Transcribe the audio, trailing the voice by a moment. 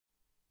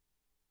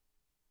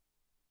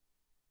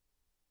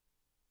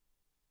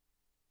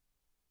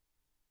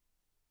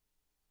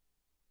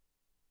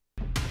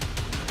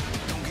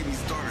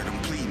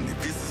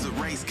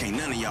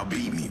none of y'all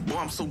beat me. Boy,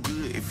 I'm so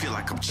good, it feel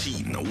like I'm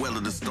cheating. A well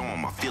of the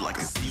storm, I feel like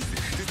it's season.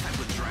 This type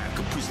of drive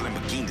could push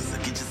Lamborghinis. So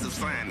get yourself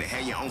signed and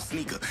have your own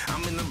sneaker.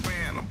 I'm in the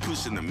band, I'm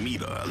pushing the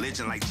meter. A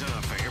legend like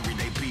John for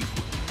everyday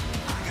people.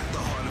 I got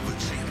the heart of a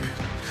champion.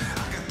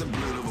 I got the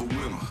blood of a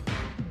winner.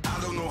 I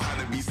don't know how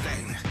to be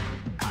stagnant.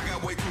 I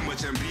got way too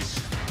much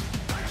ambition.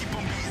 I keep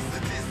on beating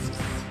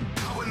statistics.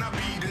 How would I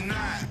be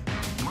denied?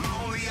 My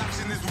only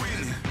option is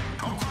winning.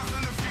 I'm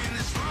crossing the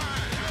finish line.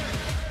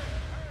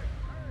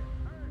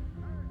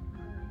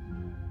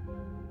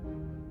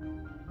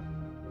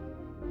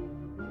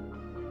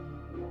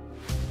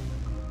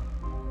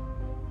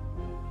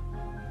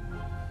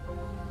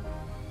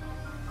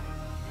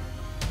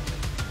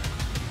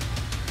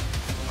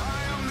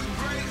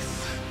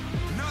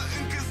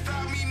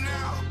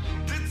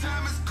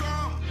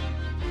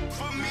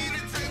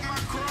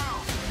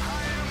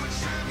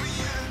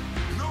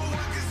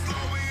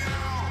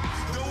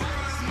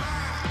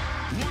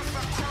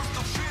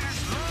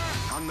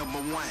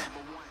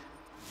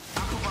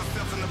 I put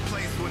myself in a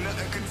place where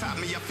nothing can top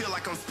me. I feel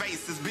like I'm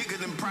space. It's bigger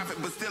than profit,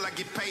 but still I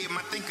get paid.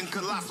 My thinking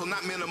colossal,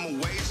 not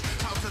minimum wage.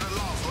 Talk to the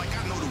loss like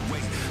I know the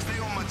way. Stay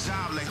on my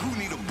job like who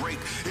need a break?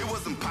 It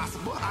wasn't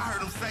possible, I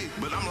heard them say,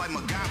 but I'm like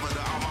MacGyver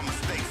to all my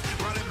mistakes.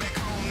 Run it back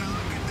home, now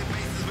look at the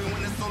bases. Been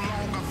winning so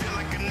long, I feel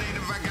like a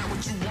native. I got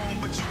what you want,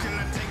 but you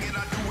cannot take it.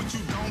 I do what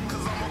you don't,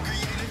 cause I'm more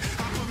creative.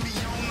 I put me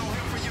on, no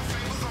help for your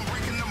favors. I'm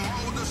breaking the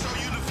mold to show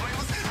you the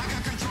flavors. I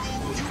got control,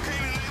 you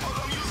can't enable.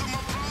 I'm using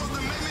my flaws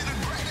to make me the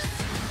greatest.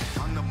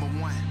 I'm number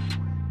one.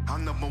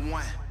 I'm number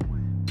one.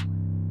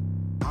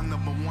 I'm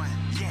number one.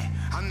 Yeah,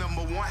 I'm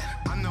number one.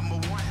 I'm number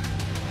one.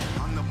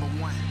 I'm number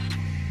one.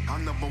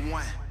 I'm number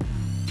one.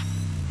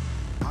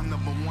 I'm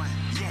number one.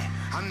 Yeah,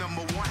 I'm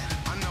number one.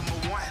 I'm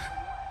number one.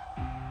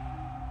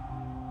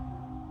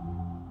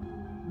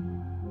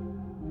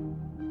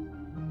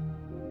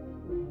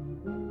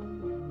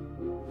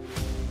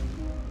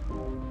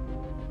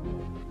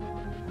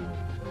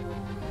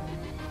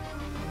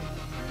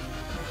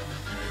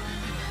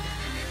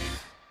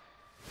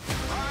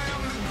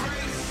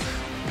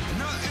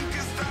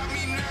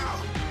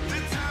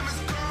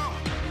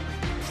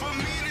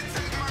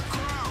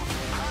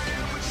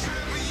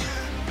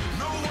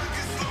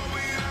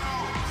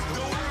 The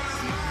world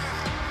is mine.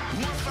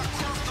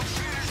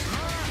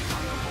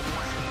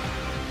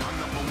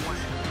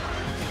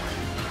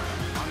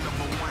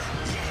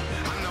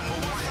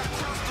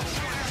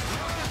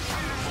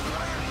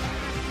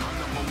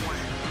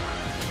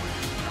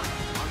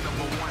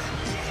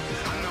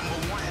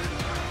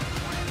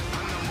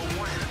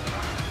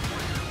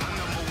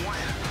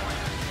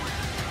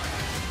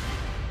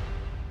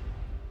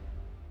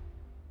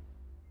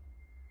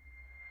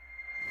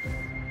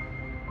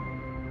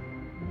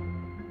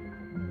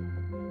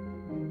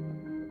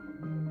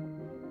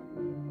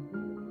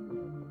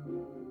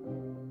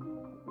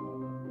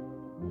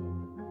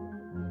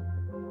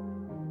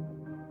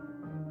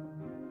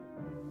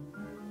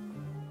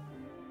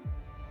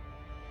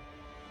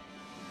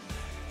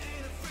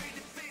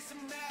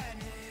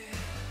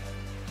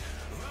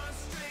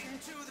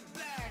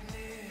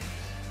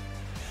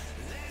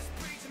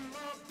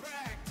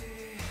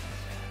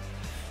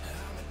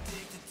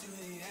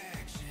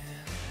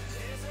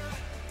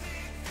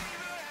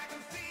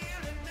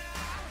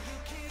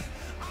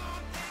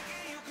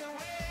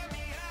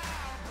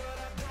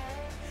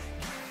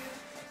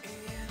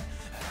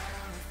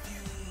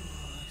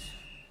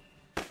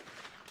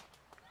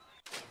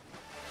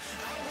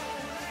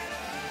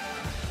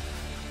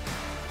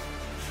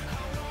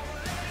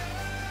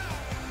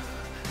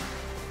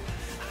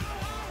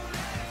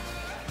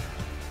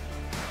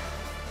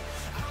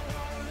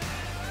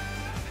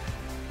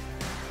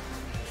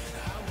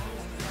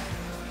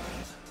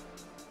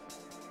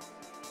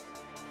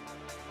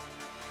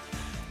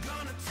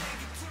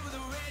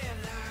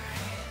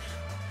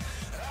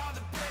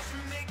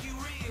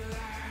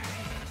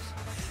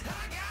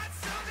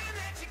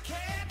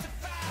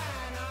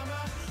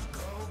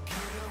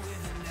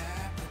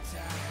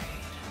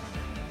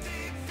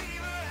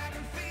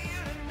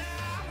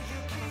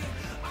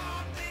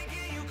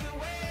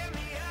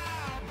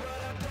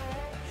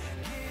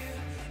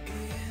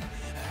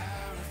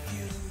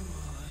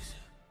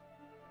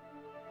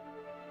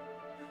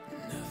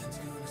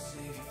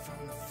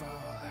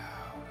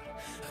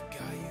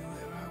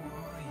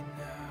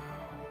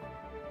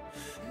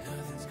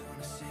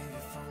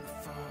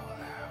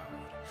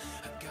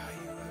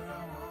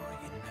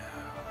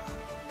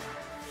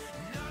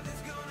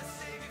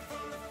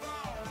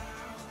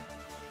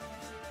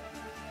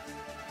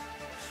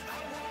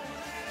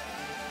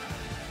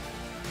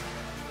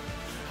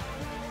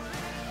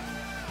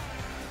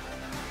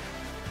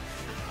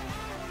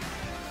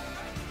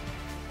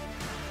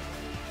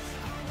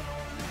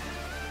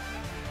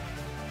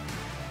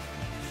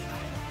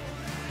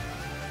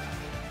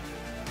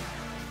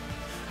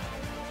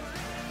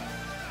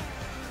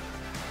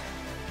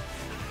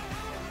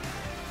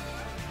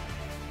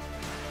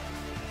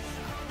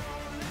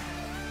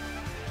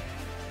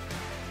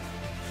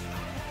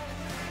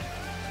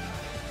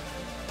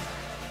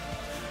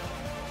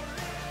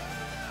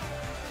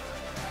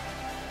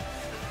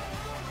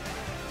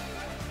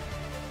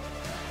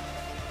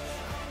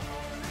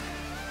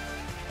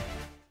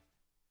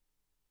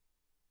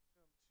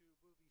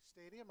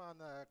 Stadium on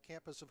the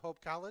campus of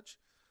Hope College.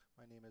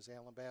 My name is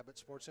Alan Babbitt,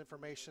 Sports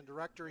Information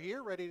Director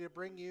here, ready to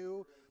bring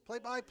you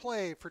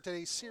play-by-play for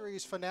today's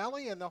series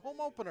finale and the home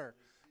opener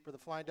for the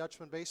Flying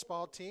Dutchman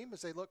baseball team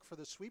as they look for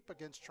the sweep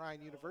against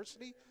Trine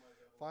University.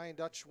 Flying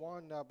Dutch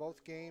won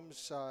both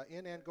games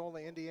in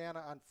Angola,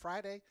 Indiana on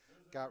Friday,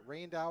 got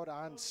rained out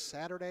on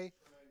Saturday,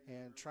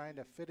 and trying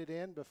to fit it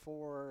in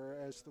before,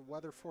 as the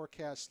weather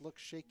forecast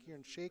looks shakier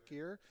and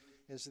shakier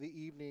as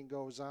the evening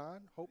goes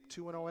on. Hope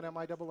 2-0 in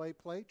MIAA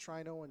play,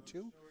 Trine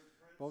 0-2.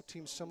 Both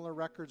teams similar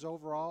records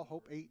overall.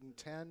 Hope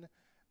 8-10,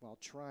 while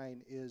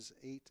Trine is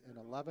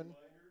 8-11. And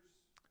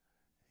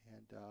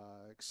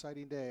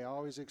exciting day,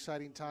 always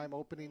exciting time,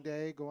 opening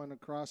day, going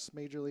across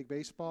Major League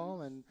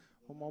Baseball, and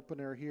home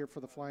opener here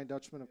for the Flying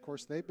Dutchman. Of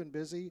course, they've been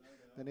busy,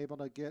 been able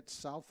to get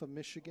south of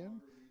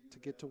Michigan to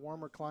get to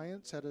warmer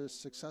climates, had a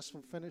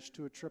successful finish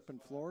to a trip in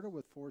Florida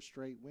with 4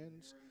 straight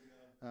wins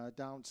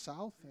down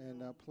south,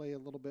 and play a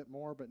little bit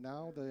more, but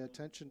now the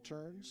attention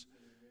turns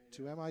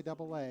to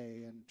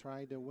MIAA and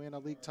trying to win a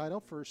league title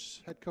for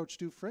head coach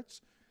Stu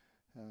Fritz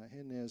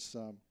in his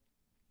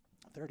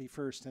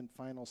 31st and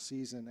final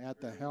season at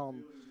the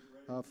helm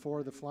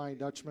for the Flying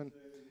Dutchman.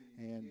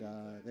 And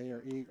they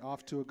are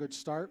off to a good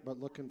start, but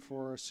looking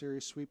for a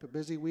serious sweep. A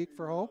busy week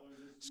for Hope.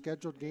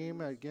 Scheduled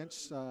game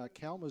against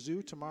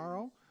Kalamazoo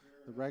tomorrow,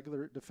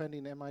 the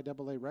defending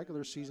MIAA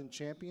regular season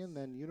champion,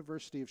 then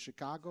University of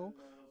Chicago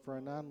for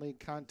a non-league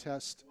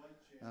contest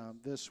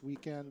this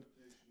weekend,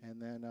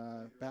 and then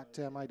back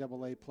to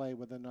MIAA play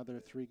with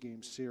another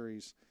 3-game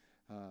series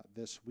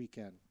this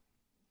weekend.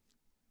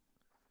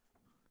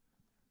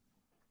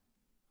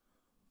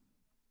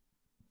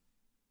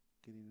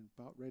 Getting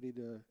about ready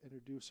to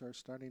introduce our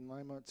starting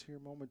lineups here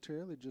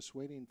momentarily, just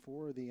waiting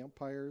for the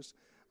umpires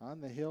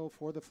on the hill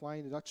for the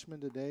Flying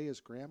Dutchman today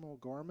is Graham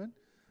O'Gorman,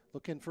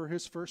 looking for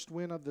his first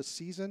win of the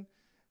season.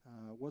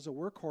 Was a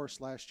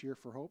workhorse last year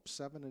for Hope,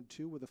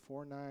 7-2 with a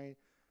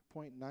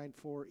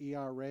 4.94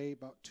 ERA,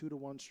 about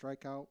 2-to-1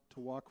 strikeout to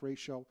walk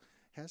ratio.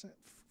 Hasn't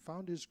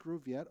found his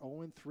groove yet,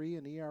 0-3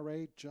 in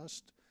ERA,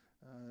 just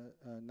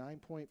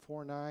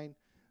 9.49.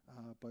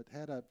 But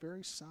had a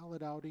very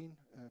solid outing,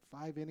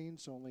 5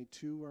 innings, only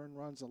 2 earned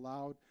runs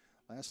allowed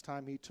last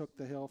time he took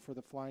the hill for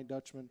the Flying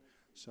Dutchman.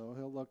 So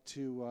he'll look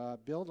to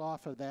build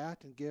off of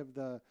that and give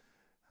the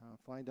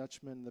Flying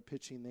Dutchman the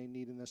pitching they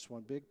need in this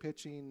one. Big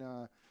pitching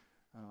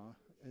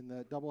in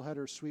the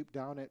doubleheader sweep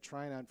down at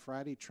Trine on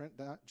Friday. Trent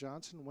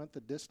Johnson went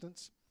the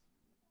distance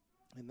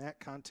in that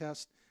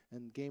contest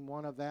in game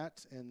 1 of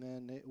that. And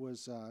then it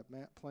was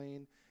Matt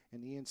Plain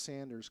and Ian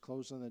Sanders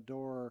closing the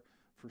door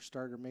for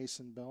starter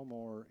Mason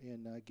Belmore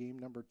in game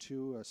number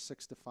 2, a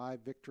 6-5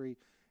 victory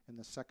in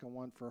the second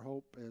one for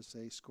Hope as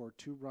they scored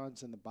 2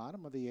 runs in the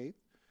bottom of the 8th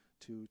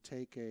to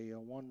take a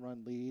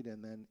 1-run lead,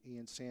 and then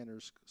Ian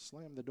Sanders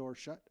slammed the door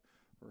shut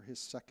for his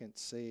second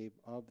save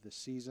of the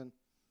season.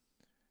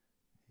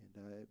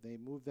 And they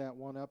moved that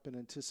one up in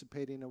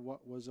anticipating of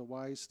what was a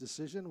wise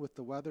decision with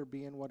the weather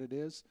being what it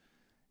is,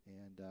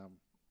 and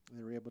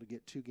they were able to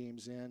get 2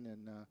 games in,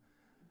 and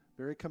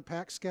very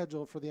compact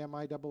schedule for the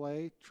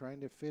MIAA, trying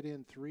to fit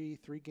in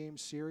 3-game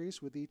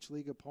series with each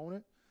league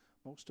opponent.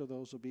 Most of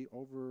those will be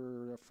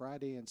over a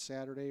Friday and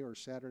Saturday or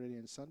Saturday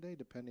and Sunday,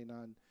 depending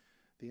on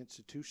the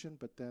institution.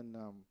 But then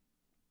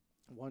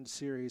one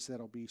series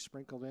that'll be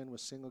sprinkled in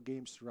with single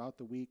games throughout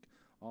the week,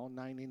 all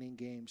 9-inning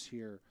games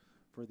here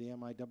for the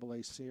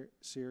MIAA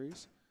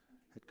series.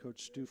 Head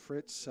coach Stu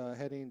Fritz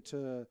heading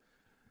to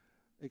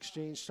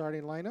exchange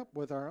starting lineup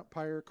with our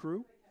umpire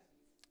crew.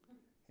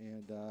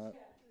 And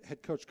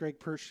head coach Greg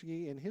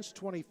Pershke in his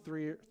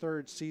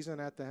 23rd season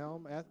at the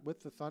helm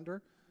with the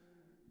Thunder.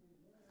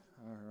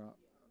 Our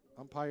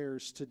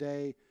umpires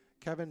today,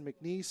 Kevin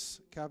McNeese,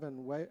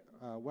 Kevin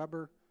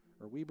Weber,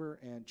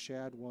 and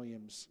Chad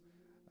Williams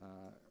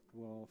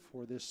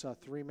for this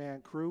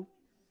 3-man crew.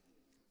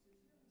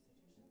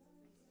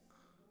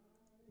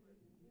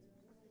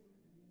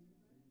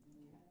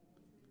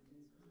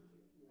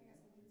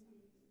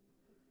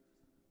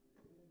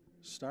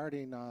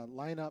 Starting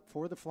lineup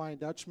for the Flying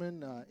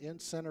Dutchman in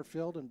center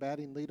field and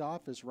batting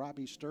leadoff is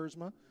Robbie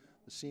Sturzma,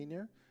 the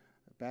senior.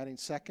 Batting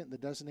second, the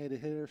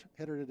designated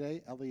hitter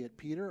today, Elliot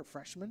Peter, a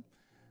freshman.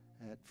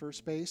 At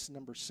first base,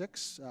 number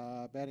 6,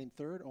 batting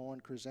third,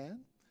 Owen Krzan.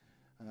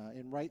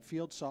 In right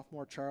field,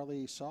 sophomore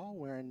Charlie Saul,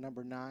 wearing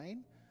number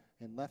 9.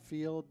 In left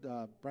field,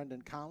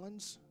 Brendan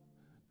Collins,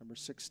 number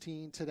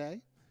 16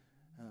 today.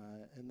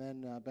 And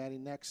then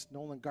batting next,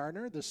 Nolan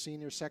Gardner, the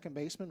senior second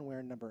baseman,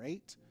 wearing number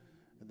 8.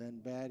 And then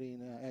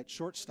batting at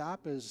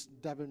shortstop is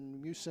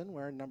Devin Musin,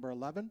 wearing number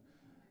 11.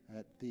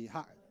 At the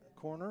hot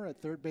corner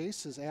at third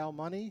base is Al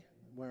Money,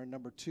 wearing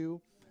number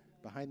 2.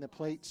 Behind the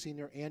plate,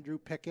 senior Andrew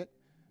Pickett,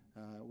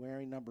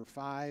 wearing number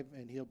 5,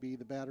 and he'll be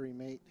the battery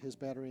mate. His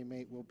battery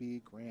mate will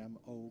be Graham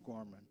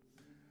O'Gorman.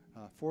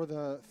 For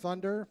the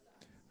Thunder,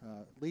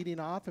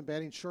 leading off and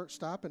batting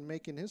shortstop and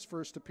making his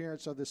first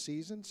appearance of the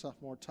season,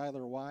 sophomore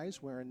Tyler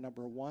Wise, wearing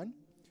number 1.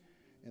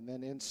 And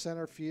then in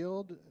center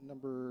field,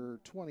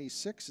 number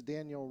 26,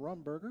 Daniel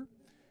Rumberger.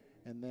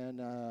 And then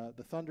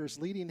the Thunder's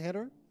leading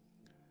hitter,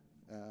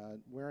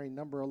 Wearing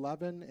number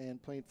 11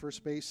 and playing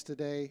first base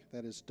today,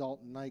 that is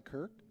Dalton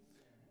Nykirk.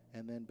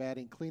 And then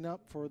batting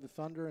cleanup for the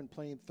Thunder and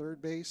playing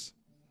third base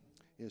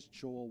is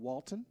Joel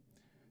Walton.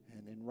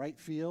 And in right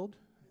field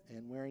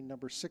and wearing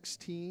number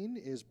 16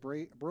 is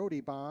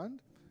Brody Bond.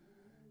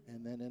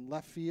 And then in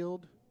left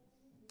field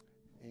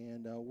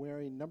and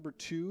wearing number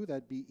 2,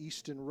 that'd be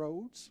Easton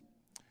Rhodes.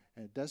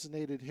 And a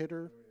designated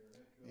hitter.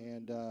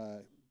 And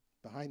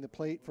behind the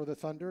plate for the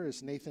Thunder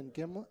is Nathan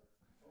Gilmet.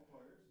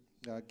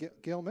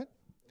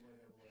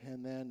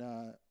 And then,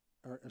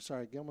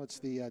 Gilmet's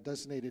the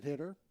designated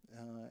hitter.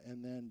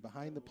 And then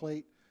behind the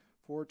plate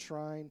for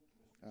Trine,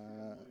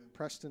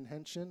 Preston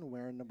Henshin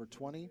wearing number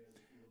 20.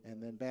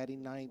 And then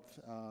batting ninth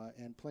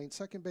and playing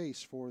second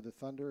base for the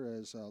Thunder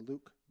is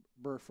Luke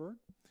Burford.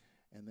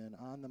 And then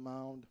on the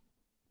mound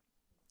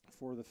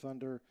for the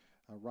Thunder,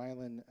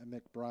 Rylan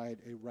McBride,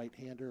 a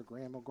right-hander.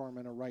 Graham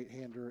O'Gorman, a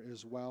right-hander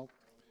as well.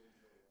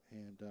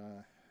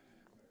 And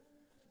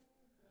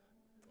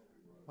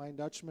Flying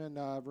Dutchmen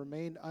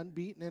remain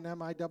unbeaten in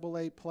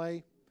MIAA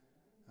play.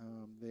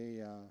 They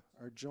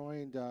are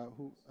joined,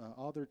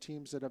 all their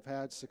teams that have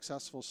had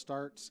successful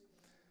starts.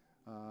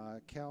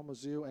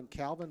 Kalamazoo and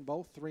Calvin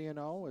both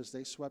 3-0 as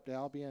they swept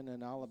Albion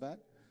and Olivet.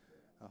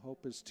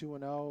 Hope is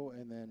 2-0,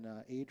 and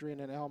then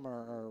Adrian and Elmer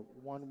are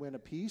 1 win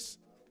apiece.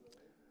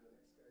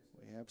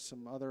 We have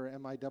some other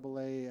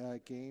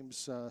MIAA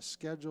games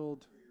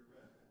scheduled.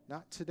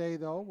 Not today,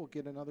 though. We'll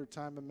get another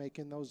time of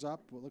making those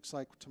up. It looks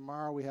like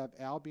tomorrow we have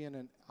Albion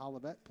and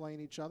Olivet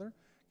playing each other.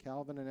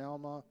 Calvin and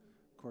Elma,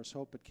 of course,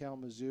 Hope at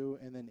Kalamazoo,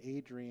 and then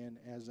Adrian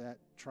as at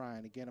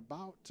Trine. Again,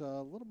 about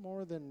a little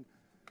more than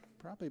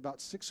probably about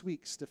 6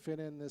 weeks to fit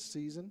in this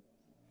season.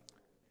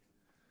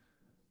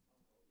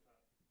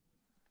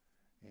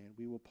 And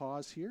we will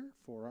pause here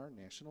for our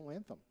national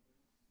anthem.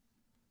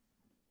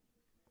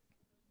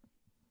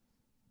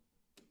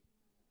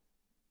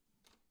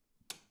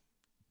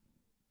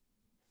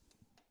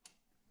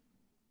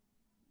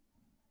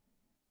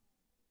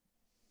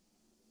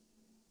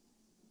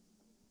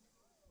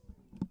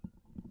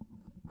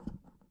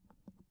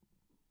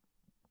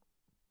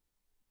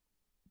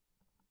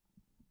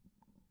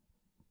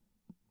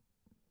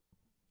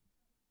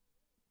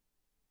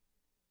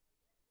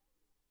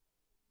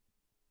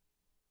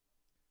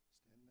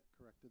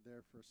 Corrected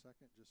there for a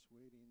second, just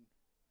waiting.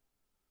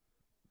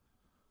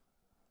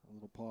 A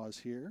little pause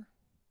here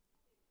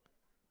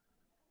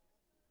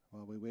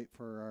while we wait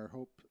for our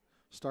Hope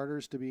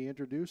starters to be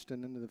introduced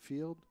and into the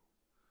field.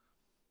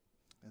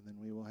 And then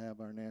we will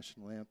have our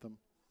national anthem.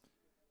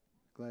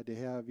 Glad to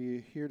have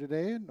you here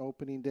today, an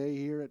opening day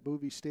here at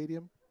Bowie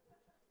Stadium.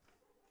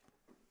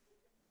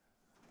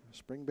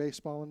 Spring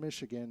baseball in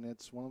Michigan,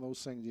 it's one of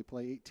those things. You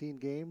play 18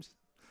 games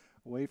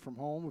away from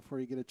home before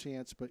you get a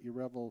chance, but you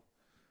revel.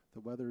 The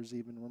weather is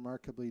even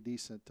remarkably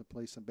decent to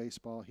play some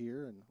baseball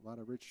here, and a lot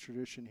of rich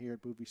tradition here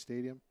at Bowie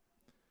Stadium.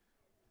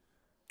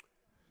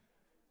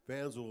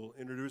 Fans will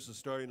introduce the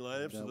starting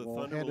lineup. So the we'll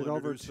Thunder hand it will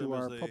over introduce to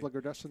our them as public they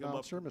address come up.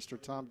 announcer, Mr.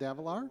 Tom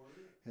Davilar,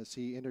 as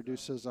he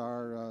introduces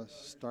our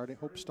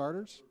Hope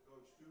starters,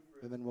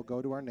 and then we'll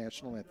go to our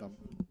national anthem.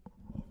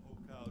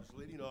 Hope College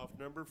leading off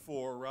number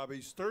 4, Robbie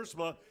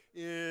Stursma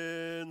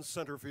in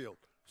center field.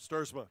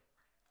 Stursma.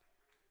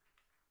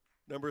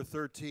 Number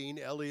 13,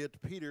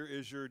 Elliot Peter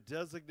is your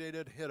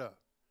designated hitter.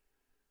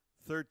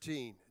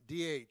 13,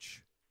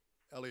 DH,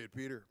 Elliot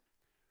Peter.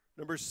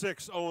 Number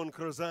 6, Owen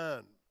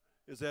Cruzan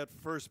is at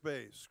first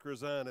base.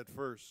 Cruzan at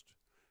first.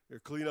 Your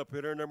cleanup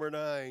hitter, number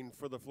 9,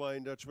 for the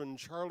Flying Dutchman,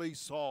 Charlie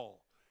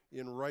Saul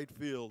in right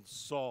field.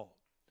 Saul.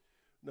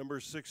 Number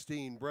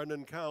 16,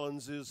 Brendan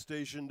Collins is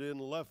stationed in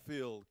left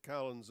field.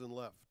 Collins in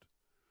left.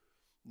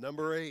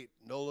 Number 8,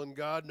 Nolan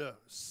Gardner,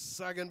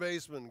 second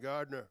baseman.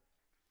 Gardner.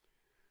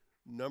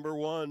 Number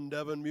 1,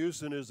 Devin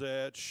Mewson is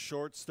at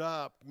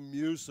shortstop.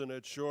 Mewson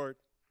at short.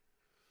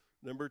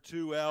 Number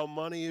 2, Al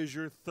Money is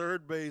your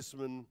third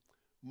baseman.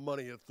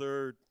 Money at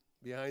third.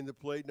 Behind the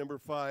plate, number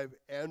 5,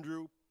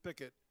 Andrew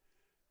Pickett,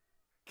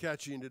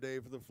 catching today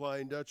for the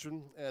Flying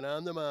Dutchman. And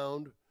on the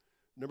mound,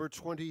 number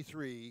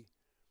 23,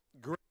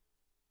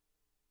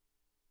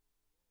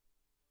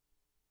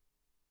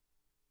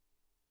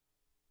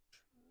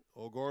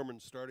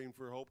 O'Gorman starting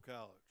for Hope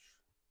College.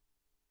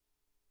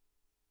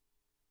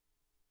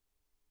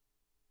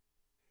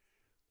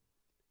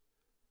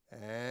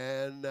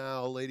 And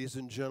now, ladies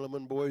and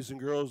gentlemen, boys and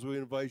girls, we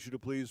invite you to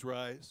please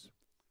rise.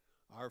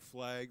 Our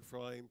flag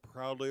flying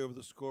proudly over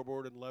the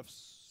scoreboard in left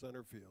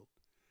center field.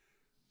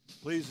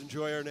 Please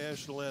enjoy our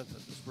national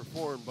anthem. It's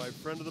performed by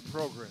friend of the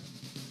program,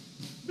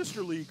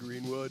 Mr. Lee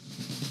Greenwood.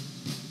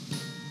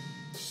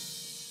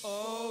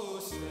 Oh,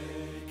 say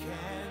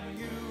can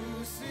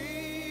you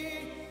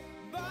see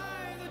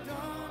by the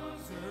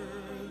dawn's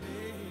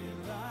early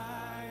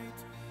light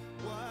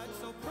what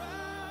so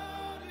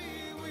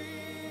proudly we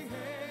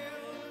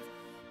hailed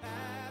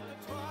at the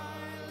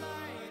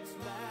twilight's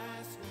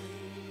last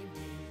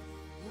gleaming,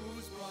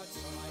 whose broad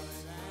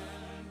stripes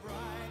and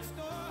bright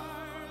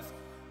stars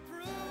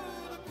through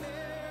the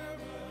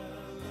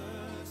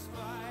perilous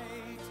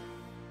fight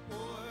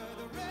o'er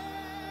the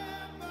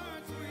ramparts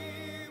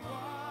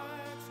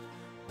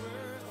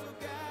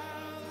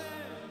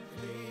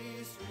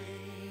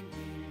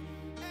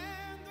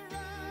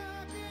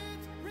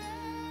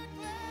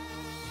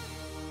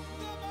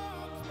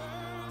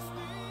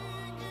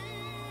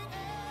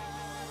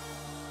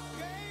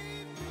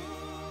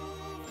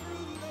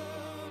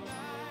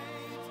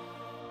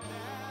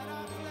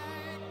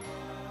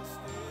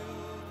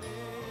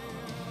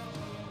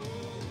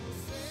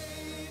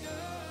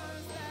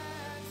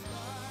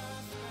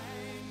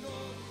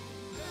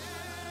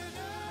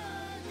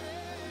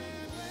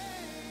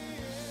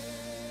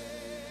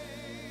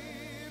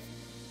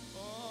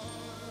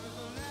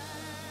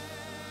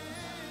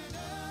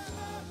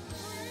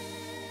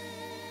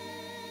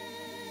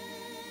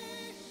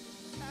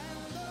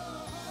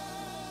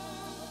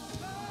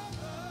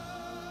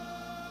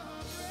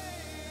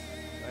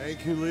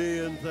Thank you, Lee,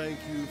 and thank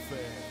you,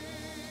 fans.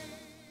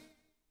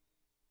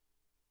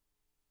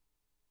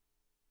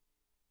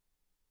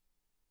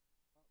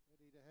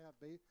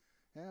 Ready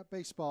to have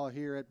baseball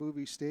here at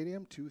Bowie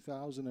Stadium,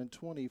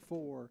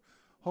 2024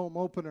 home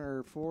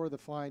opener for the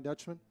Flying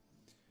Dutchman.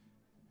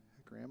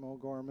 Graham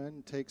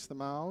O'Gorman takes the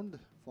mound.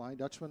 Flying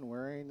Dutchman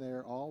wearing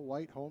their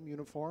all-white home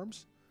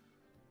uniforms.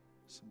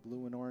 Some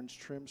blue and orange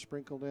trim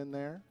sprinkled in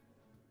there.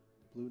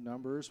 Blue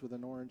numbers with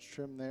an orange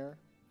trim there.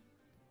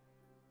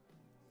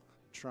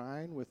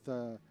 Trine with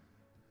their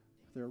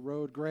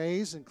road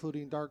grays,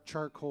 including dark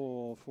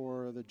charcoal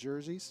for the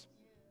jerseys.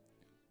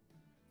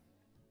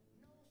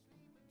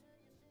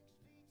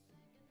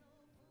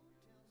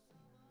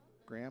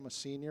 Graham, a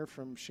senior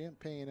from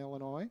Champaign,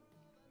 Illinois.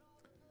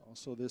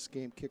 Also, this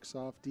game kicks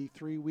off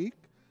D3 week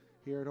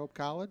here at Hope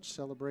College.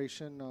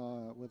 Celebration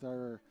with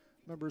our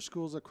member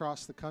schools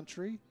across the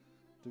country.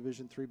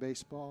 Division III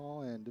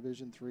baseball and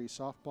Division III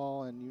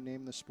softball, and you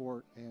name the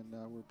sport. And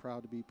we're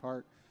proud to be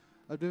part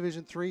of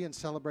Division III and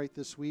celebrate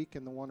this week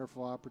and the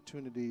wonderful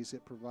opportunities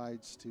it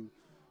provides to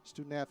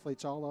student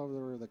athletes all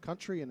over the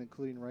country and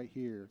including right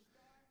here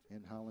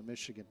in Holland,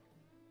 Michigan.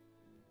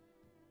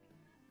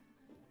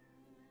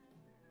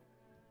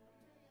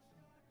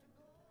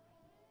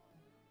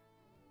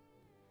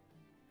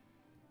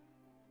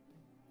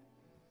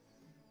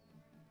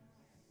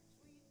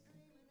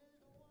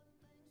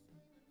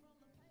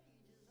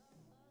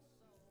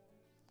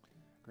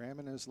 Graham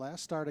in his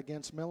last start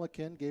against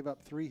Milliken gave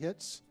up 3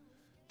 hits,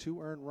 2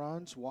 earned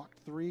runs, walked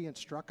 3, and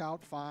struck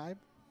out 5.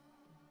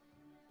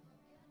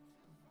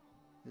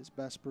 His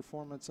best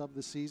performance of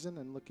the season,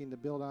 and looking to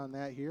build on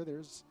that here.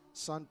 There's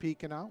sun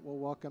peeking out. We'll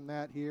welcome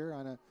that here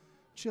on a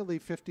chilly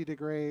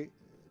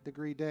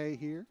 50-degree day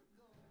here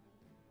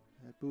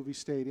at Bowie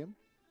Stadium.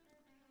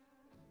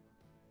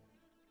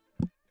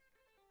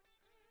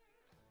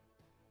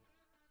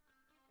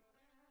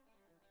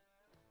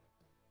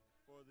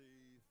 For the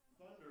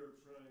Thunder of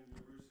Trine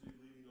University,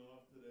 leading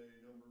off today,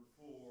 number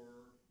 4,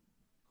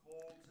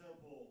 Cole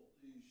Temple,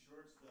 the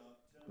shortstop.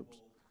 Temple.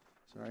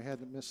 Oops. Sorry, I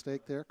had a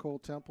mistake there. Cole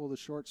Temple, the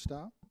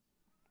shortstop.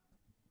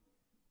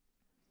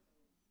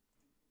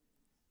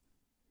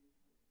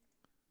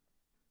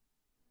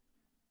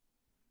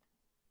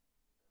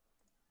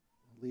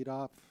 Lead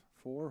off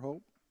for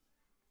Hope.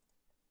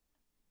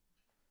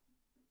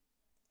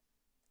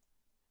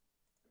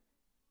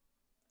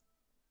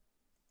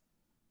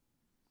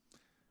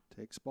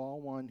 Takes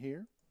ball 1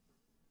 here.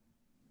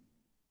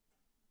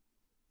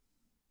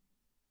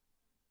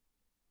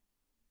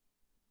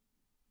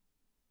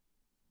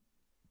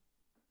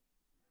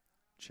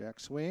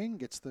 Check swing,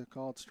 gets the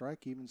called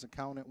strike, evens the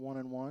count at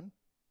 1-1.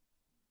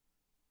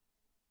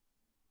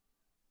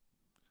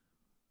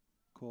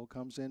 Cole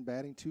comes in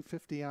batting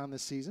 .250 on the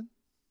season.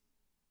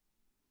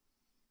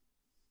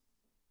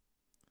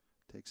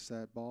 Takes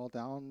that ball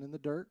down in the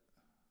dirt.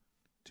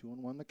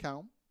 2-1 the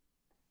count.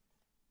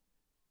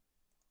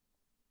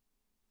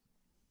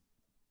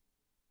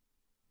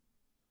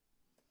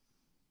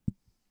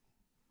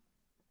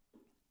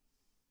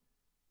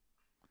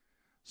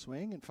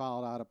 Swing and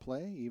fouled out of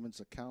play. Evens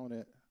the count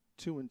at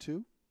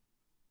 2-2.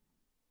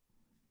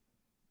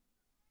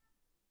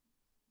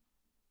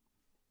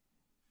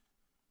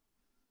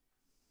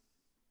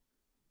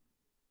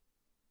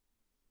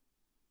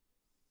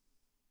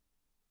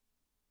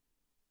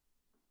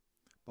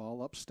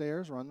 Ball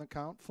upstairs, run the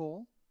count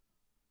full.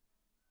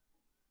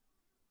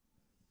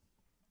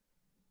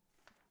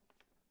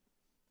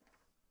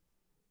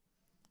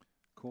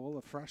 Cole,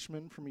 a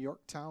freshman from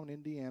Yorktown,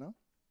 Indiana.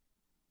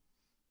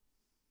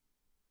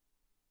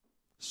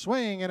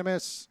 Swing and a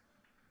miss.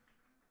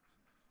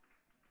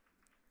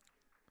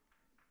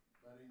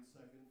 Batting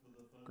second for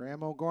the Thunder.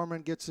 Graham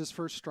O'Gorman gets his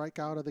first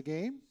strikeout of the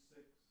game.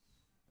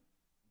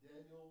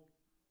 Daniel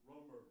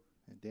Rumberg.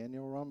 And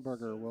Daniel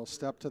Rumberger will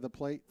step to the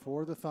plate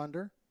for the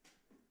Thunder.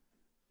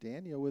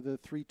 Daniel with a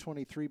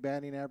 .323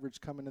 batting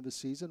average coming into the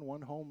season.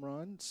 1 home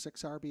run,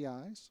 6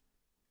 RBIs.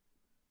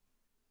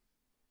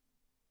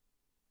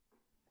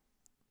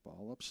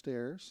 Ball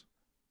upstairs.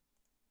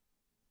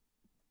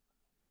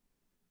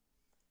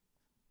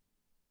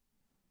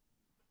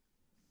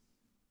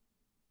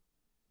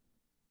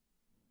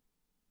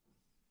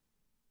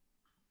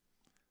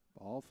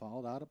 Ball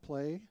fouled out of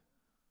play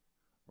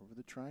over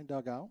the Trine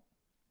dugout.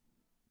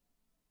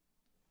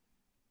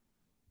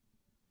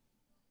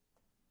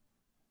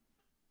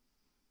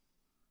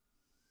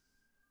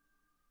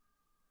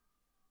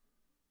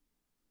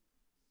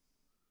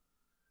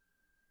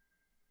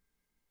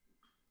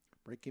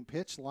 Breaking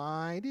pitch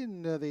lined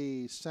into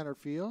the center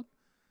field.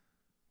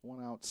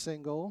 1 out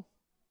single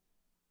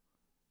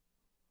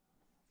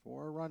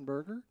for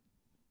Runberger.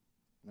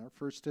 And our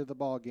first of the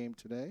ball game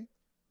today.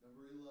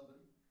 Number 11,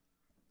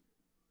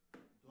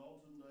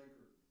 Dalton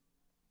Nyker,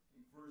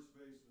 the first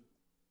baseman.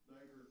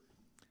 Nyker.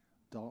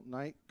 Dalton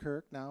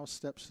Nykerk now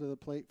steps to the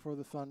plate for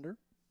the Thunder.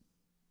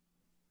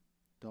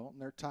 Dalton,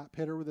 their top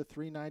hitter with a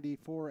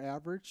 .394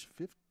 average,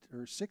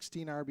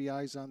 16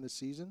 RBIs on the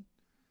season.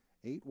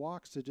 8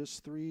 walks to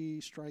just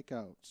 3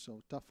 strikeouts.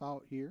 So tough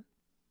out here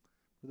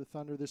for the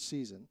Thunder this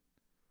season.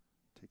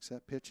 Takes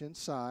that pitch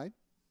inside.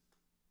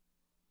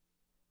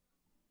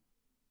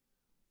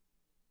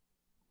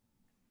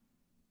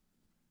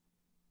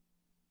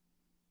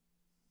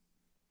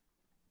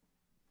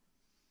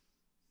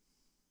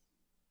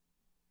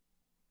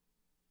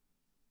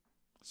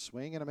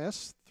 Swing and a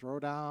miss. Throw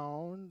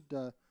down.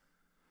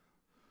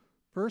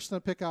 First, a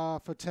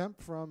pickoff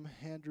attempt from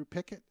Andrew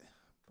Pickett,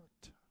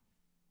 but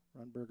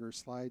Runberger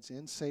slides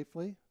in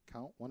safely.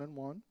 Count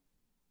 1-1.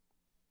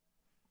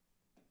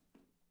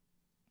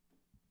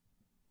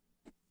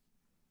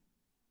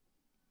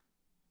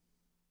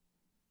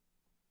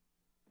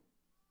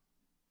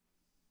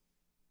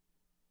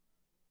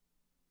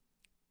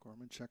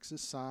 Gorman checks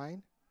his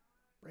sign.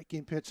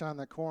 Breaking pitch on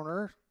the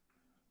corner.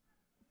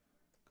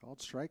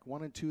 Called strike.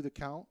 1-2 the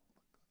count.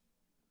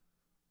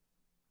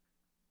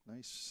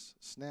 Nice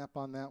snap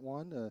on that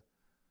one to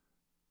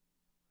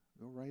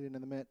go right into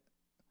the mitt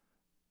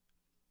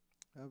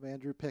of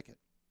Andrew Pickett.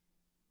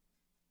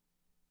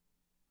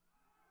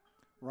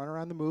 Runner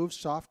on the move.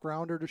 Soft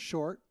grounder to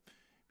short.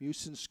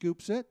 Musin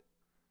scoops it.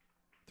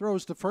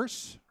 Throws to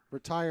first.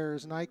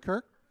 Retires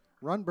Nykirk.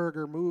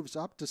 Runberger moves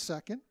up to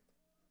second.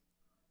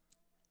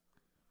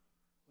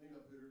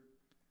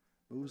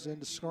 Moves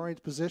into scoring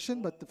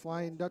position, but the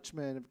Flying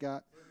Dutchmen have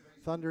got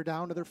Thunder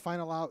down to their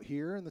final out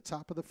here in the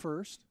top of the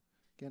first.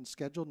 Again,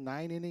 scheduled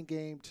 9-inning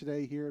game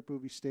today here at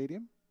Bowie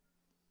Stadium.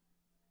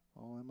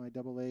 All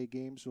MIAA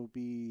games will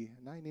be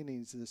 9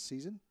 innings this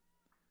season.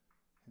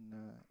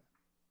 And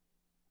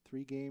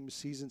 3-game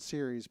season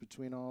series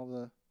between all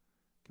the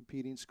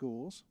competing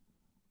schools.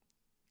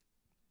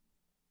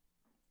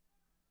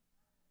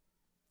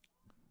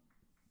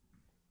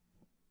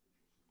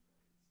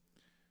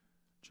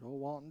 Joel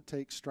Walton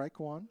takes strike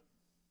one.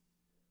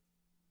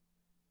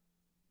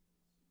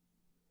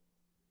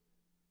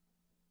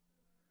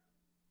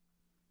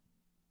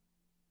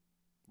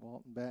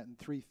 Walton batting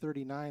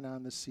 .339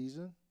 on the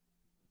season.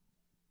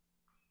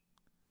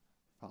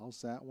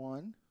 Fouls that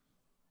one.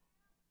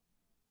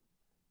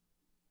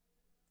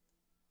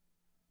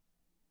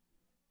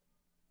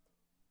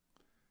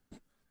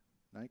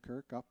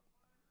 Nykirk up.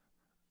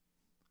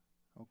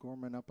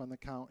 O'Gorman up on the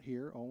count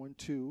here,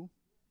 0-2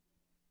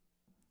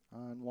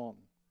 on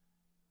Walton.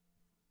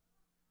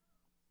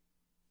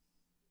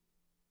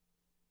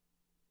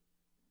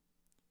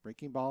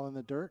 Breaking ball in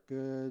the dirt.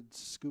 Good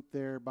scoop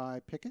there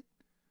by Pickett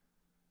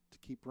to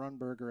keep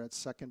Runberger at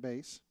second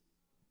base.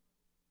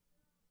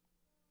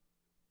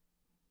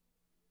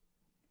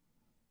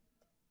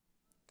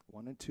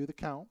 1-2 the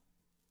count.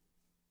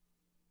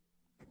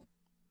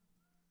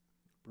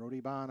 Brody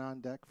Bond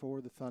on deck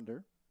for the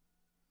Thunder.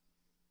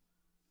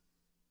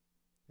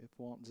 If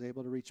Walton's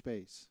able to reach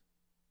base.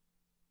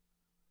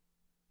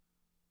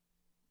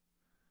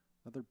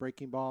 Another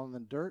breaking ball in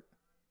the dirt.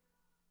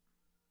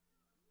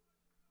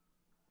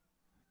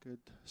 Good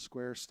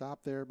square stop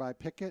there by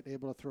Pickett.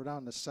 Able to throw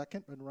down the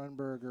second, and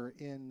Runberger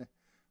in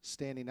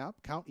standing up.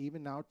 Count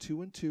even now,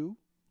 2-2.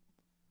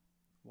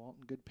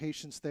 Walton, good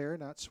patience there,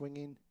 not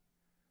swinging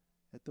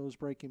at those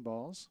breaking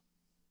balls.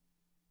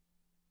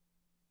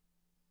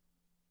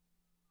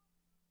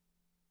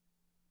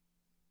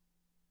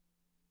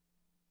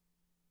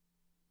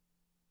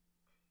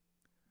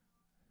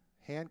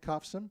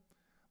 Handcuffs him.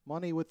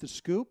 Money with the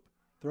scoop.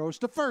 Throws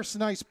to first.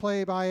 Nice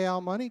play by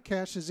Al Money.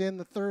 Cashes in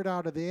the third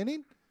out of the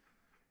inning.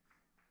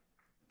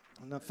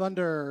 And the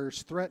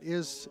Thunder's threat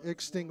is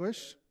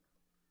extinguished.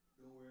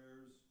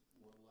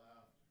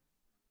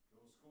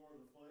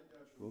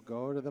 We'll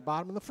go to the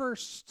bottom of the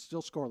first.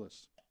 Still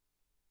scoreless.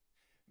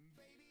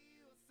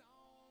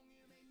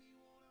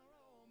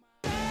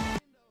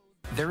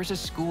 There is a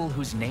school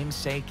whose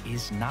namesake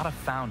is not a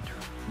founder,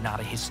 not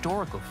a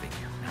historical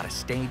figure, not a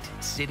state,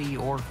 city,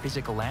 or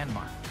physical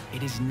landmark.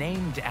 It is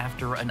named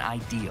after an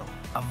ideal,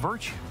 a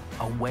virtue,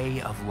 a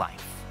way of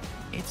life.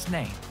 Its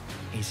name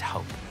is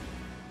hope.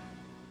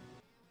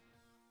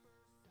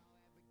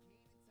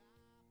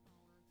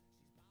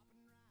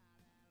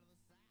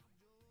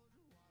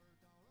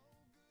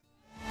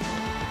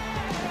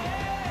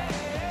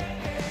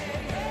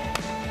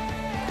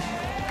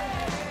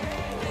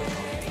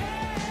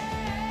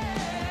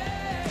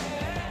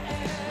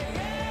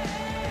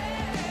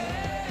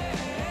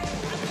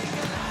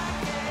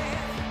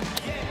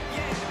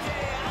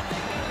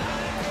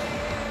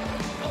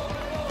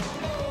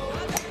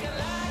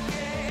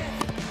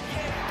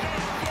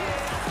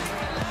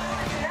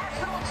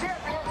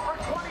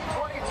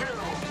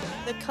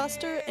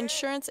 Custer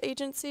Insurance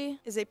Agency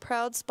is a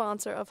proud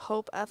sponsor of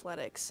Hope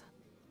Athletics.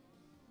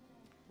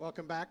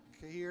 Welcome back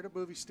here to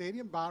Bowie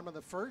Stadium, bottom of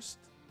the first.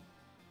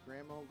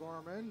 Graham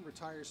O'Gorman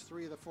retires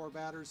 3 of the 4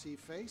 batters he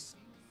faced.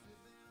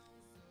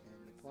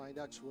 And the Flying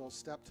Dutch will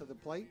step to the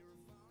plate,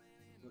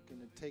 looking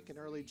to take an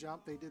early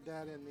jump. They did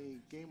that in the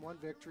Game 1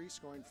 victory,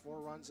 scoring 4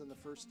 runs in the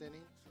first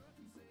inning.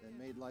 That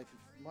made life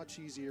much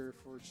easier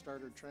for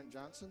starter Trent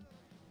Johnson.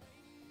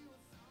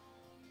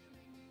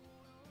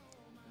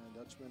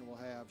 Dutchman will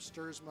have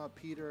Sturzma,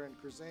 Peter, and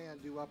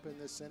Krzan due up in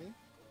this inning.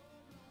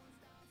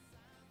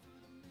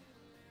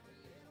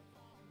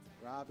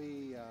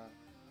 Robbie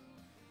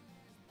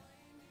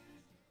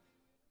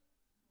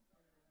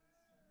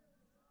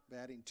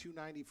batting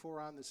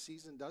 .294 on the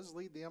season, does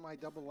lead the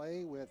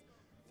MIAA with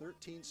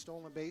 13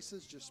 stolen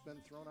bases, just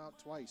been thrown out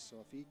twice. So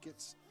if he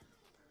gets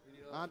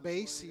on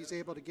base, he's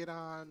able to get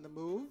on the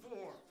move.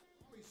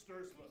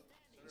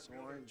 His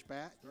orange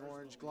bat and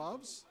orange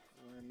gloves.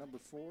 And number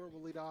 4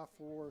 will lead off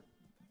for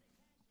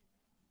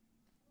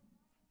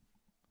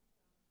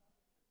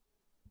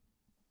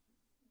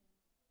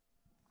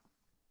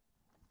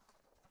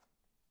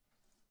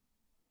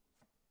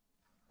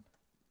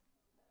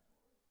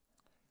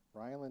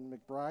Rylan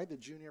McBride, the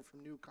junior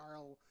from New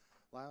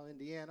Carlisle,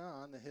 Indiana,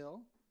 on the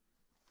hill.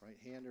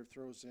 Right-hander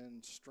throws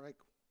in strike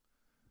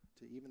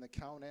to even the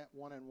count at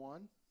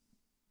 1-1.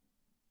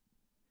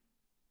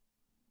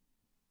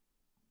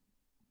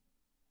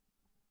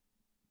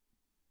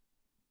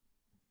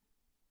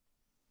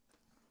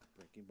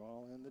 Breaking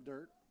ball in the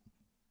dirt.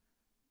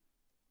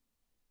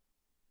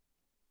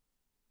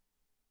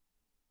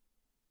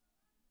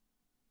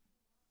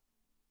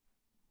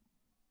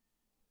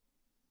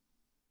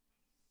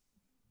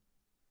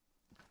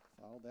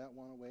 Fouled that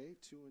one away.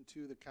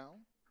 2-2 the count.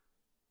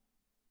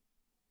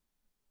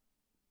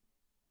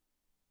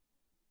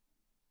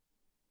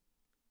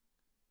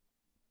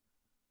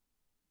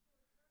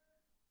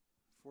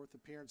 Fourth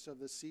appearance of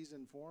the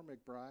season for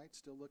McBride.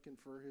 Still looking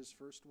for his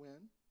first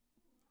win.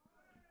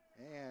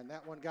 And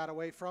that one got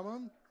away from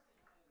him.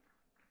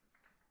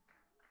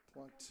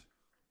 Plunked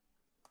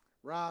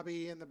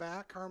Robbie in the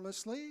back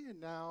harmlessly.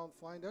 And now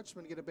Flying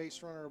Dutchman get a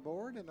base runner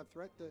aboard and a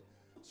threat to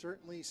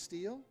certainly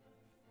steal.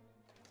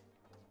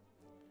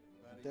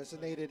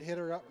 Designated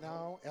hitter up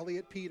now,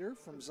 Elliot Peter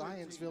from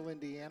Zionsville,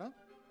 Indiana.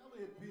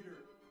 Elliot Peter,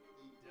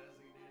 the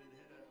designated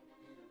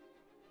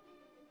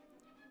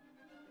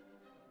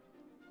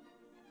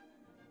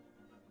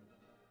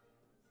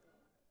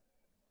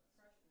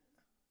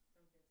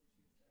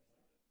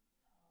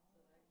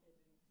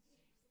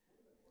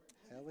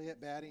hitter. Elliott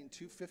batting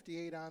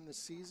 .258 on the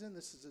season.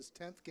 This is his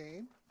 10th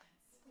game.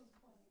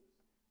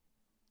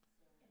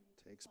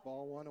 Takes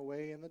ball one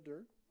away in the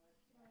dirt.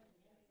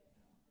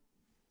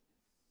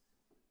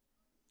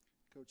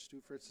 Coach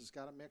Stufritz has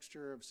got a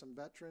mixture of some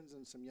veterans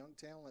and some young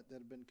talent that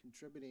have been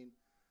contributing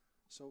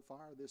so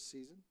far this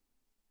season.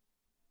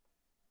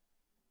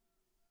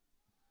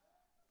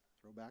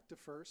 Throw back to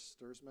first.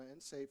 Sturzma in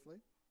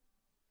safely.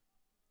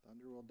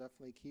 Thunder will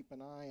definitely keep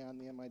an eye on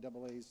the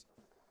MIAA's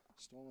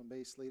stolen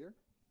base leader.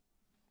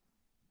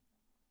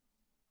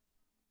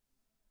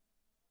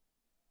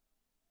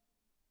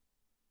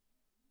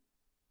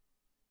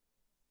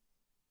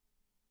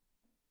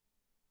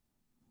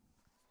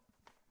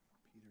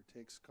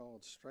 Takes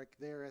called strike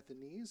there at the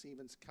knees,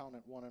 evens count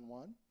at 1-1.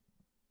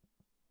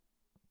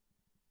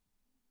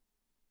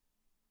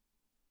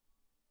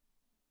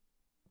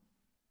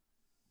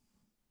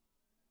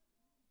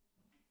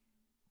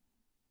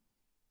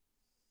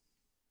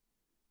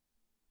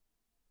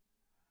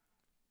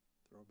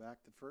 Throw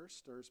back to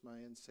first,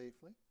 Sturzma in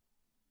safely.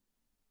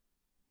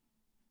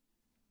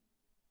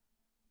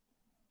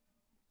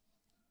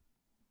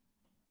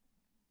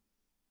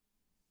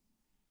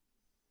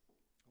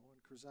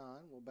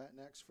 Curzon will bat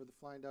next for the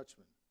Flying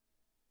Dutchman.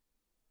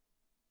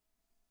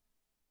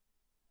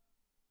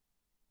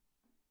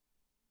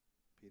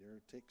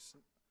 Peter takes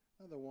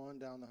another one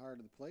down the heart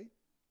of the plate.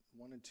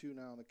 1-2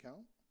 now on the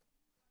count.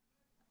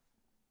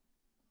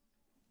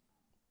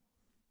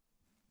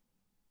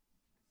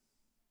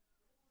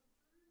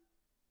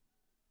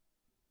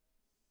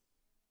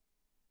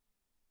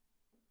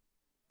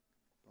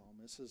 Ball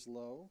misses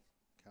low.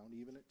 Count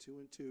even at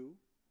 2-2.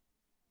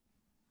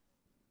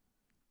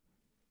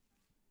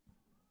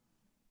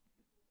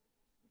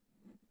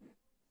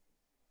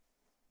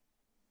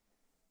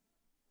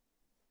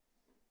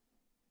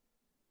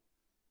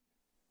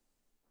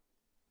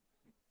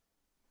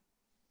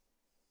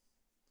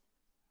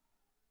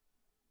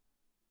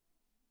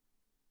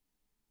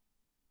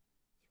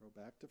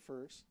 Throw back to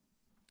first.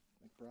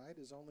 McBride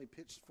has only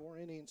pitched 4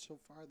 innings so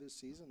far this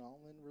season,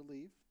 all in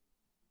relief.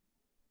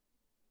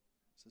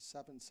 It's a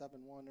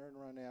 7.71 earned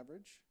run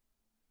average.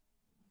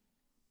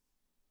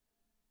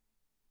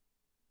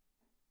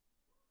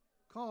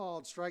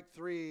 Called strike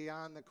 3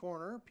 on the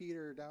corner.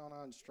 Peter down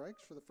on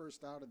strikes for the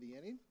first out of the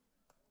inning.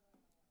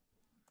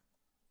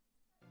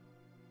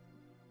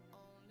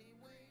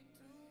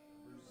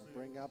 We'll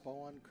bring up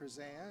Owen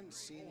Curzan,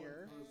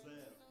 senior.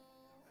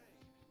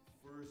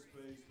 First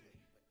baseman.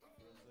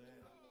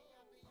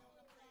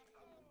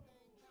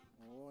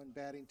 Owen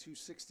batting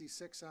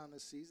 .266 on the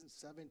season,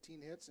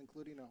 17 hits,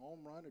 including a home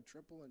run, a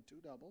triple, and 2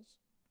 doubles.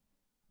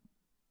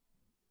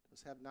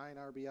 Does have 9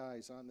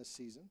 RBIs on the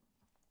season.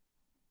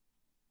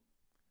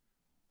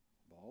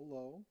 Ball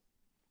low.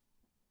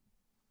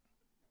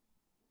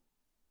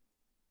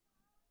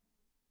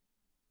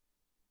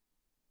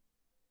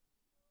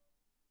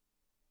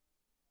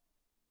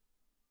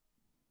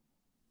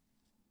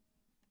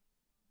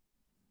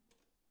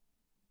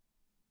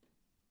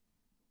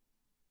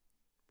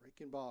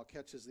 Breaking ball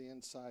catches the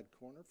inside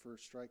corner for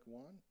strike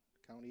 1.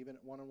 Count even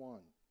at 1-1.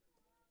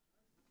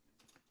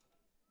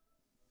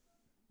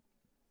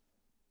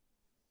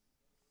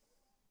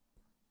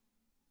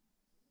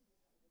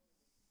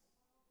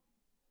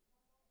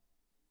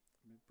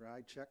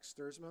 McBride checks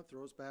Sturzma,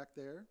 throws back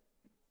there.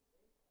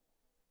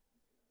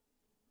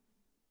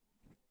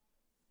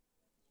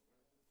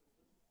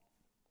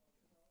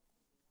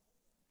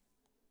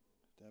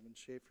 Devin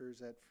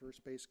Schaefer's at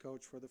first base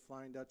coach for the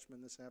Flying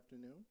Dutchman this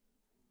afternoon.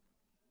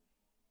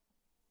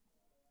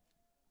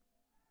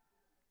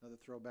 Another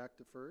throw back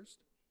to first.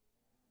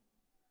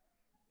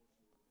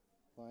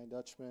 Flying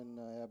Dutchman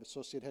have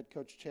associate head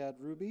coach Chad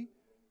Ruby,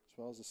 as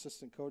well as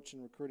assistant coach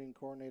and recruiting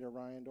coordinator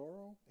Ryan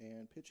Doro,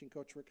 and pitching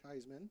coach Rick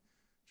Heisman,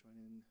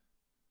 joining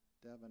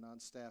Devin on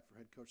staff for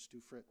head coach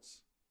Stu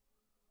Fritz.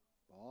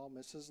 Ball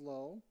misses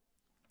low.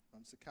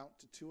 Runs the count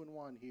to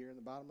 2-1 here in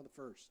the bottom of the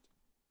first.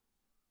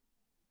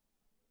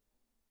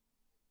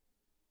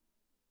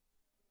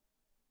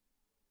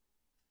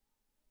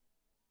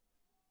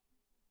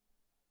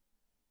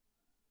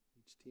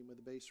 Each team with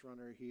a base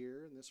runner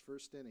here in this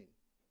first inning.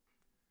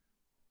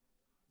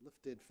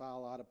 Lifted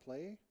foul out of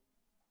play.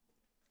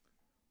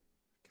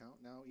 Count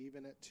now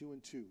even at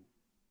 2-2.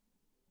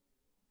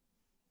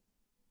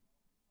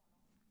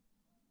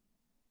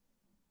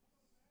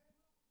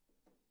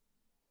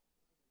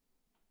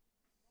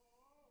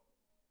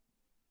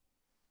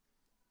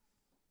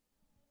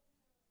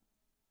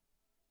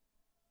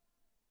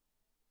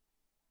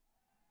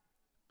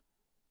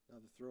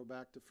 Another throw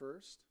back to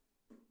first.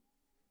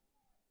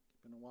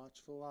 Keeping a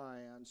watchful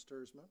eye on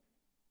Sturzma.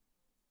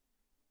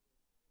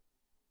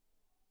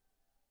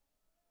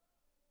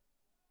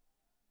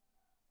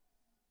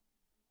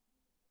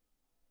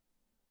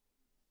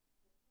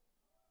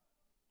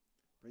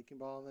 Breaking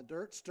ball in the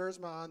dirt.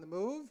 Sturzma on the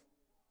move.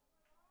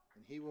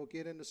 And he will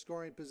get into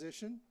scoring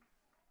position.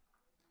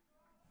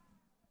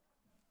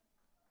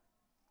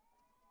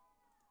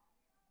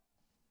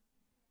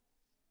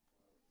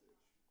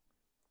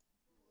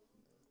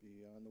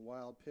 Be on the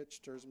wild pitch.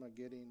 Sturzma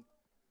getting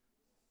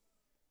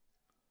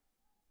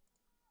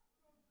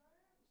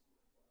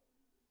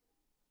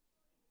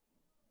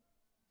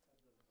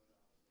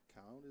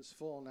count is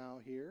full now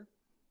here.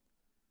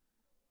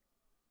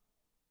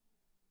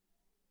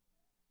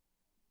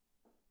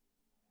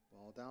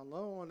 Ball down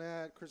low, and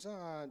that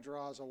Curzon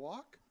draws a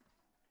walk.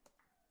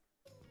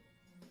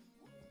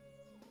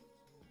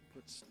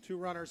 Puts two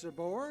runners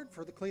aboard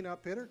for the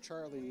cleanup hitter,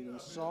 Charlie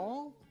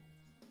Saul,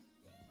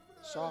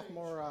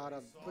 sophomore out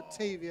of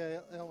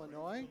Batavia,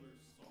 Illinois.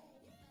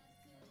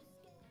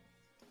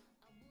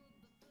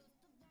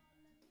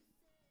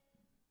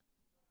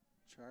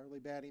 Charlie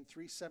batting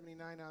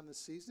 .379 on the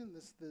season.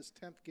 This is his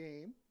 10th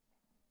game.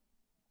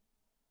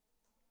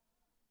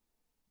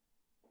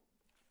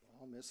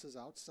 Ball misses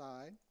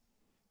outside.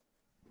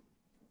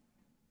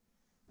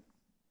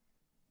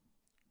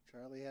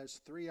 Charlie has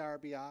 3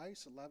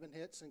 RBIs, 11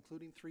 hits,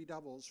 including 3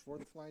 doubles for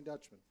the Flying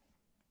Dutchman.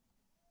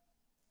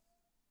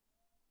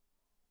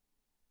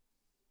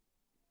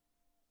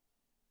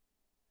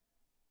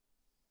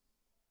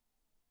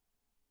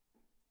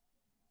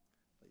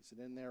 Plays it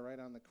in there right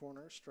on the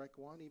corner. Strike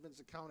one, evens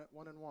the count at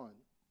 1-1.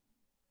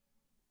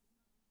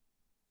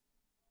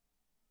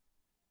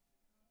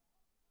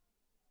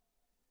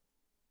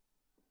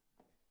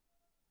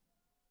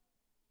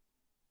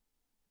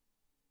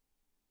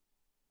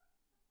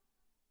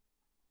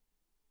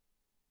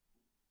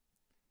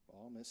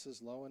 Ball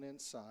misses low and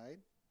inside.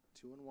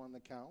 2-1 the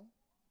count.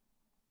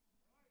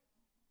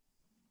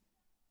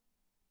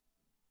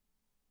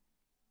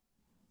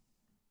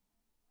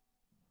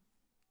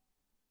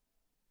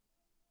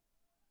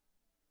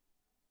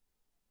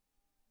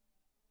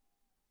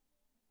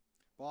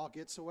 Ball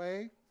gets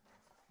away.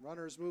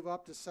 Runners move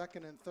up to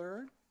second and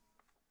third.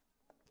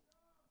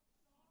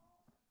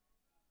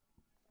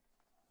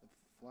 The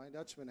Flying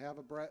Dutchmen have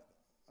a breath.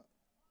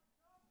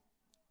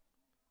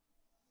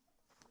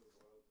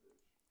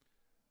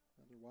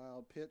 Another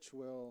wild pitch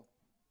will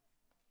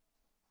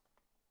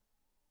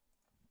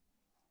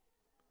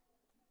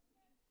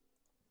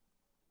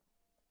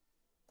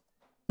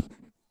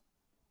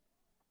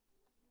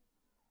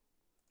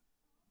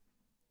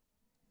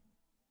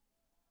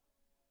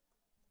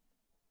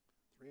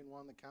three and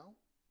one the count.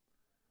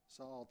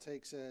 Saul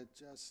takes it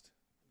just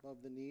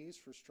above the knees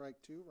for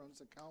strike two. Runs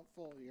the count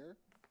full here.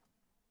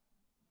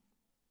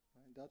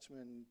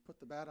 Dutchman put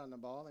the bat on the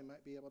ball. They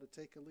might be able to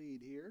take a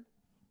lead here.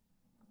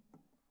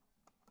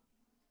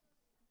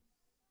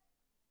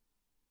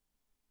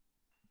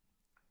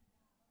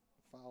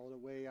 Fouled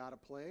away out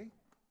of play.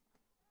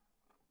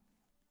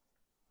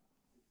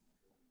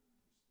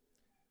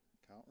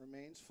 Count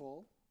remains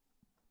full.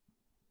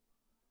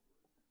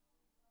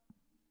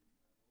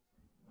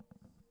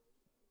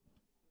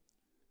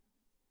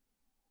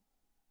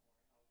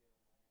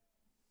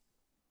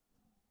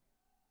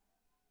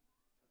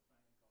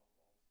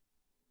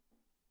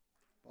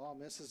 Ball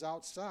misses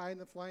outside,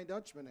 and the Flying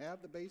Dutchmen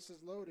have the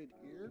bases loaded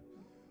here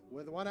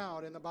with one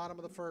out in the bottom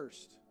of the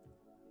first.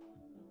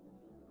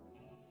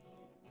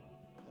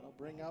 That'll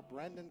bring up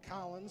Brendan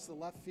Collins, the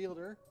left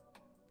fielder.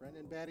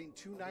 Brendan batting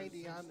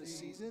 .290 on the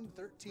season,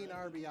 13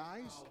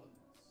 RBIs,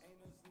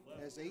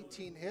 has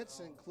 18 hits,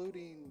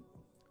 including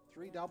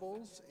 3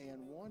 doubles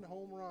and 1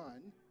 home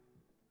run.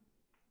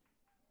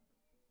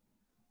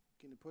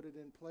 Looking to put it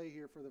in play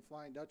here for the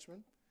Flying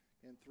Dutchman.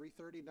 And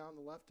 3:30 down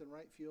the left and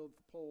right field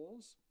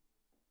poles.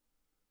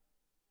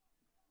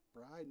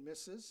 Bride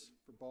misses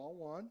for ball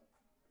one.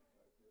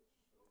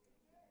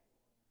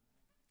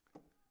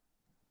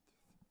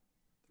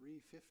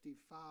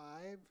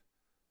 355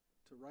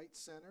 to right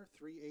center,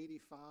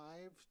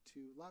 385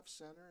 to left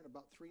center, and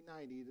about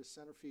 390 to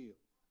center field.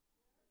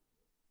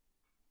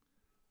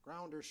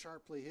 Grounder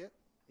sharply hit,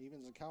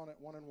 evens the count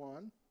at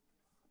 1-1.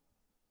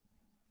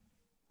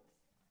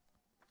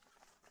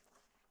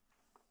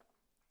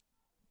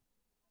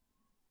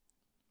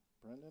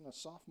 Brendan, a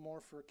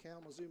sophomore for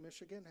Kalamazoo,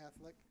 Michigan,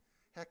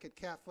 Hackett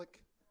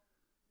Catholic.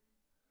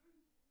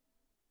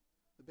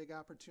 The big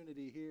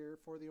opportunity here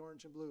for the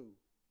orange and blue.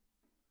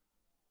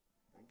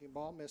 Breaking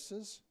ball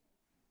misses.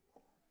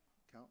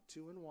 Count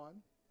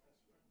 2-1.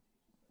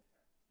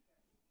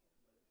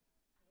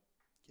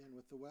 Again,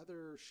 with the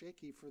weather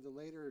shaky for the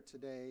later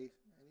today,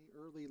 any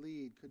early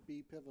lead could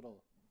be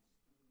pivotal.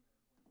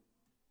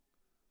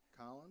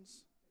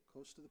 Collins,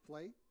 close to the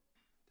plate.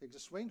 Takes a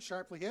swing,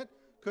 sharply hit.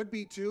 Could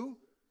be two.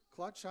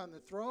 Clutch on the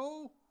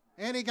throw.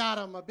 And he got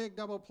him. A big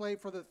double play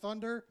for the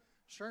Thunder.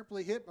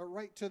 Sharply hit, but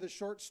right to the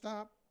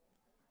shortstop.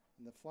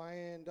 And the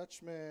Flying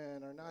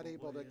Dutchmen are not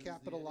able to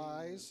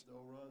capitalize. No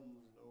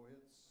runs, no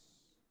hits,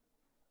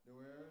 no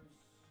errors,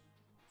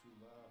 two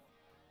left.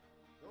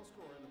 No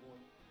score in the board.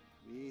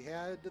 We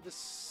head to the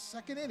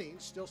second inning,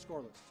 still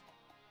scoreless.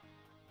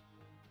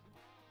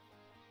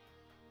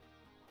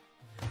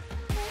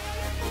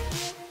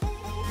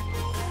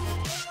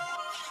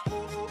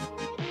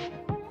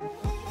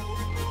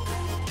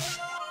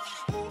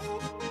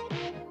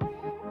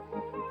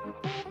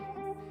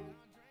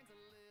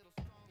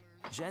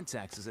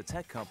 Gentex is a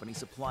tech company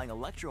supplying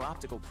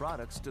electro-optical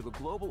products to the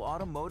global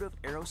automotive,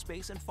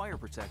 aerospace, and fire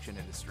protection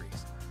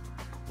industries.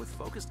 With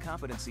focused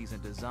competencies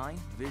in design,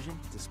 vision,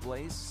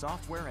 displays,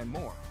 software, and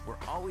more, we're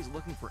always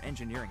looking for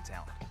engineering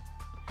talent.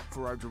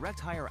 For our direct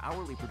hire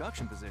hourly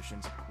production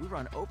positions, we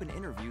run open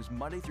interviews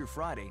Monday through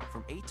Friday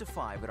from 8 to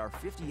 5 at our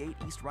 58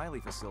 East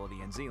Riley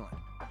facility in Zeeland.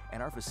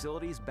 And our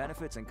facilities,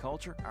 benefits, and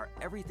culture are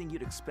everything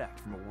you'd expect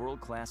from a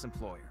world-class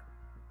employer.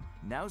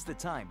 Now's the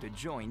time to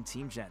join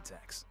Team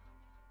Gentex.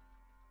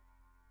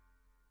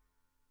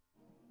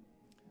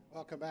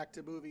 Welcome back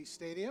to Movie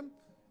Stadium.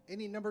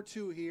 Inning number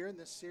 2 here in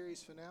this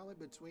series finale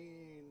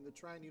between the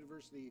Trine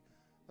University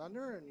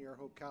Thunder and your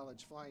Hope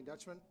College Flying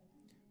Dutchman.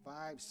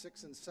 5,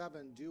 6, and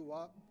 7 due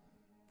up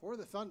for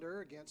the Thunder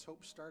against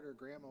Hope starter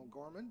Graham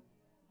O'Gorman.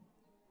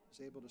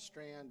 Was able to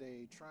strand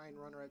a Trine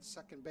runner at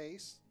second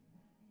base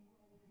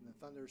in the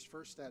Thunder's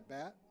first at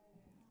bat.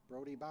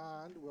 Brody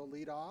Bond will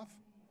lead off,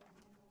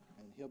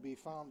 and he'll be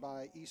found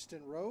by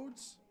Easton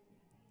Rhodes.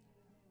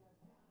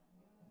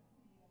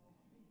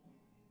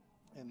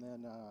 And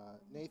then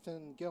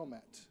Nathan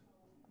Gilmet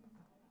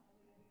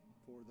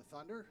for the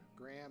Thunder.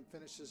 Graham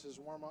finishes his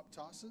warm-up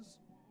tosses.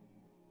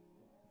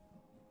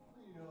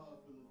 Leading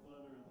off for the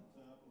Thunder at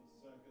the top of the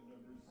second,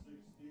 number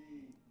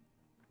 60,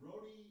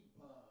 Brody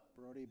Bond.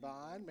 Brody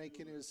Bond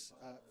making his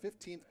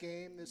 15th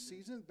game this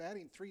season,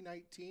 batting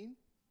 .319.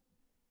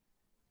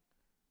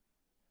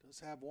 Does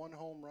have 1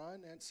 home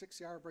run and 6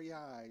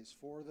 RBIs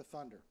for the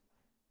Thunder.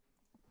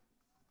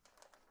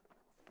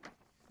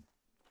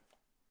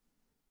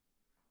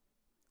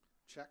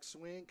 Check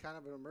swing, kind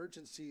of an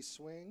emergency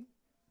swing.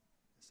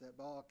 As that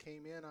ball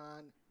came in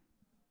on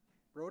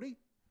Brody,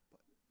 but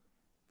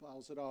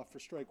fouls it off for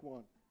strike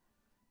 1.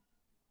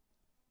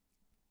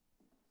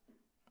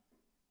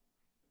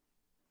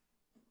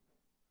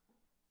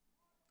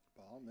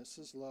 Ball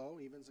misses low,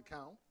 evens the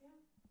count.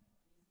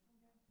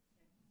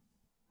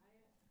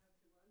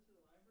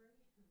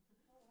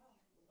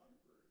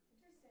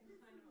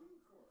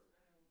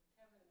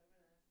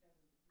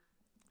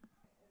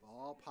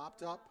 Ball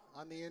popped up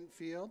on the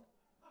infield.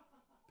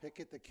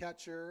 Pickett, the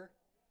catcher,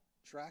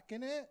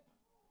 tracking it,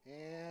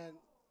 and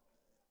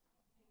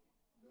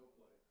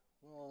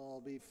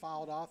will be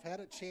fouled off. Had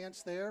a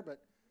chance there,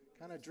 but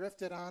kind of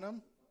drifted on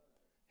him,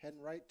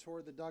 heading right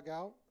toward the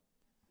dugout.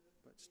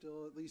 But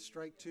still at least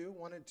strike 2.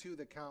 1-2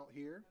 the count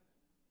here.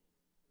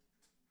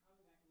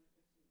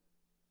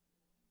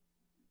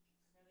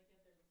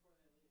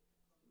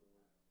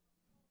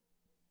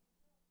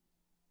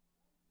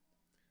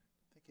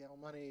 I think Al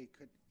Money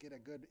could get a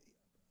good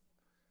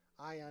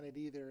eye on it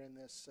either in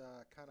this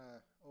kind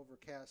of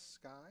overcast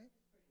sky.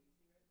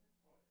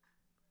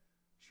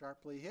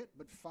 Sharply hit,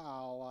 but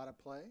foul out of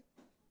play.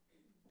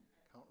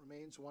 Count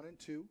remains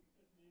 1-2.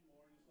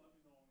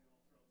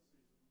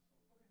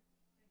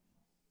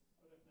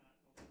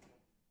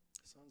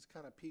 Sun's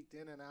kind of peeked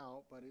in and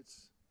out, but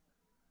it's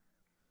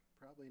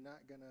probably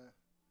not going to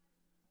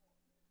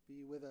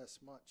be with us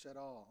much at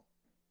all.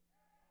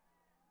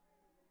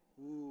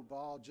 Ooh,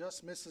 ball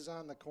just misses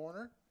on the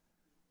corner.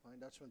 Flying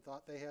Dutchman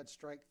thought they had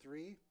strike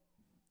 3.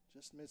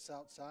 Just missed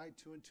outside.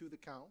 2-2 the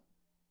count.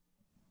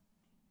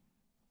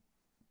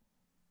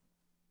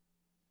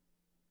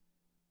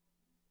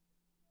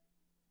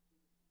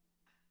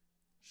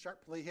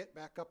 Sharply hit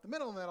back up the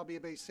middle, and that'll be a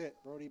base hit.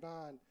 Brody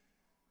Bond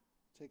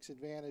takes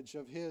advantage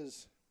of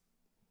his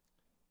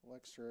A little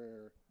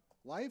extra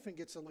life and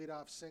gets a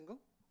leadoff single.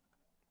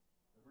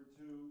 Number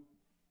 2,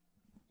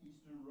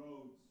 Easton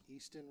Rhodes.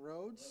 Easton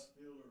Rhodes. Left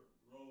fielder,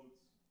 Rhodes.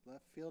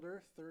 Left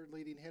fielder, third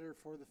leading hitter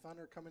for the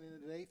Thunder coming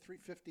in today,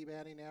 .350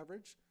 batting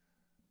average.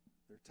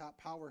 Their top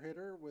power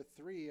hitter with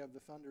 3 of the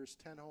Thunder's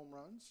 10 home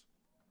runs.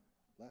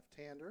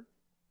 Left-hander.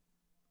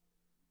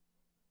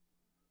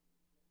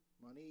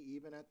 Money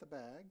even at the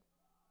bag.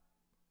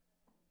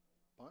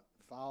 Bunt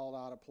fouled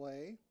out of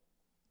play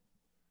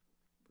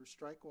for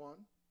strike 1.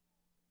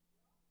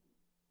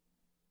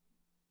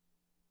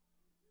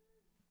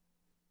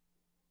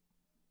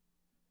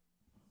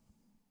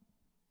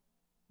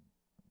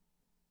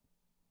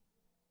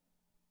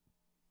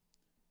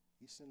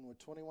 Easton with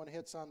 21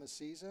 hits on the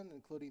season,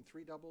 including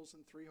 3 doubles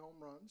and 3 home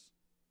runs.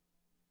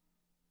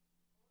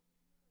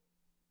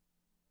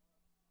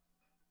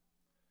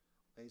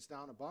 Lays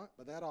down a bunt,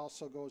 but that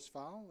also goes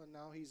foul, and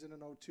now he's in an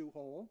 0-2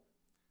 hole.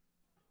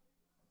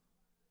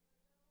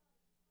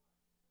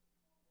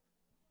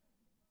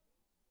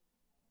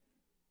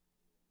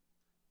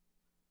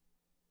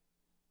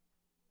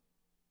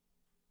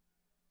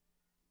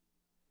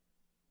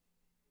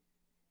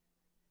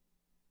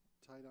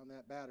 Tight on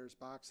that batter's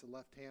box, the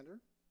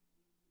left-hander.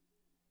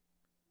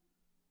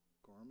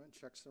 Gorman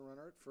checks the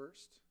runner at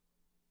first.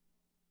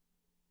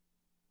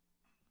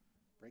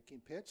 Breaking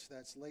pitch,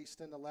 that's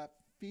laced into left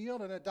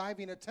field, and a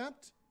diving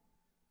attempt.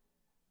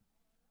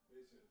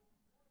 Base hit.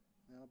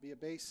 That'll be a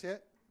base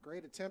hit.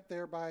 Great attempt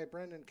there by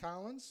Brendan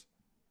Collins.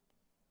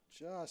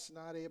 Just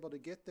not able to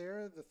get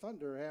there. The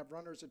Thunder have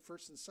runners at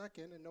first and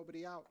second, and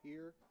nobody out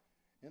here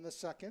in the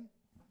second.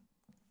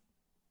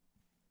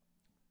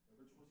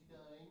 Number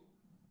 29,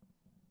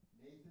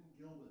 Nathan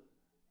Gilman.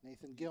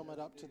 Nathan Gilman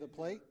up to the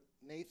plate.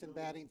 Nathan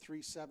batting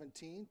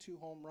 .317, 2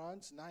 home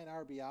runs, 9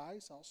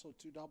 RBIs, also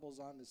 2 doubles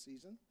on the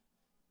season.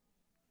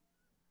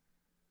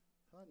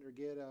 Thunder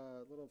get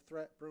a little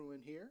threat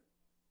brewing here.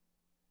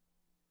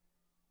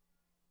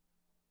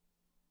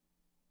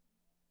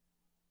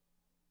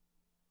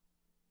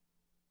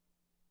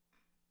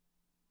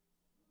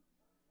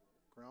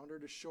 Grounder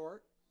to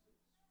short.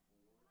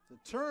 The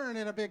turn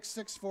and a big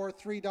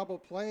 6-4-3 double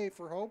play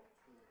for Hope.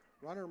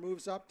 Runner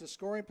moves up to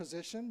scoring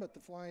position, but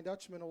the Flying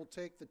Dutchman will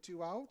take the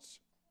 2 outs.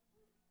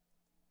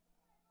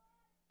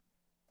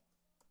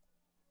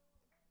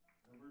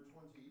 Number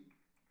 20,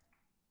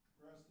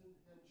 Preston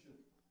Henshin,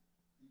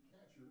 the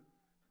catcher.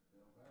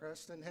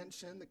 Preston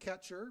Henshin, the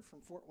catcher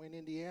from Fort Wayne,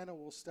 Indiana,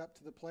 will step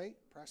to the plate.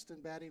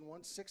 Preston batting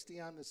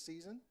 .160 on the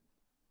season.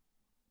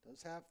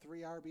 Does have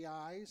 3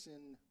 RBIs,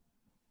 and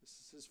this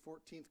is his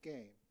 14th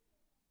game.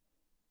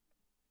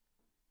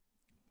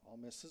 Ball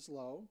misses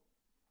low.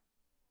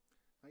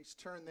 Nice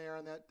turn there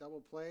on that double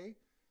play.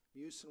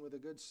 Musin with a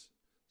good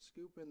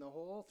scoop in the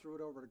hole. Threw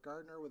it over to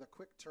Gardner with a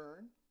quick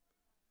turn.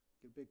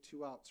 Get big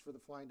 2 outs for the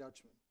Flying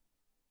Dutchman.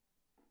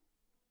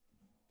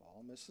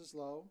 Ball misses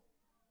low.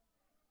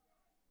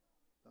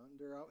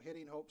 Thunder out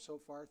hitting Hope so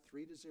far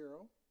 3-0.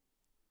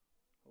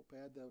 Hope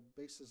had the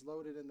bases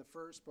loaded in the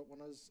first, but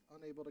was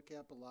unable to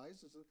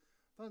capitalize as the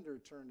Thunder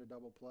turned to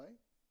double play.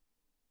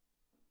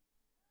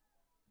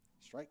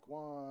 Strike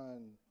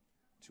 1.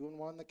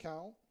 2-1 the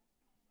count.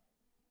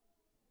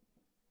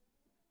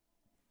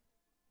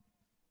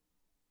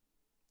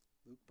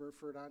 Luke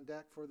Burford on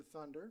deck for the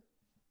Thunder.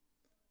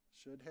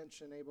 Should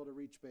Henshin able to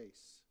reach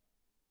base.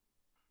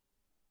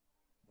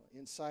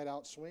 Inside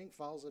out swing,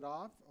 fouls it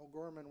off.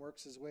 O'Gorman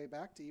works his way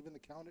back to even the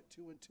count at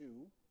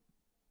 2-2.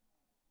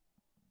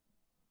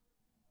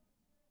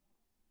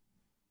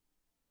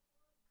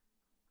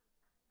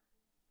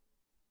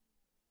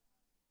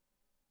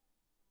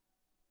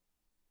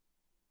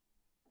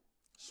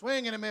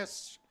 Swing and a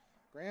miss.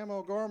 Graham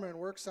O'Gorman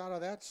works out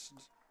of that.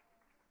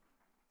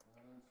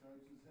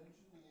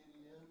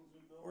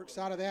 Works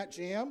out of that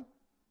jam.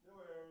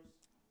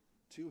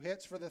 2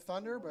 hits for the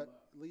Thunder,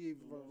 but leave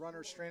a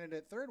runner stranded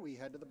at third. We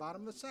head to the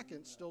bottom of the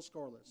second, still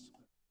scoreless.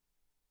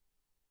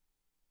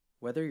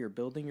 Whether you're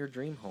building your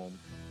dream home,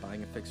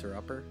 buying a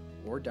fixer-upper,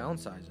 or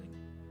downsizing,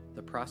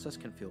 the process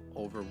can feel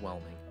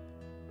overwhelming.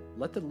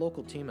 Let the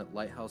local team at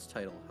Lighthouse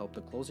Title help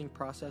the closing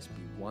process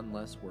be one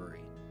less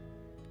worry.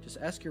 Just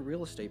ask your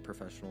real estate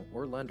professional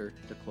or lender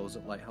to close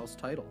at Lighthouse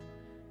Title.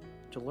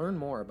 To learn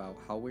more about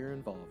how we're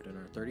involved in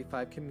our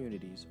 35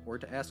 communities or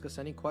to ask us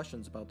any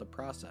questions about the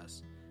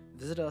process,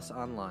 visit us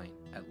online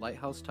at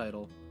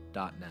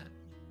lighthousetitle.net.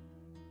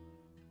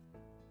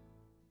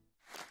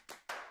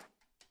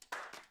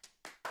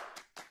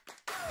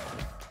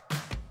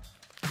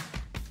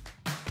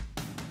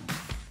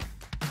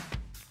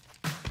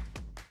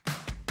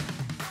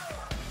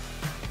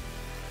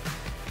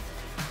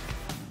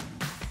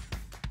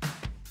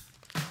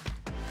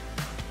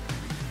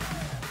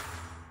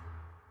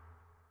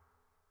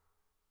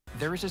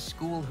 There is a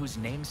school whose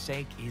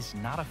namesake is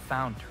not a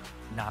founder,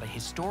 not a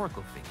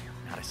historical figure,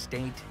 not a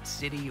state,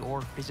 city,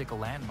 or physical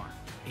landmark.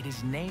 It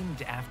is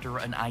named after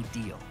an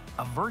ideal,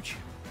 a virtue,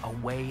 a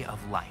way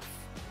of life.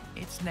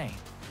 Its name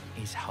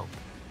is hope.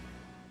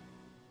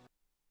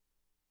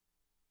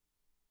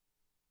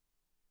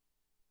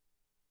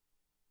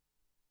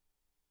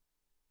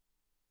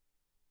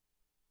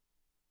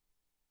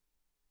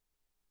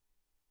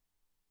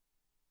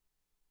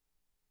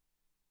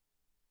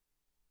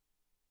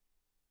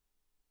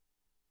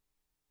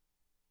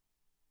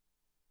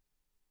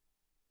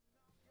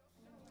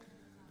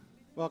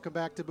 Welcome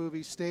back to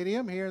Bowie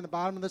Stadium here in the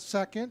bottom of the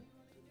second.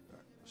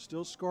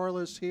 Still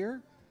scoreless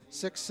here.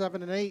 6,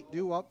 7, and 8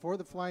 due up for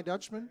the Flying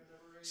Dutchman.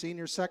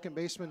 Senior second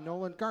baseman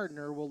Nolan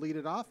Gardner will lead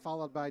it off,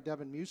 followed by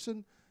Devin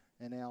Mewson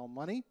and Al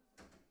Money.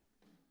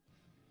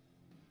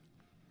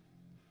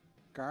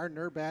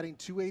 Gardner batting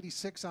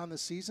 .286 on the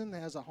season,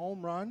 has a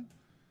home run,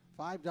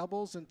 5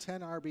 doubles, and 10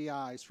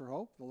 RBIs for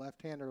Hope. The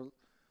left-hander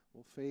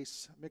will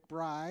face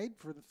McBride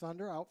for the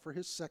Thunder, out for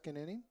his second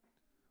inning.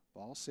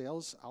 Ball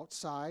sails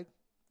outside.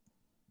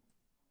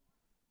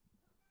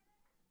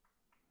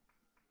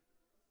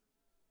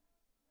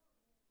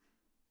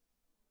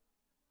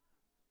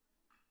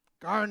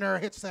 Gardner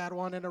hits that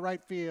one into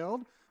right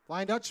field.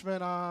 Flying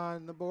Dutchman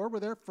on the board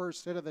with their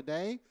first hit of the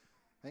day,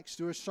 thanks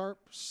to a sharp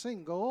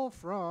single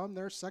from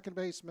their second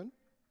baseman.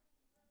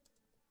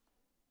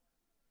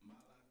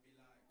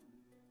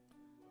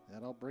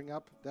 That'll bring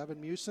up Devin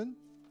Mewson,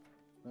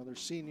 another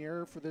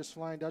senior for this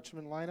Flying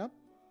Dutchman lineup.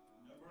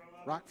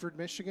 Rockford,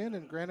 Michigan,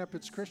 and Grand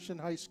Rapids Christian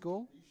High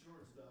School.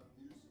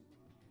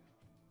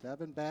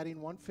 Devin batting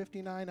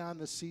 .159 on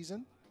the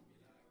season.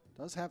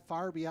 Does have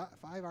 5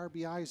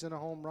 RBIs and a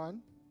home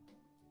run.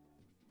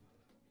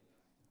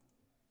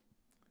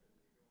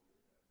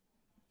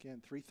 Again,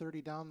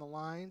 330 down the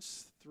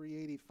lines,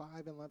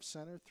 385 in left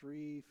center,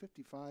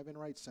 355 in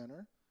right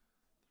center,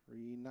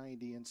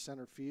 390 in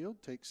center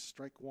field. Takes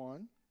strike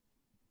one.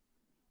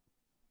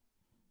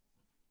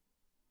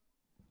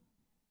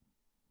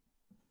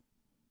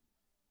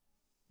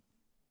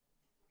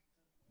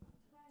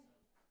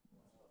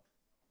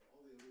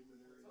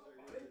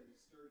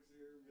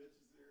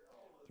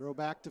 Throw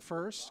back to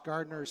first.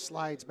 Gardner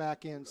slides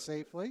back in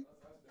safely.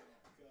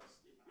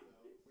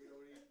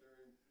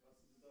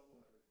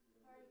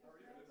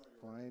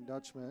 Flying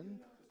Dutchman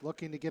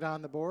looking to get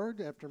on the board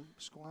after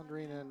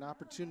squandering an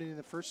opportunity in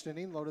the first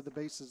inning. Loaded the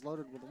bases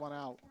loaded with 1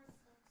 out.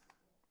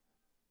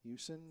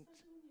 Houston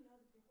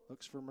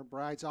looks for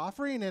McBride's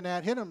offering, and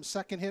that hit him.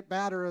 Second hit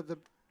batter of the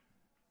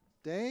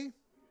day.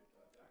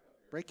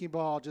 Breaking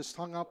ball just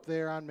hung up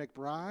there on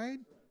McBride.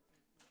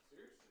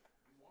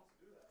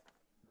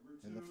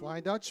 And the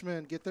Flying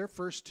Dutchmen get their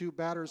first 2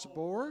 batters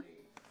aboard.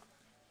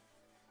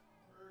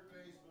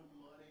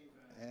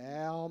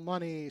 Al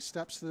Money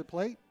steps to the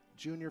plate.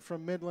 Junior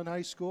from Midland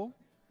High School.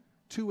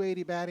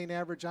 .280 batting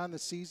average on the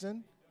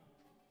season.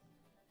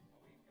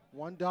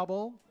 1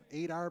 double,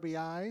 8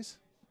 RBIs.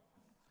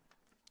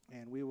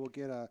 And we will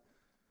get a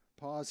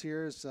pause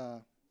here as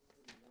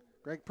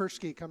Greg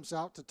Persky comes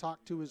out to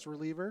talk to his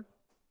reliever.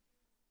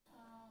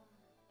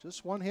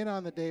 Just 1 hit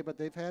on the day, but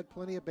they've had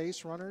plenty of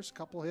base runners,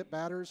 couple hit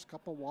batters,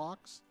 couple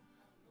walks.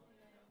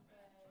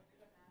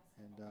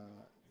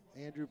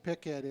 And Andrew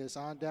Pickett is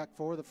on deck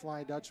for the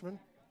Flying Dutchman.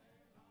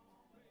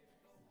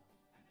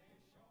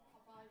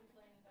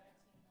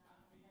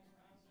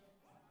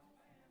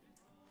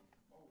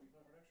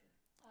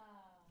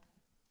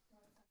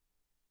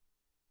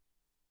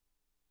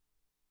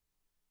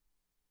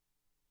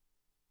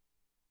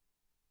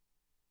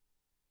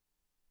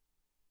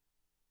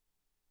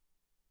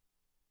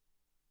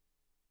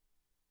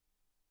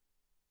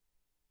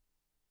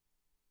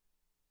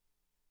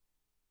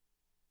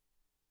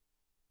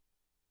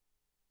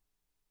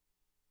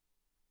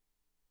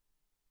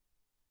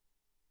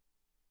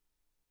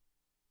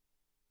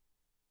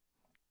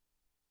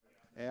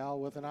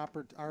 Al with an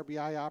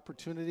RBI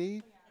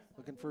opportunity,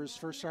 looking for his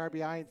first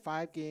RBI in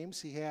 5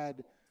 games. He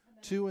had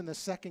 2 in the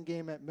second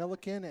game at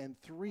Milliken and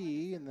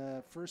 3 in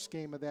the first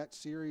game of that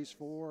series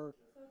for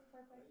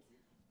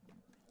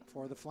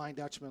the Flying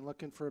Dutchman.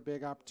 Looking for a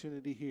big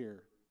opportunity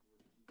here.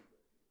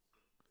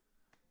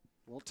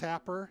 Will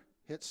Tapper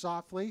hit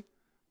softly.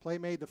 Play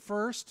made the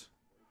first.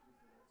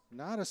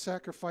 Not a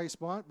sacrifice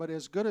bunt, but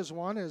as good as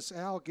one as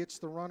Al gets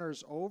the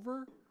runners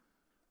over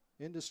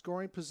into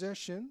scoring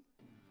position.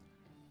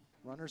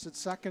 Runners at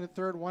second and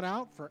third, 1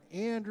 out for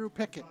Andrew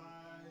Pickett,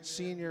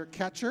 senior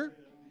catcher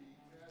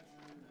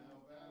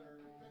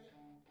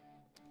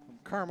from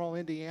Carmel,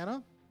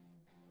 Indiana.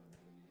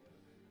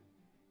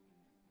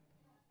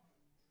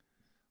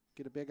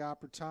 Get a big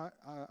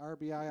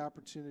RBI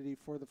opportunity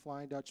for the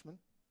Flying Dutchman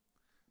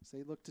as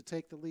they look to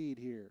take the lead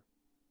here.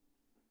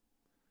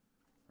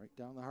 Right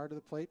down the heart of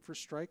the plate for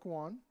strike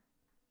 1.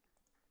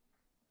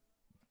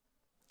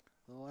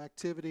 A little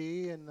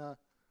activity in the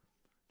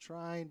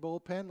Trine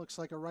bullpen. Looks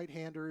like a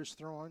right-hander is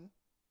throwing.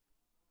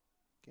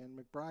 Again,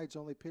 McBride's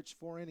only pitched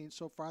 4 innings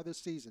so far this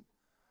season.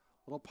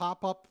 Little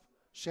pop-up,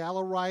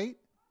 shallow right.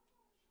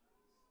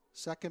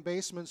 Second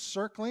baseman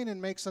circling and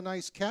makes a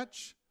nice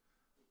catch.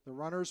 The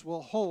runners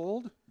will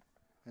hold.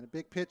 And a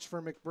big pitch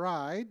for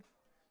McBride.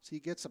 So he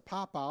gets a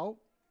pop-out.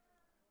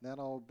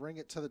 That'll bring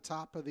it to the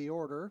top of the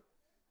order.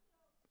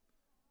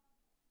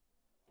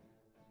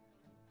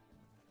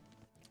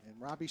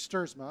 And Robbie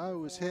Sturzma, who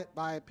was hit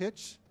by a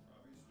pitch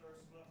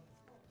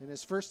in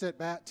his first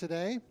at-bat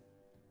today,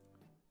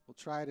 will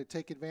try to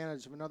take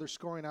advantage of another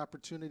scoring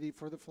opportunity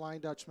for the Flying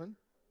Dutchman.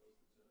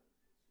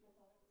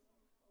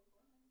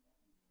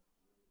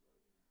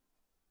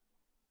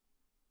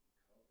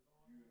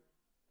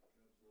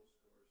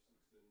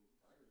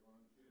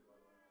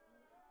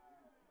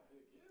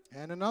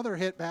 And another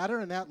hit batter,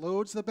 and that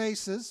loads the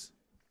bases.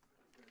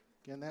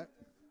 Again, that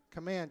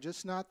command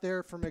just not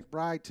there for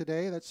McBride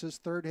today. That's his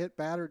third hit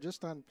batter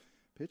just on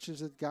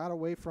pitches that got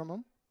away from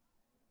him.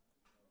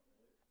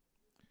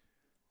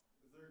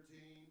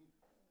 13,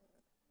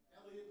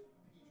 Elliot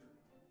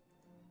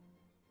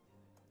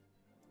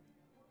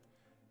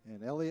Peter.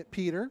 And Elliot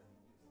Peter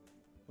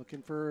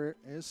looking for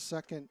his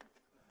second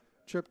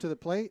trip to the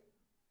plate.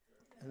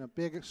 And a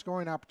big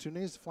scoring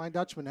opportunity as the Flying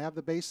Dutchman have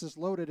the bases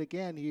loaded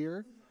again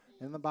here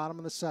in the bottom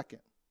of the second.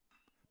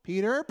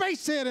 Peter,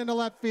 base hit into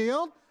left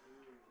field.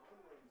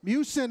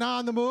 Musin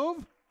on the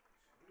move.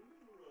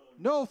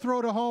 No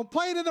throw to home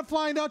plate, and the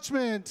Flying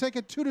Dutchman take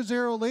a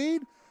 2-0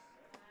 lead.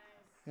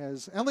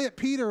 As Elliot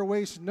Peter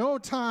wastes no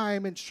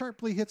time and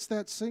sharply hits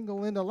that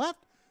single into left,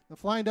 the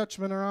Flying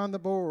Dutchmen are on the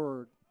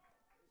board.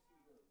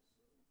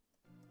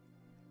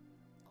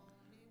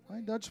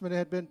 Flying Dutchman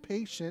had been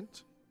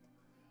patient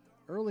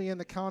early in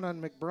the count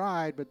on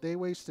McBride, but they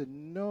wasted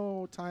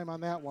no time on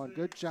that one.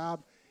 Good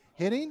job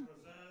hitting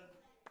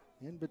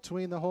in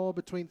between the hole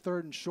between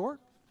third and short.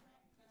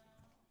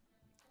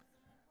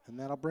 And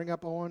that'll bring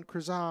up Owen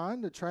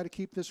Krazan to try to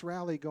keep this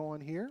rally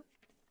going here.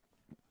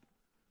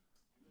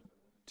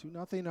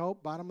 2-0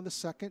 Hope, bottom of the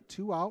second,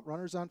 2 out,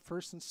 runners on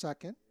first and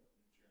second.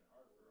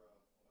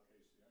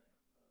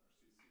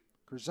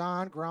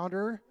 Krazan,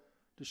 grounder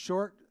to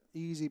short,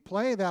 easy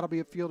play. That'll be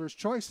a fielder's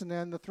choice, and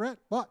then the threat.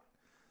 But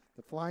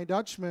the Flying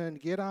Dutchman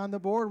get on the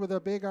board with a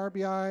big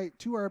RBI,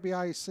 2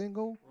 RBI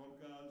single.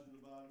 Broke on to the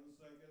bottom of the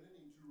second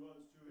inning, 2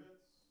 runs, 2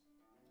 hits.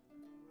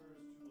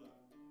 There's 2 left.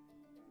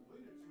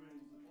 Completed 2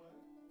 innings of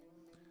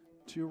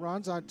play. 2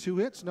 runs on 2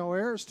 hits, no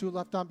errors, 2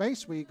 left on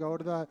base. We go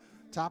to the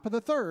top of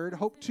the third,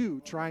 Hope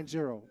 2, Trine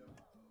 0.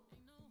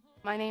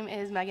 My name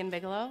is Megan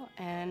Bigelow,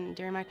 and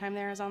during my time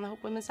there, I was on the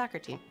Hope women's soccer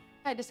team.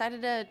 I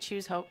decided to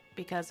choose Hope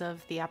because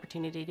of the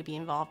opportunity to be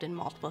involved in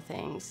multiple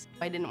things.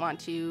 I didn't want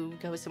to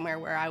go somewhere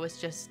where I was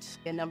just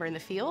a number in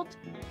the field.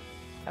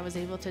 I was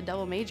able to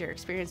double major,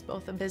 experience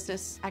both a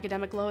business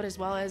academic load as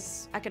well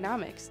as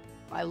economics.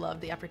 I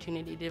loved the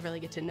opportunity to really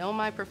get to know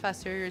my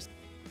professors.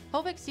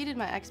 Hope exceeded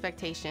my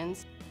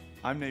expectations.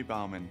 I'm Nate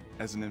Bauman.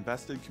 As an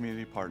invested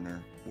community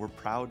partner, we're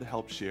proud to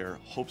help share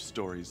Hope's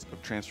stories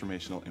of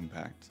transformational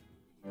impact.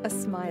 A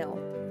smile,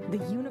 the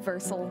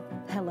universal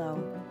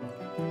hello.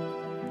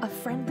 A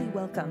friendly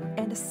welcome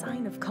and a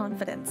sign of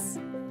confidence.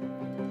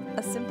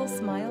 A simple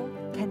smile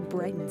can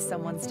brighten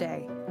someone's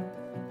day.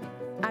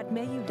 At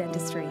MIAA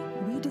Dentistry,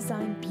 we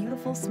design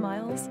beautiful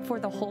smiles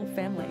for the whole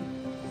family.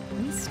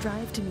 We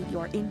strive to meet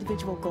your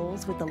individual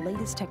goals with the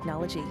latest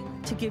technology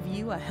to give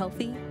you a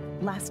healthy,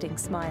 lasting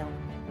smile.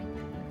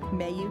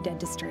 MIAA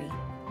Dentistry,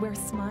 where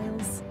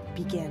smiles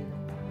begin.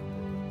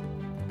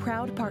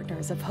 Proud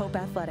partners of Hope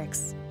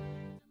Athletics.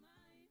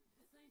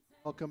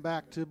 Welcome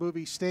back to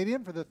Bowie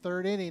Stadium for the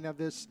third inning of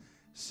this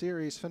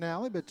series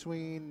finale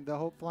between the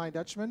Hope Flying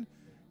Dutchman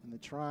and the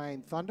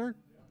Trine Thunder.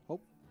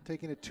 Hope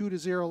taking a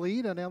 2-0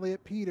 lead on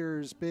Elliot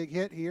Peters' big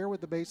hit here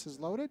with the bases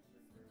loaded.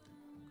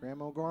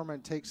 Graham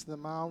O'Gorman takes the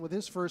mound with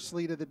his first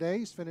lead of the day.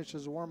 He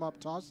finishes warm-up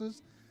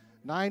tosses.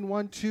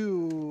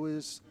 9-1-2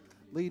 is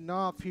leading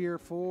off here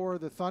for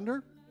the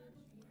Thunder.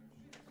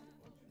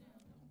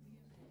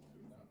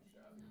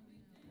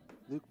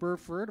 Luke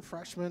Burford, a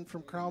freshman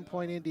from Crown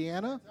Point,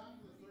 Indiana,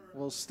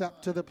 will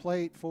step to the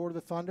plate for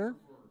the Thunder.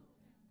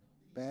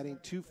 Batting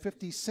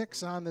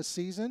 .256 on the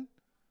season.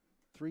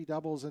 3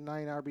 doubles and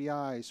 9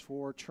 RBIs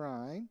for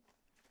Trine.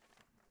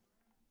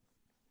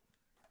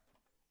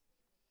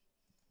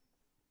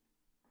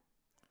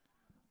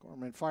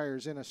 Gorman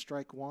fires in a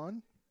strike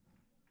 1.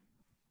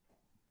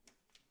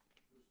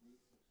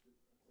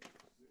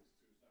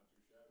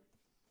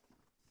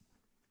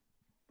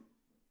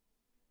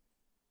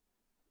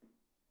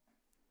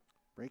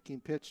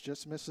 Breaking pitch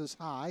just misses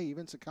high,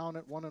 evens the count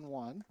at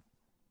 1-1.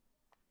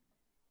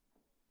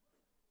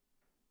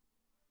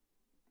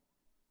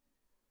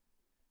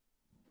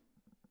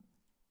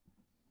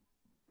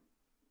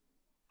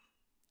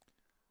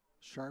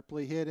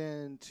 Sharply hit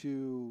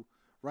into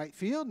right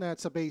field, and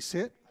that's a base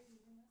hit.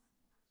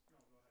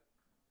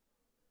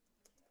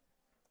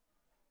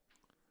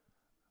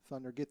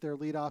 Thunder get their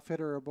leadoff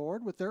hitter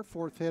aboard with their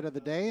 4th hit of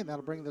the day, and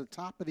that'll bring them to the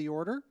top of the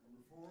order.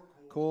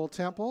 Cole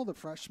Temple, the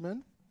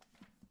freshman.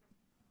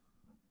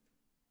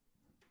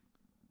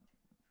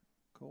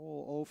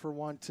 Cole 0 for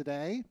 1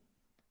 today.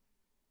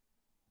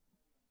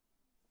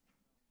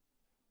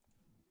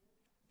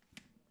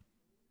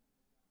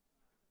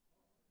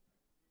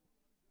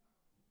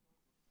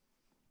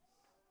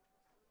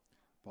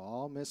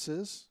 Ball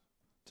misses.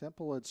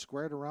 Temple had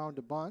squared around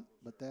to bunt,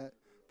 but that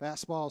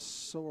fastball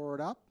soared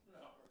up.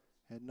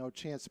 Had no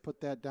chance to put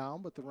that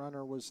down, but the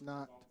runner was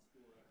not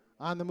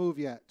on the move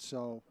yet,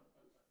 so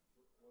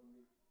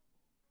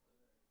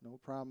no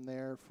problem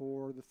there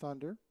for the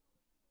Thunder.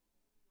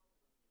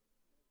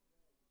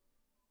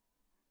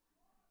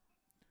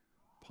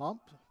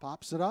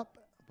 Pops it up,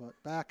 but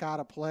back out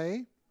of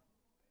play.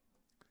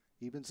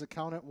 Evens the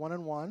count at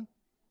 1-1.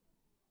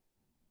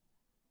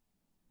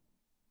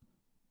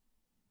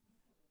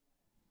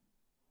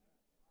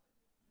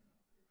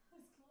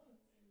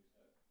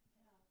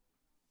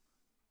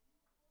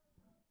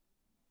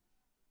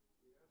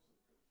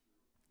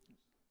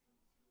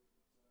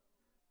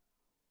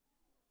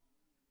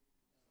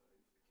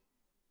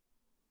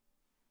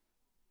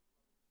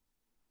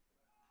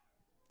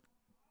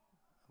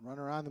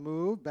 Runner on the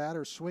move,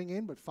 batter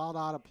swinging, but fouled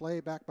out of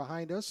play back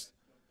behind us.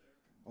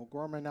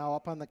 O'Gorman now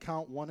up on the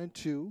count,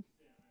 1-2.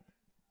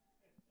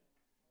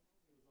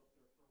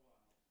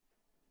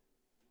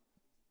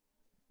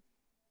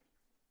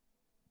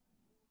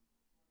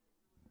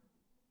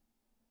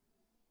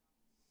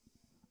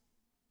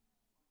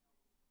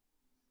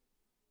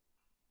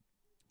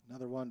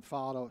 Another one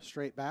fouled out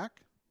straight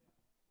back.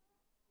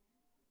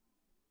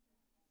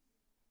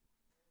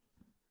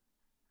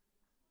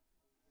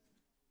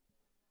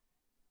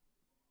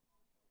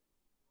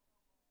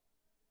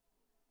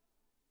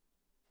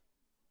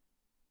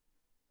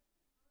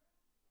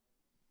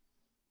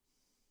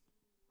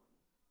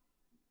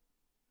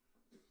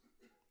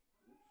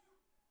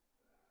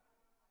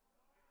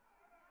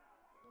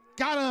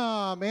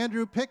 Got him!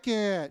 Andrew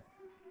Pickett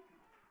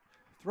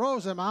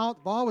throws him out.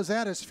 The ball was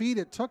at his feet.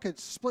 It took a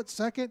split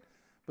second,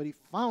 but he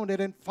found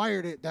it and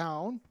fired it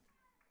down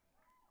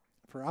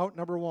for out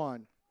number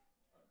 1.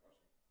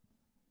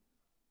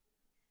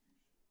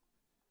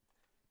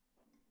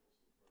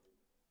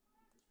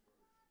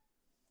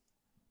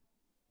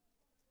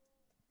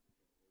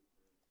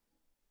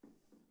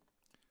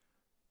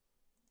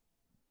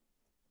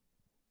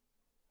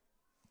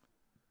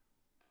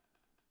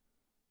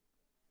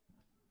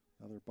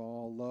 Another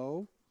ball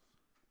low.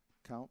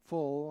 Count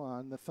full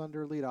on the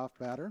Thunder leadoff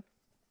batter.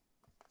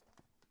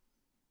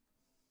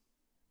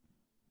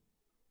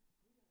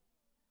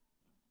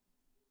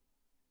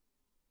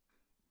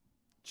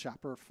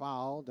 Chopper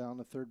foul down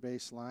the third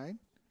base line.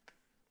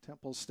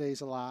 Temple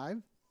stays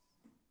alive.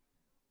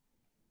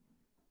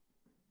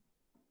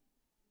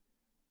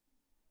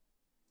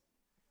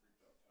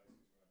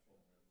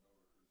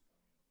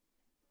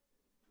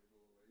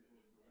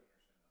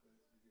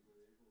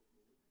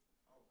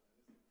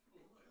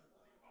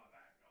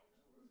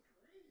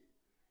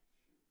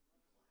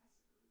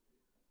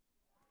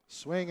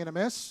 Swing and a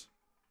miss.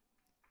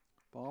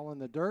 Ball in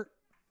the dirt.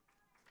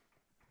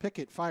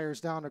 Pickett fires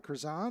down to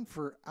Curzon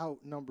for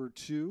out number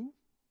 2.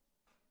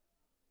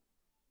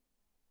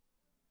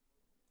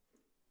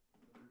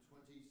 Number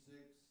 26,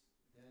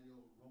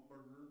 Daniel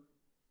Rumberger.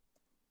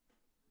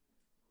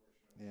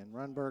 And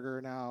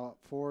Runberger now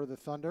for the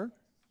Thunder.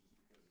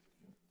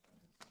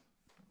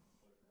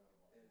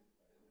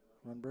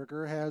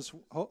 Runberger has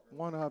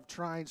one of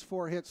Trine's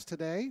 4 hits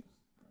today.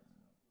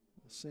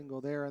 A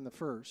single there in the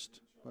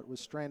first, but was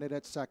stranded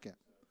at second.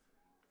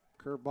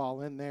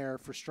 Curveball in there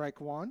for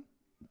strike 1.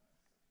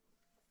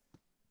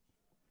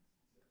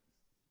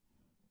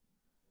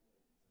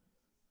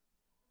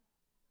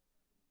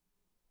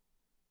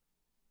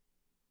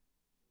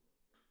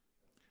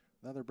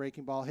 Another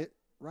breaking ball hit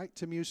right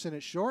to Musin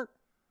at short.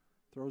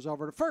 Throws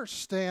over to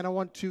first, and a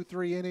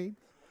 1-2-3 inning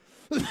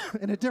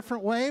in a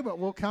different way, but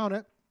we'll count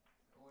it.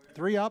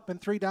 3 up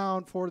and 3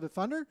 down for the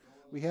Thunder.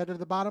 We head to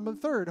the bottom of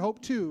the third.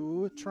 Hope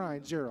 2,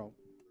 Trine 0.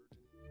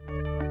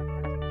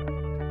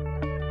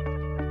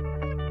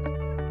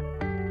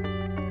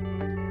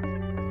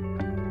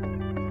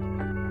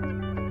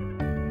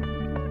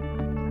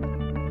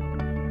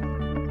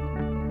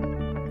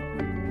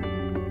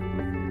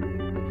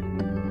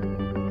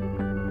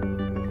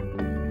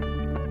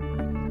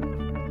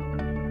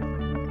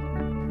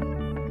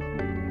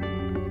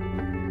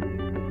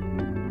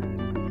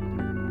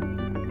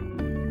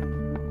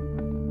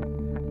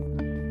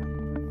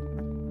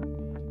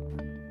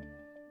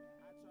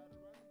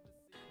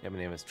 My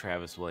name is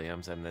Travis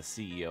Williams. I'm the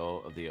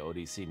CEO of the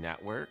ODC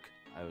Network.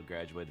 I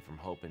graduated from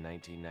Hope in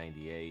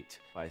 1998.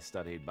 I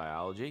studied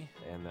biology,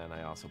 and then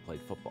I also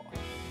played football.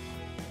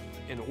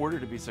 In order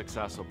to be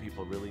successful,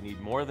 people really need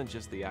more than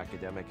just the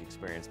academic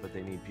experience, but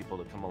they need people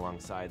to come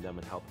alongside them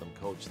and help them,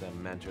 coach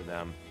them, mentor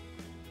them.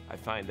 I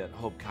find that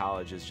Hope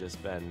College has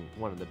just been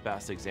one of the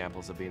best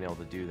examples of being able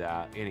to do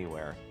that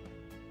anywhere.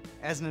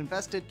 As an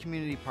invested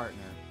community partner,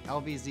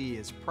 LVZ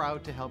is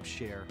proud to help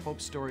share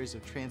Hope stories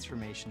of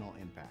transformational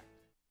impact.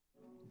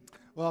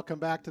 Welcome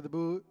back to the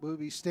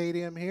Bowie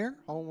Stadium here.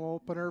 Home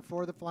opener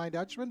for the Flying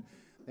Dutchman.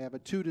 They have a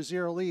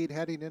 2-0 lead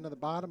heading into the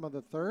bottom of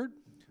the third.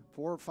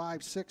 4,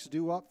 5, 6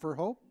 due up for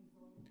Hope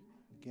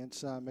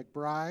against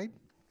McBride.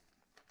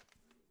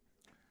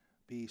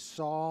 Be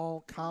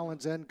Saul,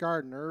 Collins, and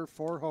Gardner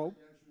for Hope.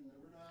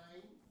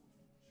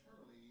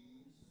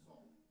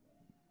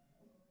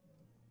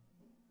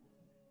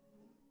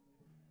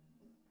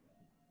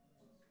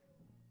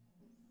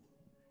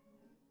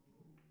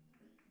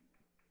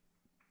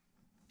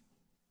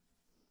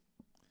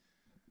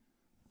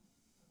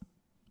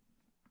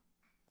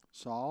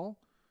 Saul,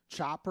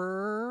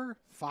 chopper,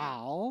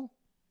 foul.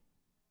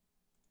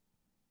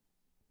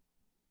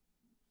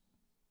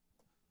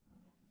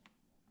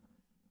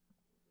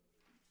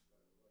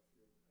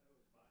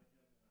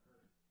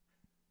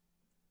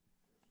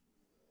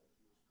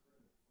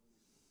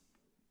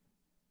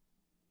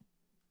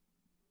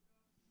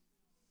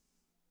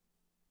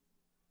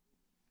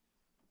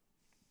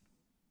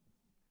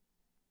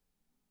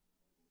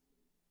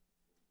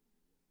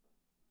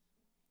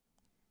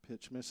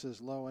 Pitch misses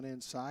low and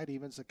inside,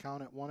 evens the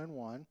count at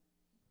 1-1.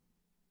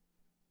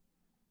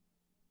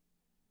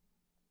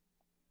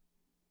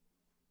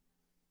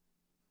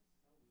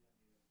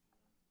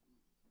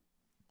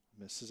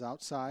 Misses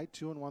outside,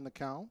 2-1 the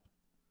count.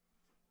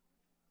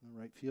 The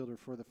right fielder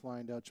for the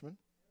Flying Dutchman.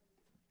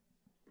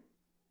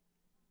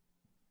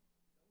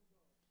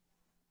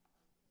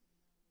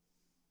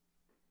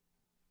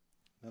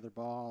 Another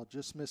ball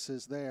just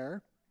misses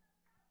there.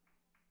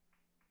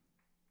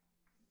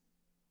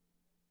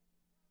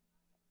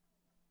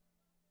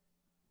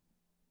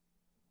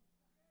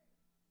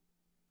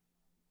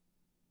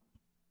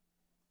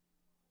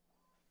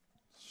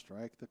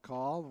 Strike the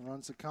call,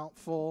 runs the count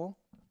full.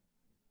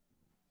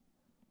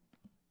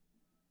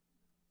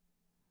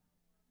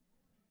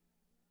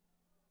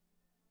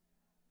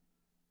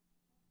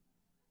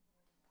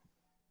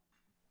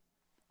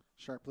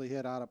 Sharply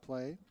hit out of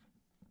play.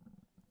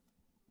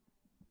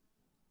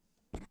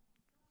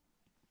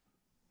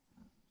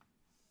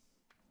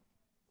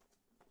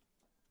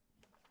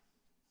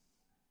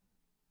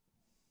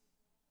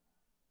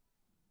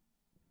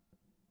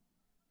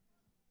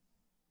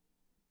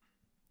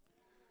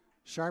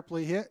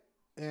 Sharply hit,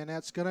 and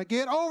that's going to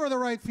get over the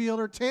right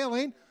fielder,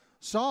 tailing.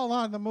 Saul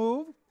on the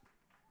move.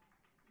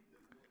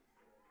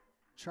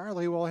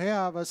 Charlie will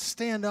have a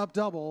stand-up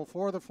double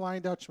for the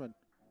Flying Dutchman.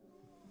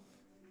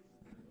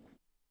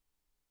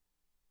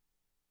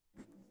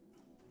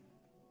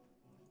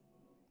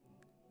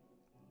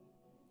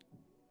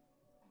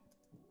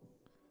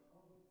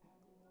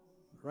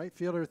 Right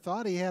fielder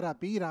thought he had a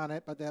beat on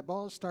it, but that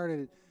ball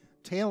started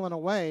tailing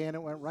away, and it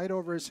went right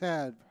over his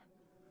head.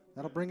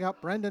 That'll bring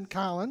up Brendan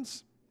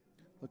Collins,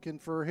 looking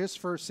for his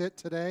first hit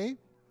today.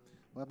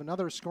 We'll have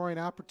another scoring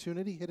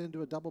opportunity, hit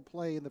into a double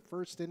play in the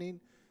first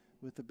inning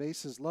with the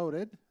bases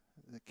loaded.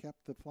 That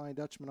kept the Flying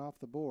Dutchman off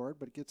the board,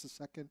 but gets a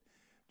second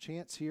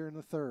chance here in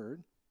the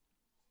third.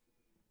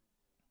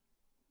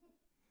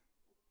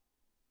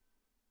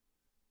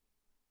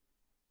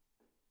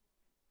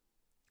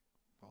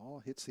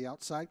 Ball hits the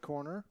outside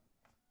corner.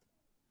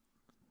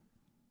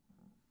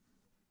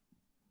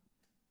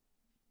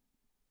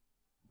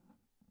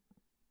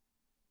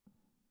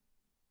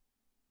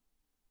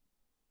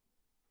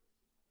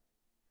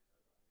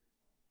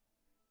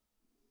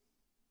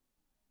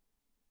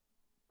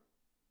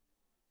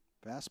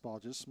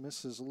 Fastball just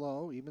misses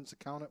low, evens the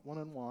count at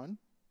 1-1.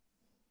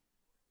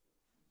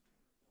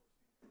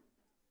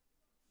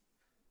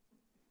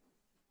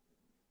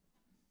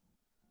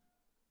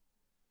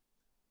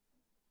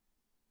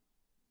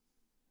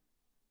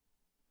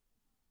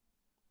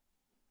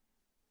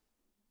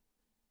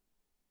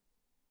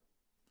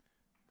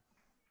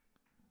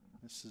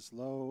 Misses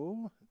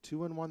low,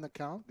 2-1 the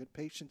count. Good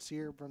patience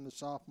here from the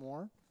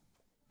sophomore.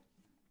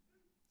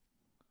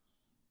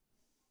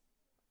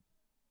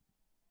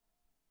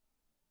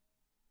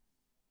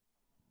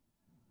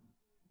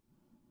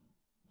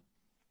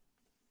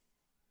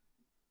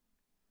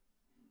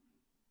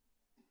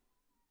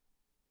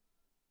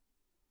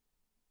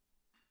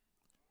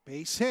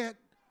 Base hit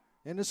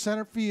into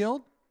center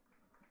field.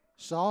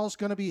 Saul's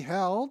going to be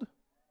held.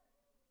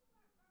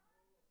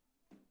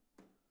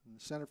 And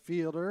the center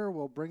fielder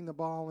will bring the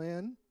ball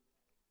in.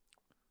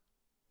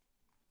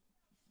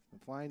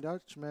 The Flying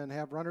Dutchmen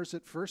have runners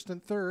at first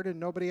and third and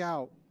nobody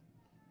out.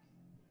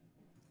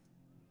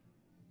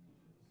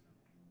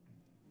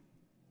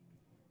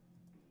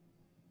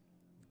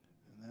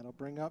 And that'll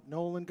bring up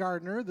Nolan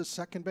Gardner, the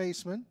second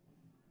baseman.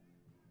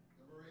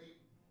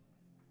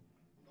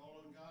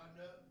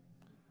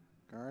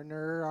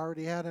 Gardner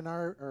already had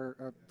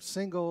a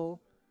single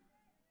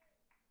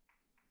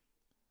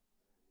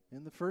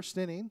in the first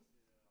inning.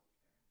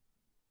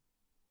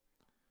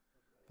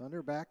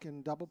 Thunder back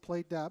in double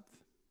play depth.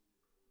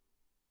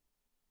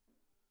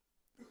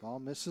 Ball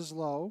misses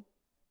low.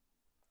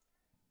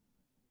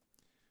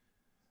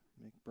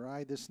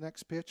 McBride, this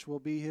next pitch will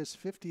be his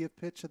 50th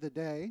pitch of the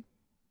day.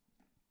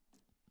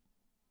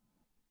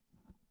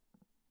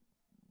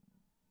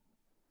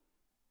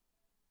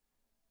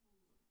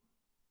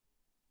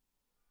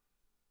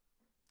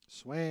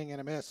 Swing and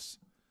a miss.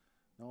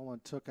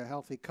 Nolan took a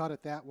healthy cut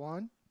at that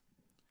one.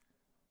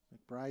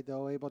 McBride,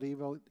 though, able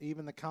to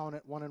even the count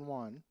at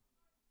 1-1.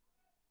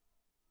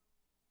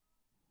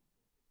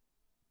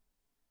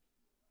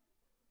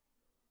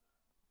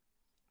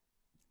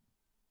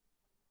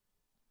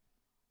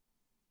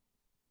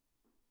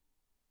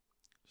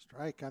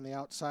 Strike on the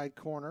outside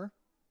corner.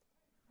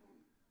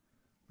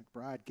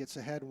 McBride gets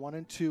ahead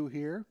 1-2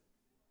 here.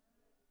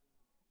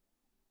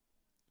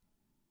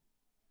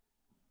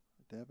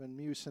 Devin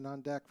Mewson on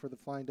deck for the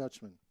Flying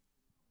Dutchman.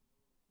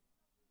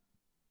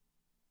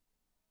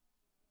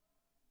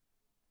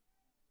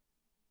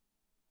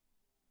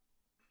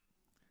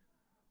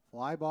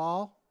 Fly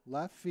ball,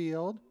 left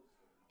field.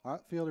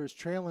 Outfielder's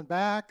trailing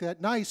back.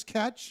 That nice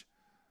catch.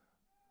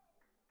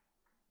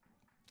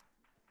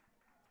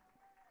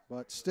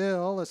 But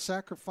still a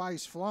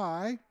sacrifice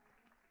fly.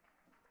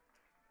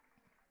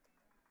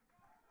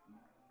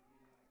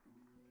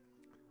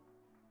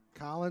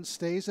 Collins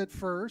stays at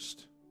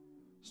first.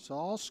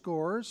 Saul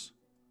scores.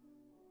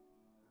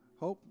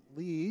 Hope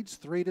leads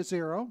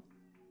 3-0.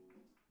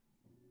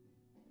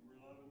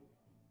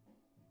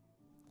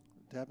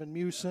 Devin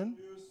Mewson.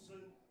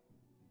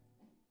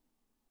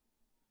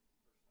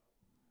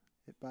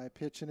 Hit by a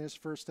pitch in his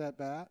first at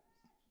bat.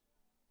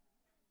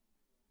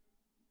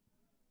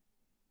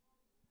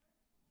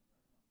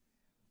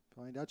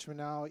 Flying Dutchman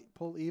now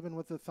pull even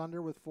with the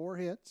Thunder with 4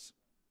 hits.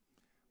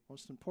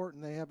 Most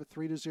important, they have a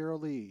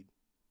 3-0 lead.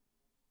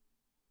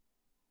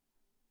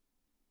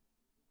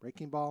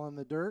 Breaking ball in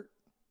the dirt.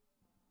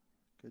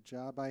 Good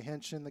job by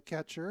Henshin, the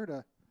catcher,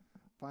 to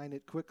find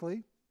it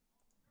quickly.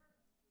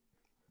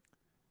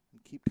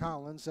 And keep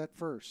Collins at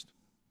first.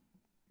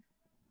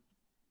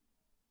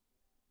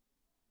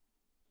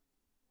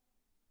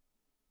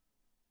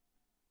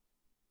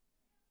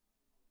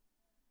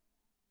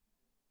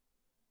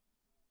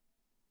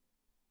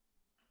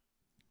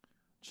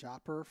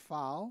 Chopper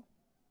foul.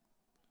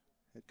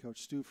 Head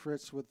coach Stu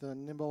Fritz with the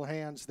nimble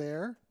hands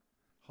there.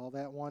 Haul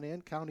that one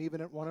in. Count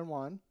even at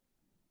 1-1.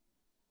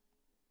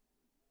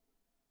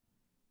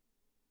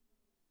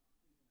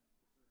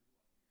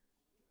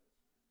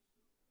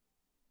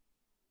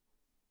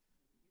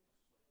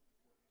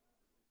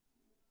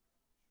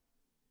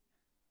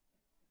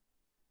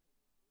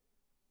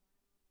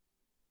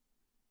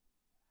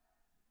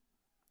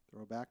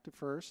 Throw back to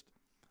first.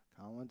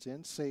 Collins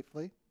in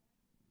safely.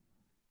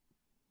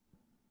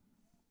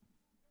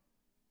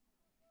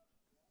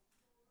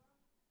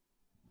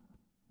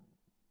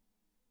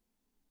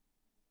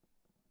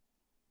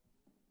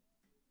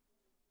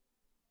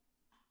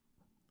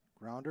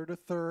 Grounder to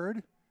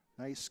third.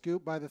 Nice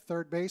scoop by the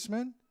third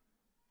baseman.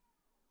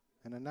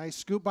 And a nice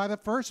scoop by the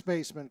first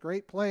baseman.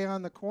 Great play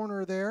on the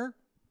corner there.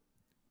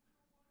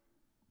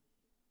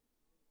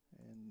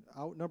 And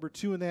out number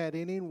 2 in that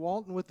inning.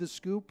 Walton with the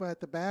scoop at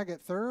the bag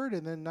at third.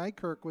 And then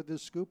Nykirk with the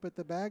scoop at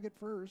the bag at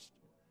first.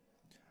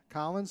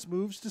 Collins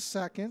moves to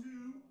second.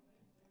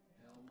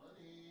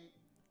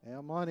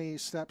 Al Money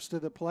steps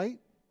to the plate.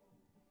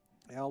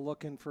 Al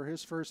looking for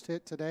his first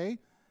hit today.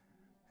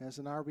 Has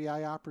an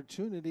RBI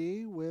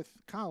opportunity with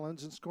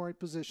Collins in scoring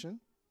position.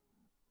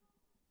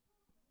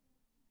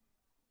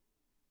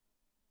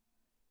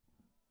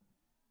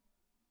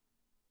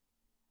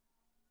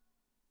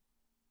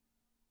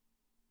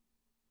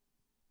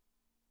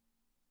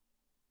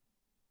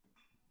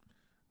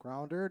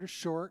 Grounder to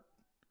short.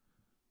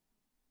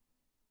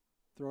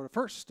 Throw to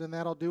first, and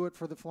that'll do it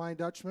for the Flying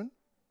Dutchman.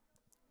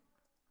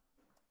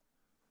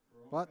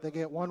 But they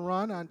get 1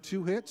 run on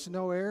 2 hits,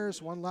 no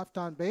errors, 1 left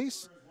on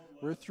base.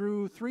 We're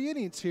through 3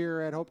 innings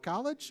here at Hope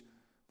College.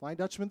 Flying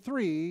Dutchman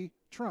 3,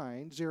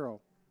 Trine 0.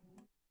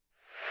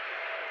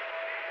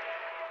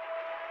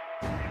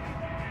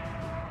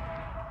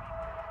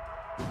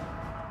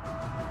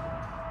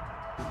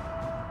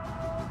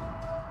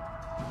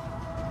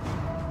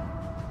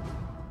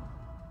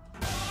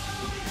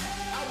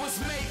 I was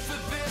made for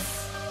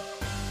this.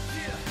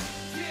 Yeah.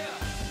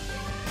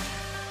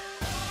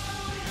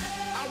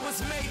 I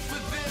was made for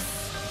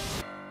this.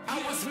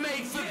 I was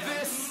made for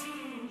this.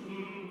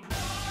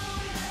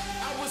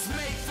 I was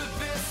made for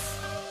this.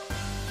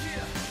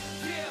 Yeah.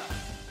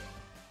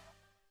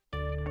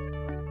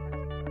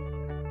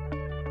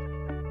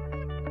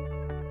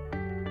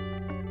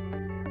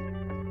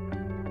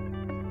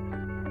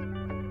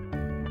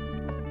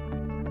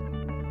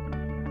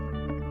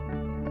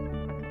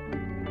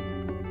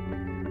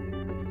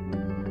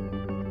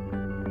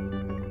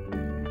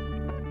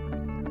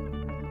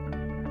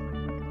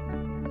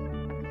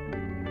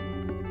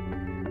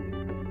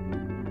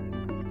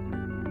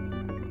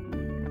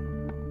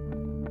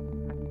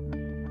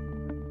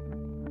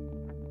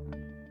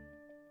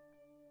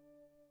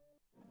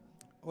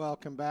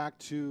 Welcome back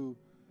to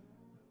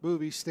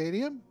Boovie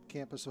Stadium,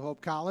 campus of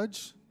Hope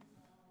College.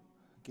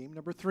 Game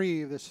number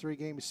 3 of this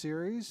 3-game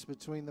series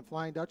between the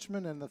Flying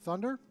Dutchman and the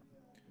Thunder.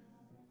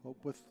 Hope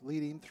with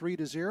leading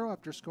 3-0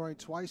 after scoring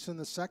twice in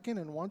the second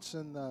and once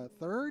in the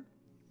third.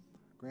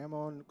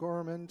 Gramo and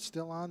Gorman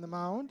still on the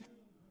mound.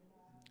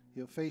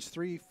 He'll face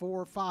 3,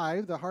 4,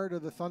 5, the heart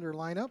of the Thunder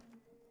lineup.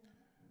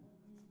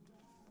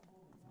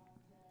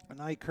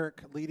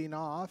 Nykirk leading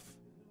off.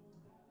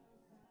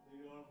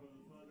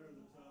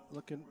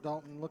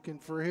 Dalton looking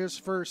for his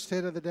first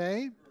hit of the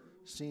day.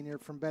 Senior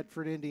from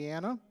Bedford,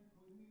 Indiana.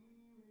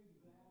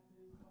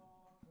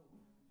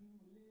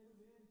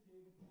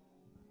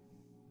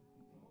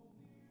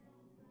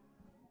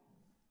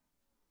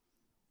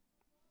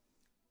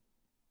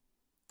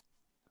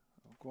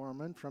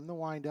 Gorman from the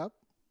windup.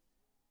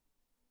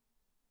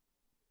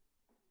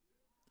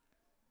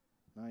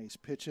 Nice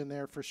pitch in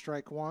there for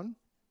strike 1.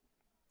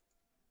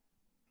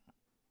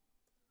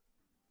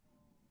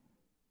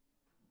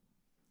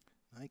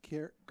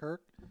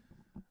 Kirk,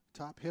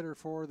 top hitter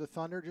for the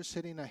Thunder, just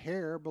hitting a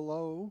hair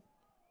below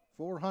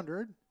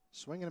 400.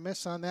 Swing and a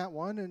miss on that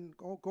one, and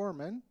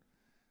Gorman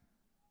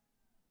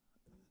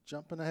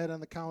jumping ahead on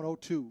the count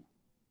 0-2.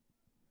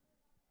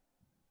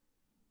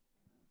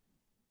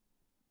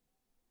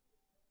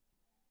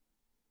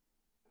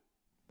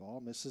 Ball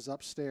misses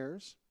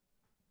upstairs.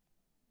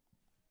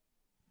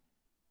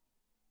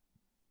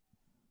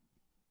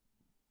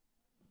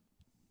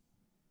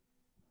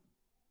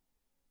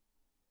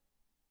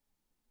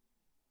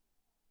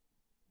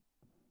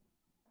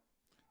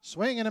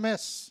 Swing and a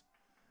miss.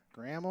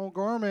 Graham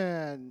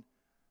O'Gorman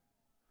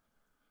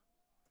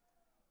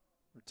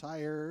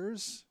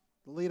Tires,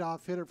 the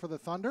leadoff hitter for the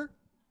Thunder.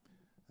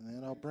 And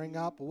then I'll bring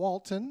up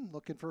Walton,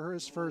 looking for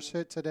his first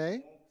hit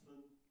today.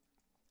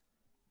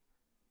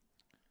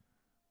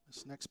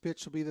 This next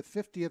pitch will be the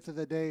 50th of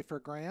the day for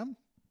Graham.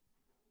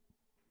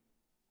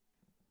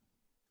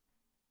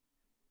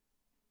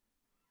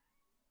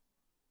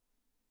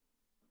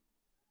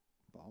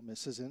 Ball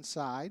misses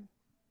inside.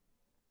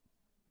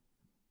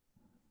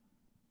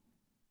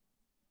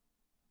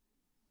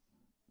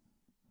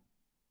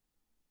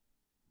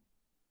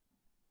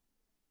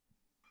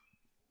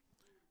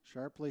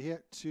 Sharply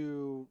hit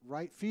to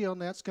right field,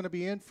 and that's going to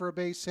be in for a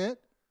base hit.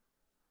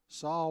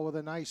 Saul with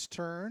a nice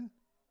turn.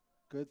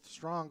 Good,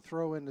 strong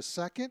throw into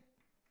second.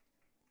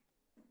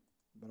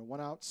 But a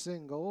one-out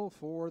single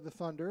for the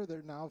Thunder.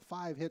 They're now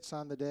 5 hits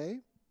on the day.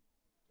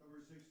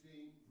 Number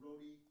 16,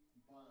 Brody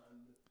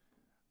Bond.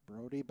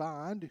 Brody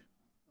Bond,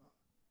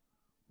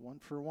 1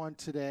 for 1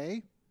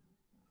 today.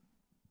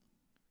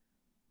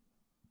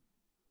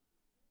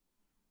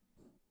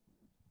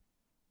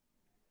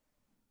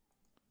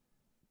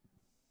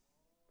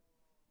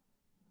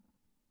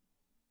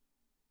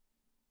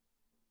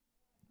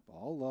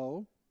 Ball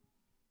low.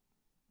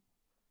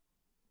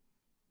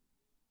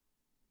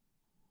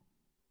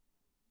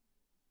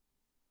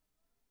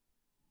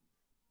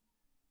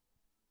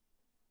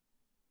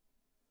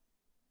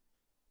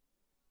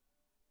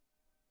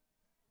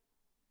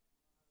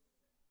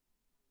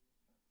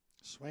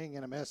 Swing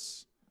and a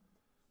miss.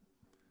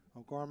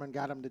 O'Gorman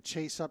got him to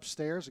chase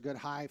upstairs. A good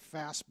high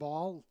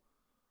fastball.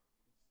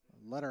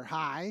 Let her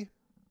high.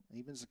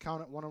 Evens the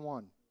count at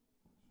 1-1.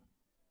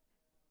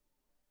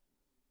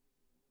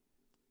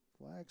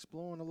 Flag's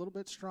blowing a little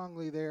bit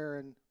strongly there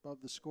and above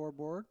the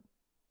scoreboard.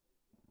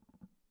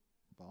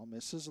 Ball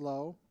misses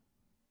low.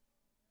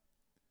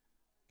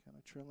 Kind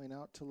of trailing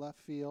out to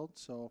left field,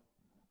 so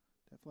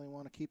definitely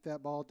want to keep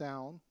that ball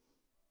down.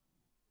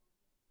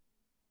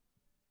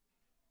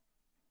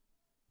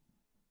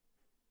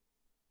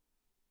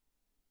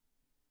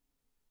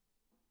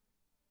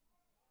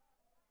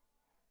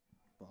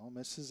 Ball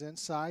misses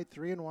inside,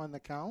 3-1 the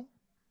count.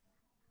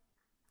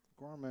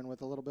 Gorman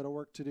with a little bit of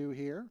work to do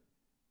here.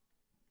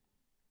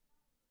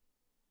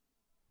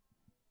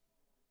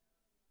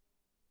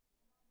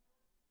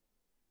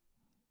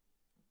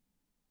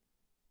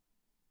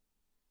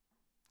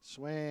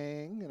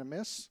 Swing and a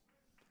miss.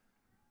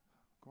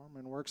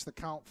 Gorman works the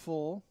count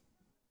full.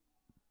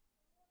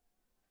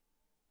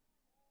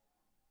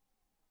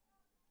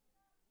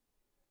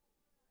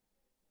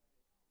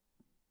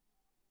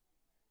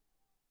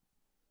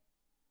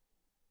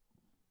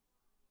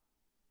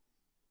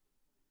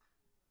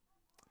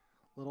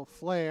 Little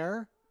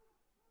flare.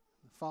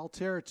 Foul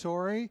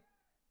territory.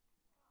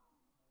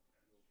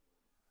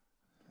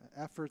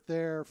 Effort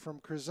there from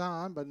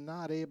Curzon, but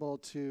not able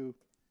to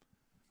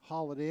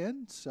haul it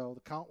in, so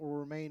the count will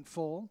remain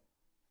full.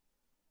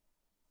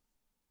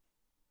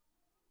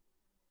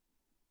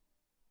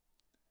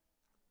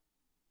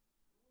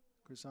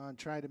 Curzon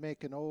tried to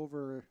make an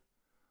over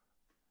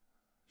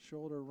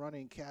shoulder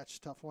running catch,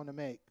 tough one to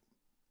make.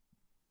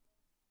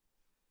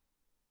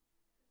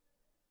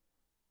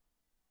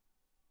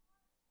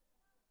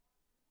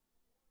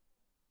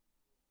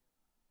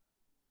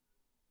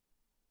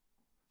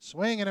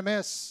 Swing and a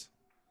miss.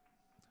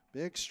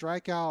 Big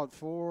strikeout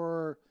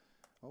for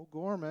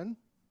O'Gorman.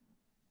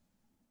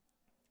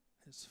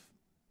 His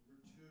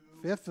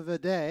 5th of the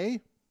day.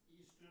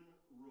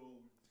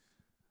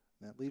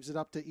 That leaves it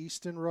up to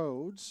Easton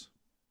Rhodes.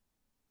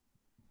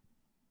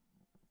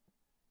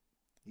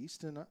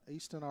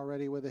 Easton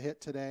already with a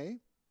hit today.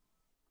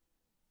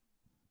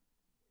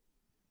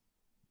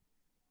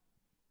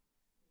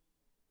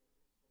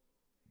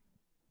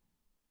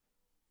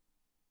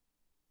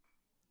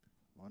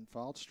 One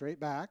fouled straight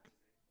back.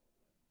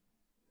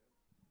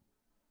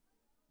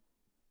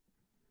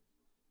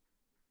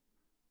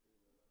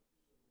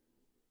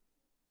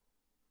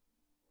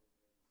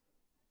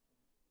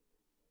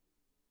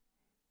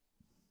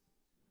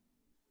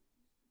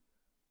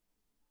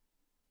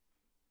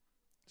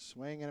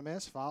 Swing and a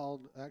miss,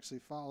 actually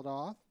fouled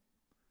off.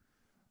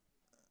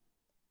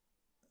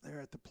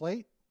 There at the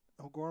plate,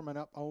 O'Gorman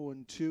up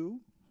 0-2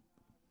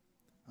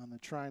 on the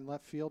Trine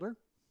left fielder.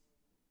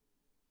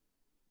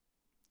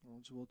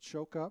 Rhodes will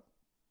choke up.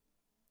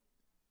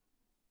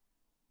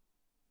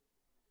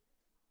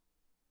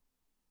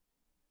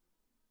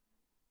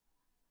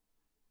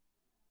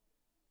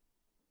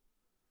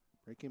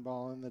 Breaking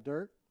ball in the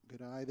dirt.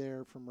 Good eye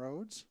there from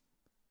Rhodes.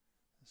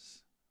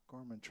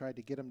 Gorman tried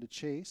to get him to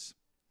chase.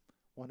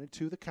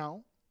 1-2 the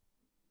count.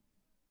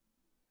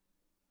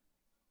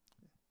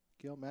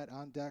 Gilmet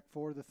on deck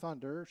for the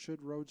Thunder.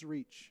 Should Rhodes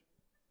reach?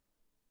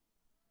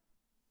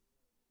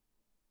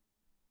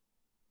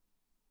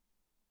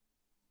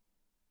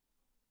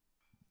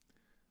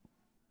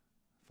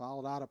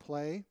 Fouled out of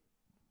play.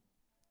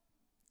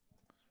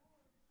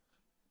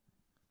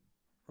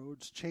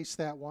 Rhodes chased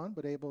that one,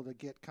 but able to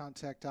get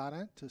contact on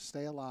it to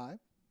stay alive.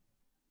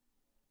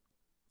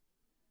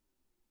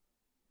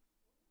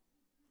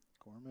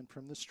 Gorman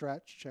from the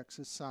stretch checks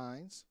his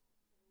signs.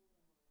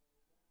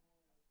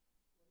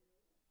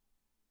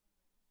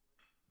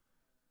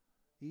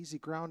 Easy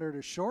grounder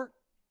to short.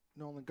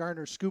 Nolan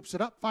Gardner scoops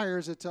it up,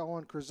 fires it to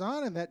Owen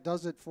Curzon, and that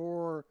does it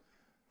for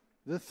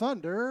the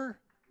Thunder.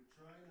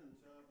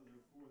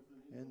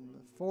 In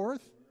the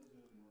fourth.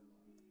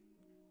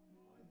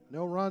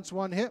 No runs,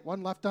 one hit,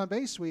 one left on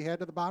base. We head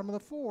to the bottom of the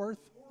fourth.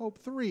 Hope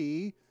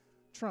 3,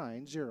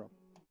 Trine 0.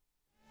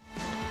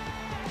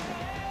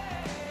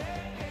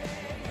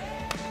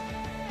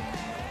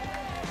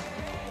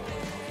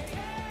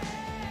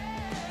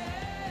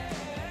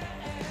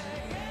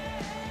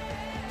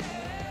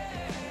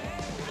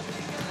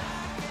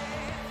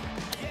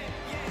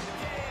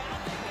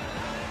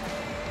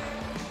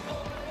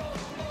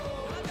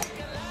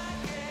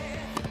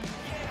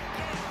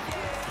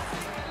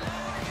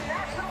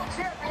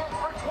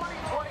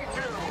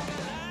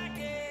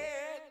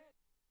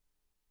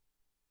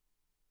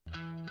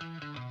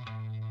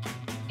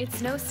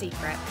 It's no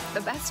secret.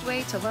 The best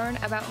way to learn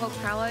about Hope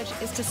College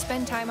is to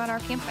spend time on our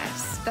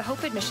campus. The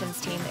Hope admissions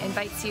team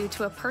invites you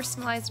to a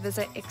personalized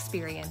visit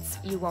experience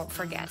you won't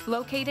forget.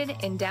 Located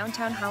in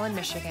downtown Holland,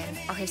 Michigan,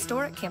 our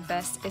historic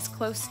campus is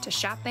close to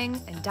shopping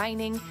and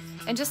dining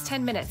and just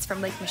 10 minutes from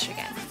Lake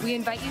Michigan. We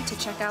invite you to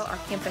check out our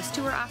campus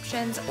tour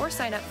options or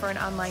sign up for an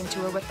online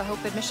tour with the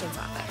Hope admissions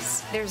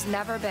office. There's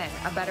never been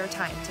a better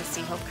time to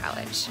see Hope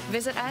College.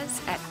 Visit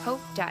us at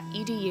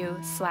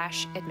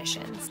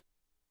hope.edu/admissions.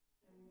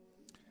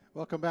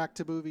 Welcome back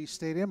to Bowie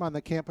Stadium on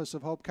the campus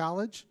of Hope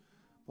College.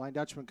 Blind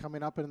Dutchman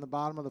coming up in the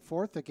bottom of the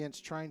fourth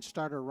against Trine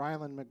starter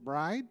Rylan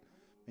McBride,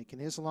 making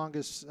his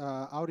longest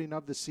outing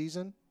of the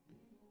season.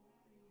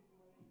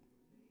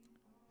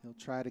 He'll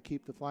try to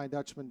keep the Flying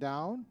Dutchman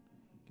down,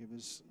 give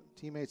his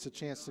teammates a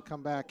chance to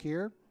come back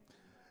here.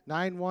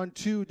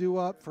 9-1-2 due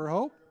up for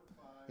Hope.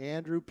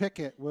 Andrew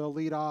Pickett will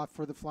lead off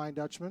for the Flying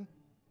Dutchman.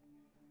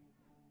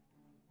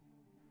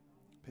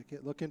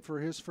 Pickett looking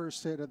for his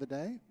first hit of the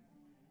day.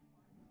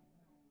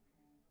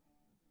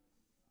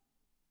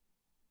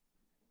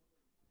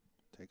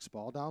 Takes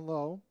ball down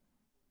low.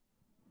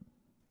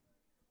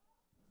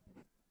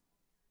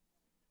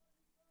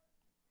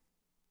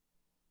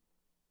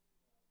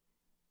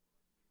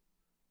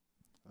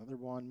 Other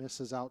one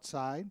misses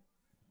outside.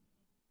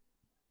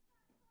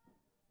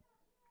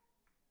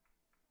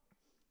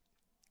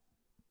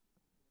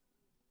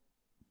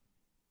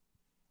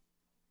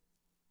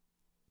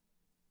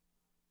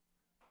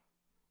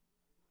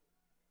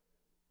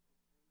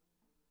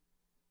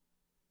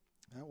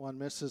 That one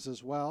misses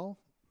as well.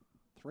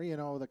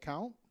 3-0 the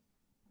count.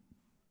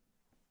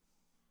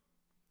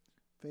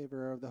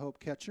 Favor of the Hope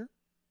catcher.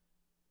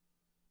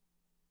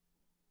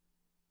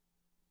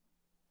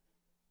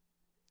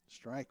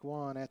 Strike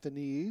one at the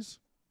knees.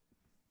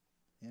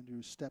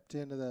 Andrew stepped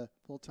into the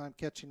full-time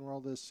catching role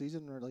this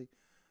season. Really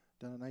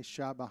done a nice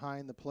job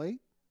behind the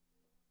plate.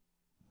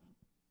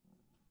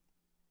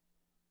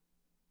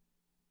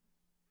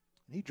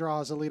 And he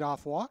draws a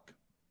leadoff walk.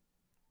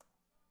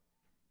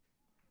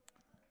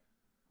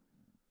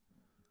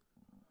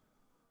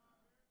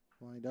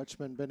 Flying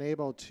Dutchman been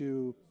able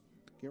to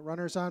get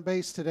runners on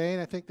base today,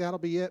 and I think that'll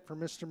be it for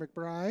Mr.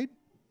 McBride.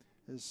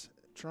 As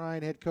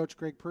Trine head coach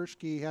Greg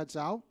Perschke heads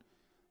out.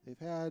 They've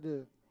had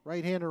a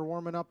right-hander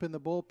warming up in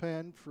the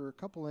bullpen for a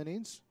couple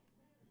innings.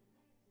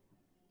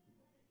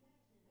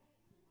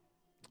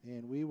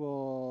 And we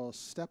will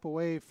step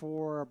away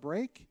for a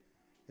break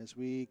as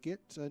we get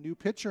a new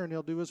pitcher, and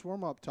he'll do his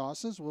warm-up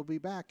tosses. We'll be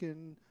back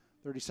in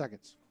 30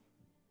 seconds.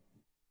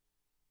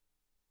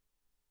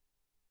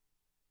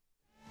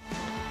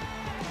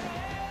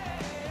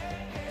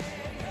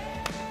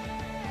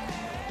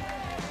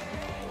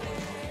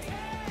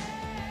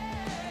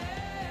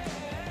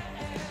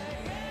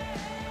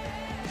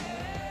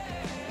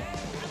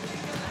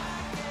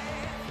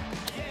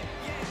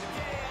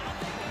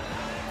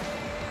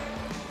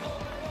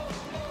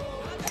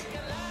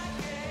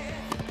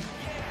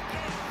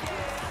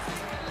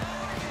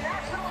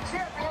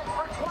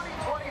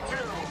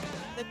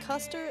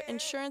 Custer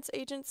Insurance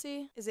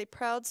Agency is a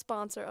proud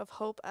sponsor of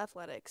Hope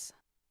Athletics.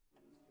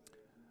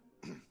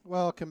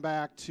 Welcome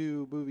back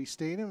to Bowie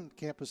Stadium,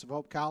 campus of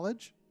Hope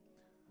College.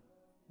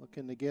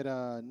 Looking to get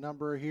a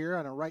number here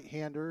on a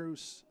right-hander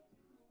who's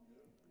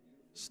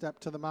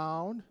stepped to the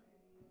mound.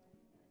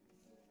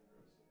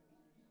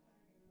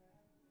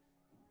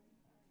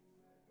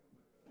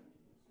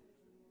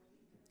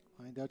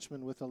 Flying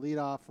Dutchman with a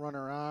leadoff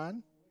runner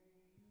on.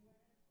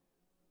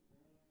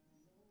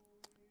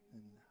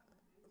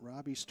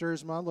 Robbie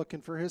Sturzma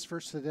looking for his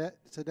first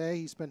today.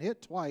 He's been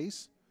hit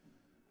twice.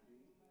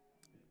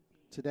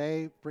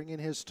 Today, bringing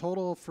his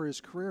total for his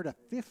career to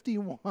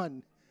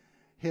 51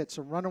 hits,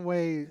 a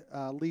runaway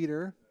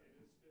leader.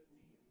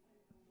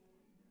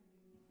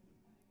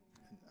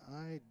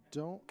 I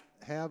don't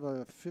have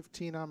a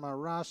 15 on my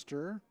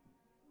roster.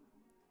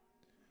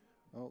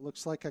 Oh, it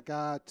looks like I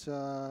got...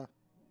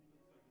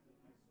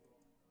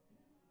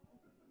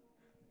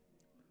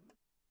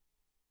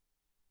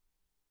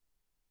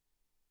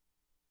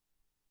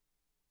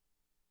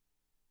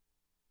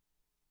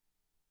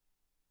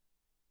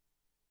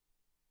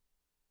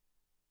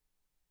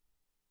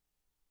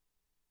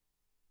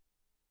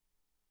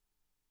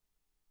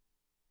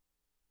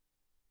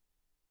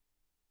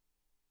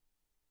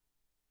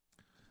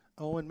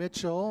 Owen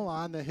Mitchell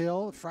on the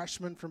hill,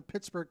 freshman from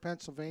Pittsburgh,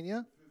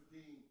 Pennsylvania.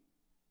 15,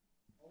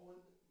 Owen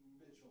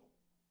Mitchell.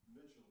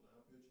 Mitchell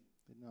now pitching.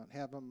 Did not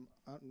have him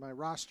on my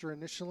roster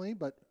initially,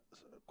 but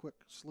quick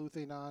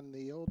sleuthing on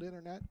the old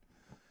internet.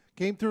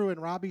 Came through,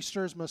 and Robbie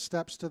Sturzma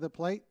steps to the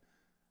plate.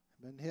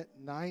 Been hit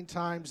 9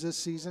 times this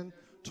season.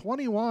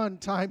 21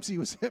 times he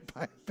was hit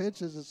by a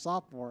pitch as a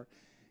sophomore.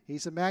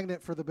 He's a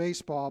magnet for the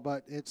baseball,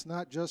 but it's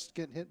not just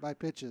getting hit by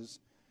pitches.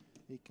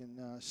 He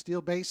can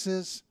steal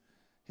bases,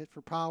 hit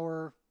for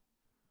power.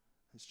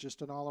 It's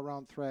just an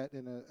all-around threat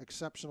and an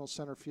exceptional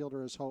center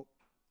fielder as Hope.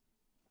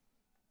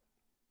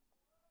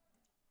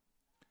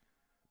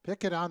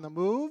 Pickett on the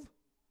move.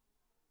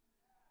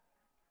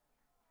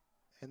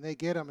 And they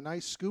get him a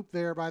nice scoop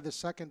there by the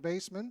second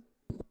baseman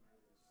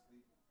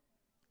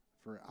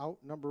for out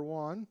number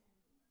 1.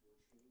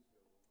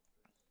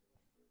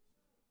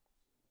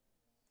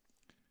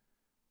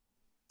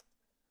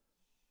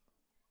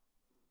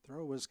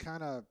 Throw was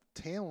kind of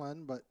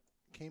tailing, but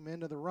came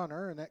into the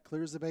runner, and that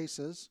clears the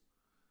bases.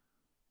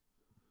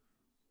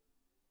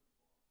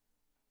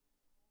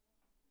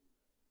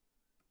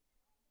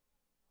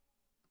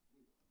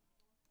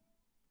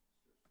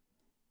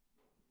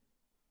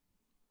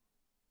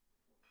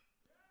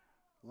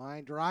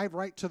 Line drive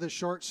right to the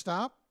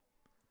shortstop.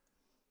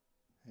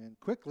 And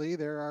quickly,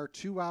 there are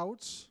 2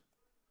 outs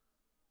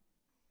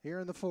here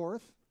in the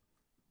 4th.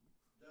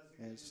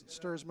 As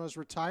Sturzma's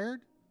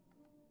retired.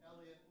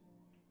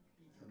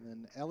 And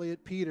then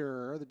Elliot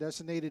Peter, the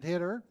designated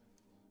hitter.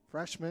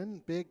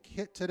 Freshman, big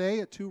hit today,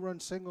 a 2-run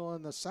single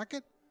in the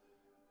second.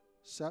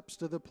 Steps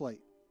to the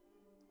plate.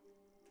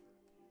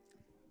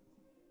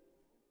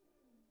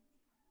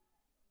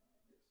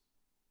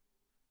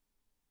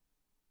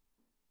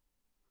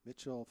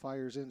 Mitchell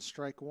fires in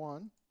strike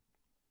 1.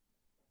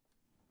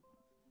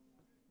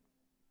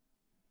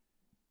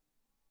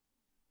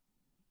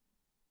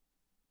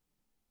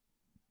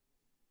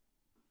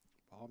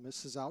 Ball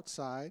misses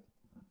outside.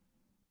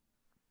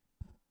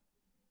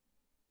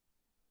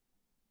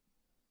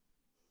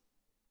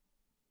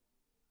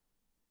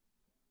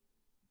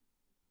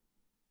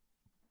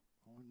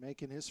 Owen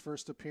making his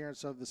first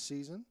appearance of the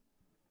season.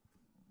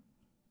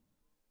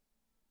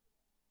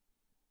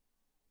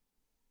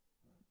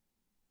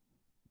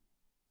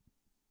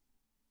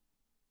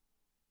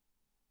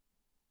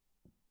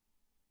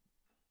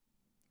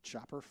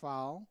 Chopper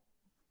foul.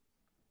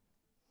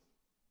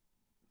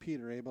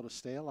 Peter able to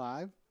stay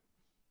alive.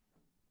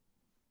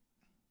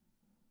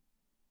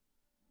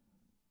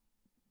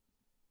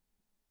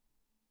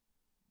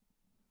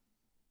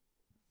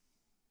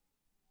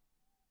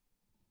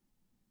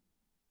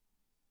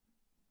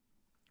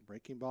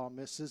 Breaking ball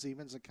misses,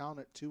 evens the count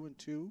at 2-2.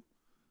 Good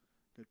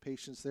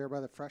patience there by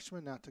the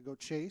freshman not to go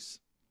chase.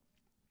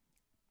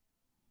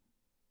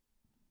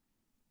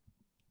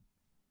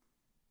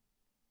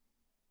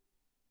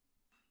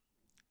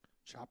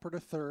 Chopper to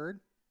third.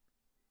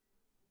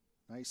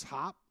 Nice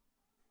hop.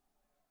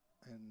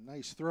 And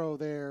nice throw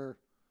there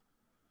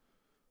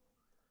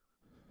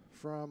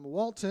from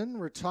Walton.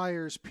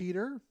 Retires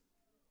Peter.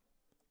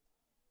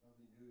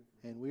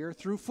 And we are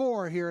through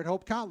 4 here at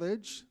Hope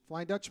College.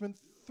 Flying Dutchman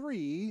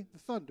 3, the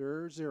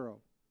Thunder 0.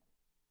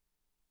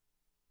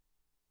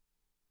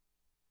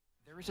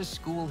 There is a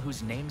school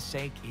whose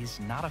namesake is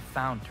not a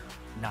founder,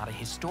 not a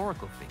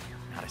historical figure,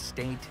 not a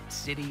state,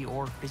 city,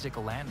 or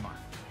physical landmark.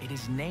 It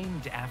is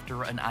named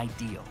after an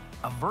ideal,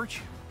 a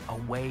virtue, a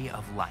way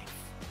of life.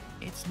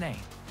 Its name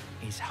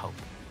is hope.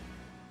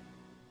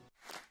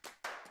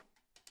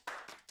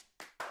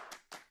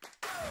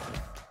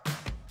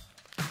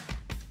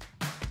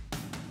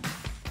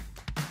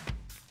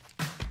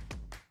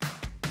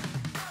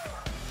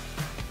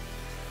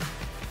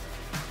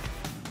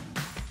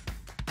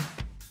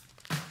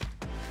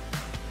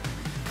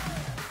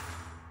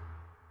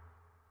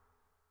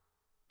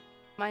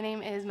 My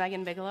name is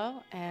Megan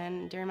Bigelow,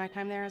 and during my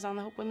time there, I was on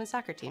the Hope women's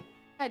soccer team.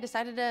 I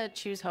decided to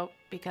choose Hope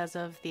because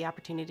of the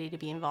opportunity to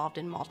be involved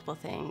in multiple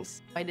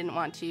things. I didn't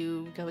want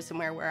to go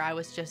somewhere where I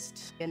was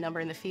just a number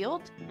in the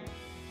field.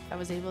 I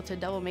was able to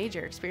double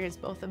major, experience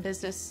both a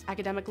business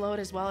academic load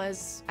as well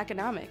as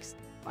economics.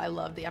 I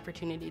loved the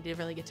opportunity to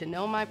really get to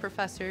know my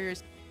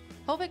professors.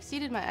 Hope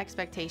exceeded my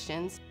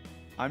expectations.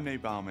 I'm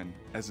Nate Bauman.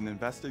 As an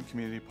invested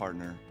community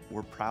partner,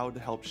 we're proud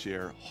to help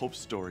share Hope's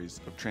stories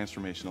of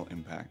transformational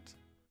impact.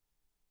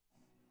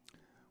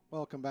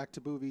 Welcome back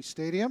to Bowie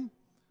Stadium.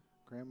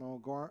 Graham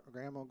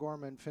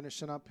O'Gorman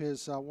finishing up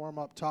his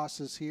warm-up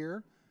tosses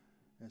here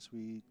as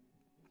we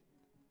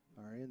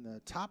are in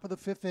the top of the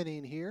 5th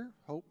inning here.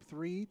 Hope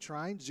 3,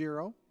 Trine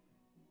 0.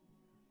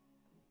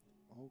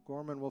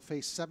 O'Gorman will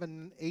face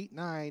 7, 8,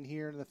 9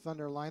 here in the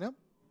Thunder lineup.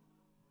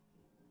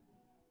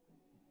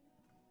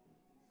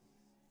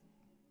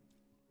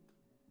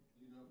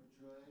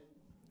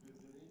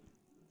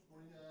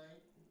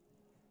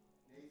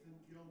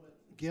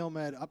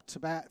 Gilmed up to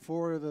bat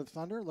for the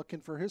Thunder,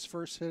 looking for his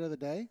first hit of the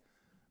day.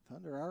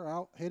 Thunder are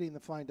out hitting the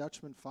Flying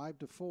Dutchman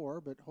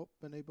 5-4, but Hope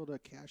been able to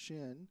cash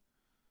in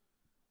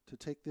to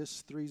take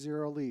this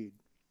 3-0 lead.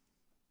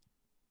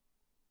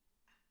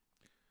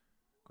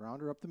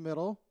 Grounder up the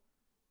middle.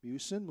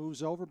 Busen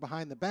moves over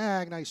behind the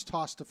bag. Nice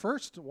toss to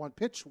first. One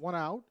pitch, one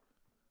out.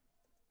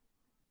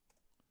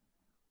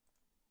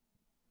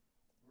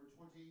 Number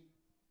 20,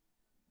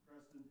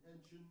 Preston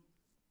Henson.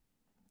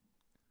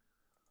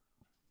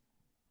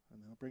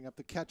 And they'll bring up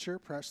the catcher,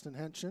 Preston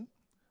Henson,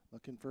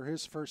 looking for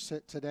his first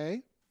hit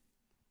today.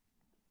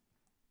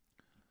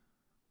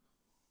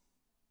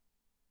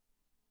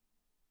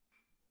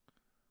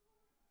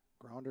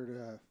 Grounder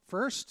to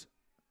first.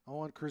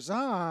 Owen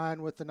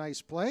Curzon with the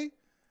nice play.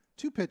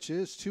 2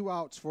 pitches, 2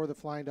 outs for the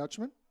Flying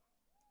Dutchman.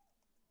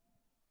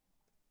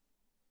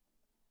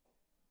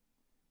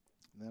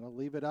 And that'll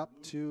leave it up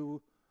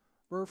to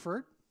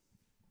Burford,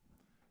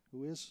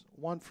 who is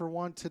 1 for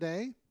 1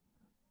 today.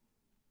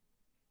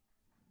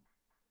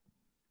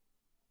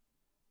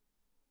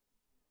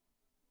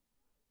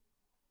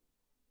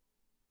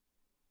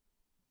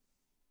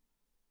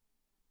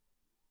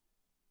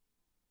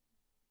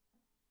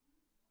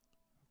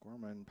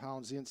 Gorman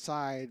pounds the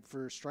inside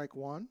for strike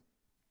 1.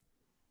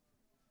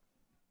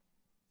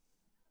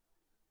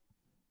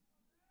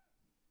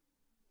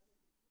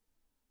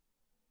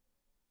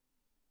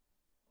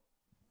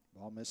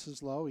 Ball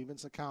misses low,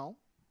 evens the count.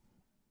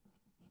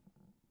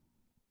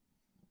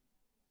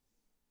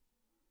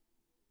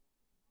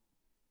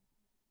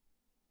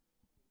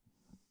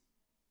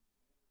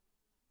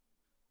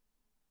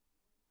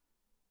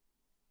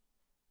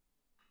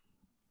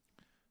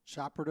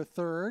 Chopper to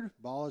third.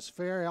 Ball is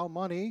fair. Al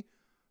Money.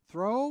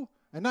 Throw.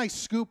 A nice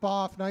scoop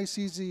off. Nice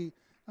easy,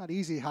 not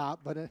easy hop,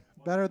 but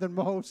better than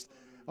most.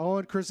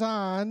 Owen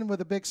Curzon with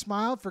a big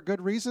smile for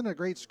good reason. A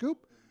great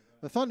scoop.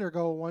 The Thunder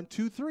go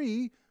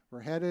 1-2-3.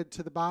 We're headed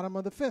to the bottom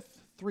of the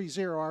 5th.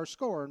 3-0 our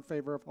score in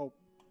favor of Hope.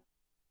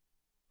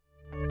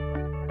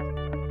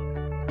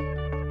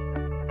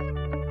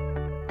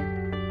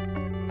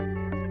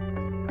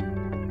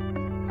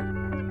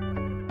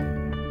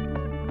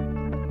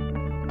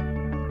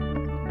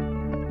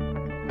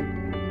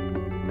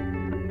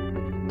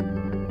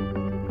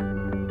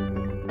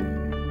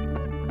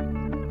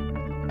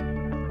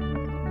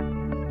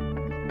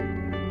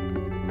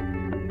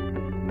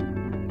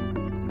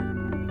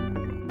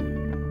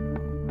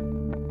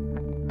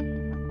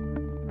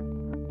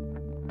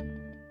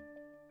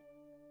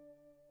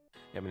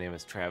 My name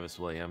is Travis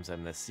Williams.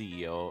 I'm the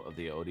CEO of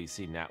the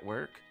ODC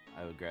Network.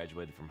 I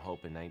graduated from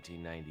Hope in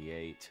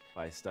 1998.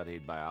 I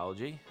studied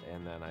biology,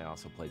 and then I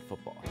also played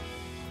football.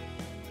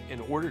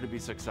 In order to be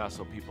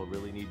successful, people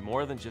really need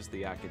more than just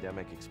the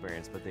academic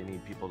experience, but they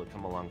need people to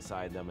come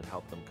alongside them and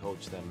help them,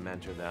 coach them,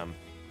 mentor them.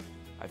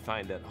 I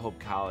find that Hope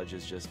College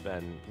has just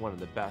been one of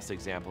the best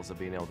examples of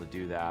being able to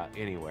do that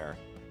anywhere.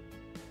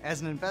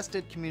 As an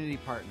invested community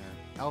partner,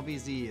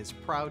 LVZ is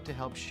proud to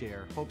help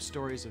share Hope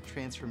stories of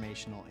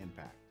transformational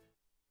impact.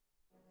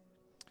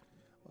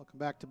 Welcome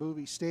back to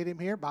Bowie Stadium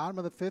here. Bottom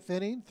of the 5th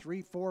inning,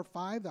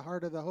 3-4-5, the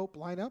heart of the Hope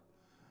lineup.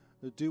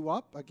 The due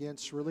up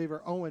against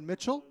reliever Owen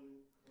Mitchell.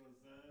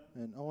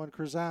 And Owen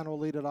Curzon will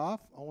lead it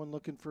off. Owen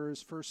looking for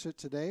his first hit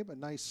today, but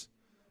nice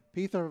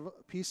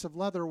piece of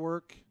leather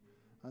work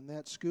on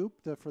that scoop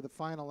for the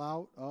final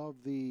out of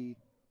the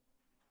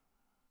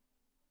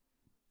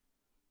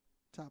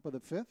top of the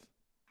 5th.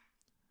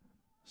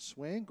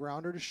 Swing,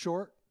 grounder to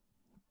short.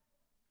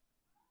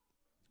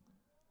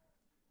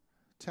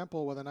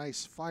 Temple with a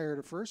nice fire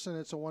to first, and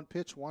it's a 1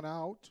 pitch, 1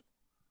 out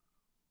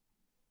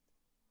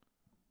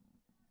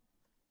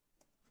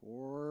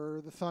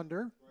for the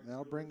Thunder.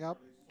 That'll bring up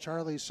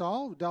Charlie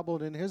Saul, who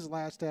doubled in his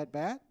last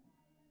at-bat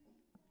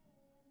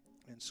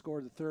and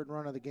scored the 3rd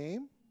run of the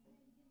game.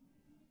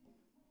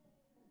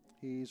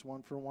 He's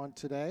 1 for 1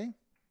 today.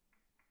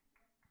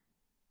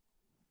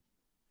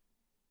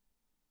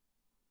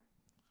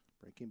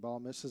 Breaking ball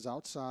misses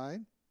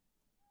outside.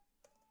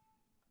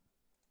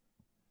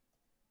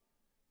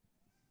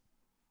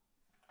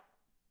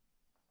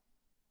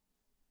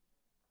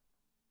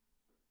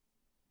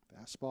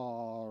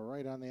 Fastball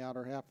right on the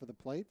outer half of the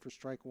plate for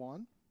strike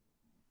 1.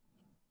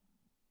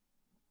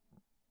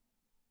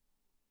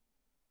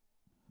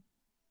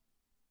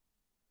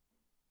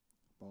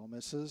 Ball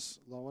misses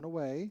low and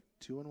away.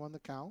 2-1 the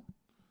count.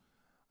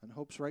 And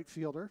Hope's right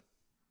fielder.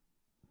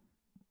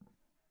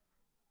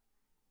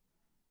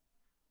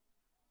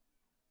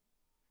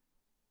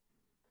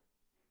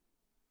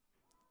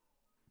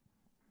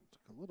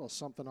 Took a little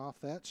something off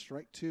that.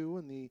 Strike 2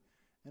 in the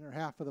inner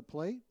half of the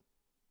plate.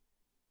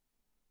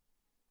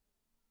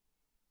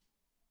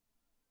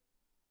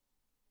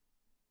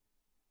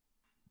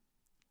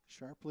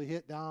 Sharply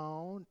hit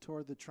down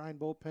toward the Trine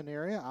bullpen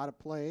area, out of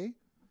play.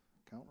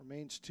 Count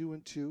remains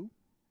 2-2.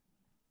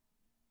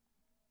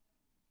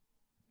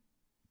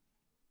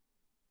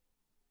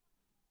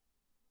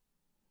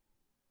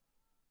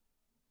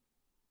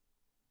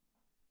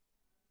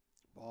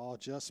 Ball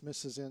just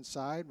misses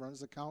inside,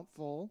 runs the count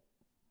full.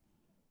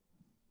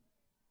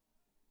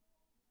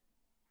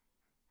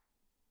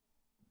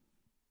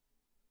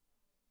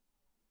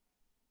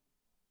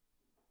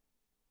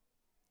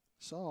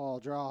 Saul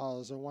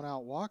draws a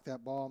 1-out walk.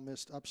 That ball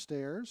missed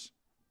upstairs.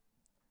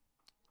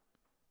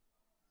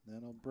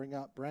 Then he'll bring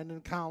up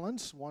Brendan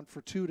Collins, 1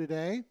 for 2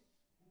 today.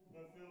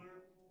 Left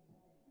fielder,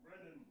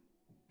 Brendan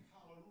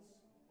Collins.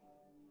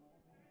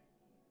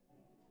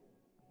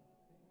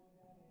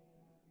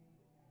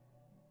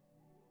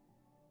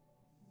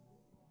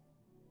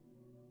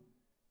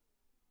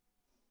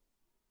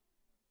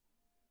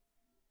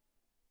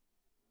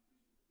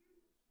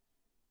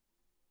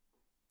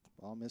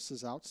 Ball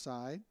misses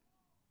outside.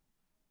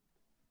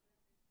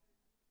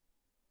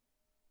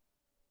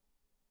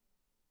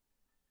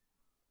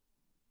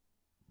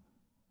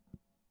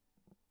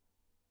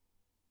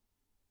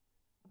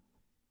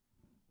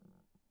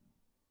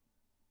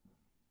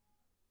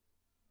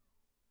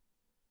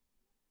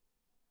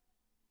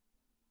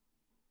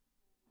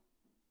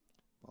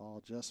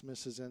 Ball just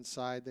misses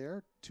inside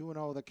there.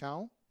 2-0 the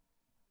count.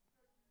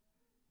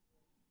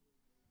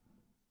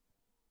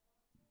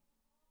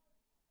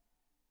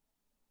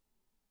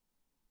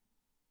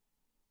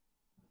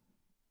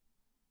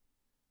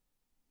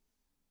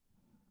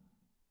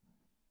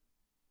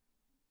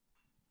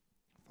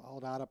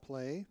 Fouled out of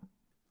play.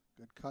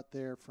 Good cut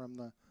there from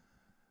the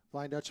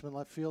Flying Dutchman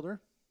left fielder.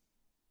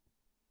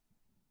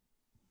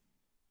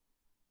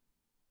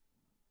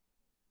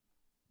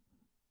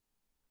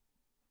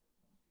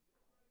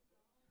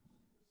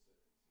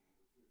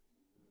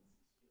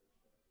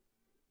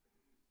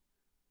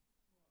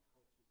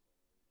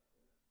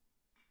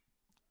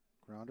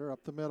 Grounder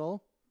up the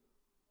middle.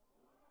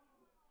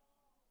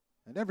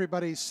 And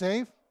everybody's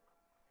safe.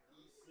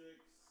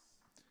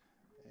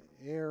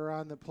 Error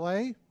on the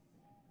play.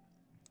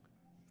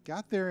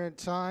 Got there in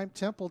time.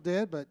 Temple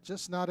did, but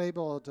just not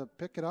able to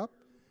pick it up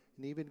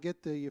and even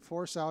get the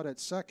force out at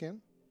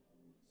second.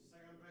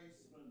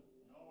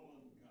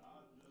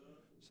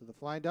 So the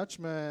Flying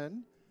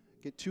Dutchmen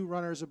get 2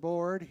 runners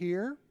aboard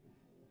here.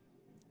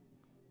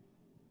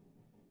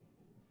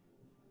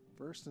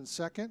 First and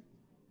second.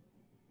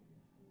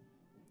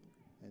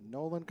 And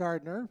Nolan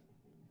Gardner.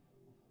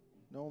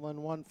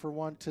 Nolan 1 for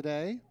 1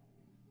 today.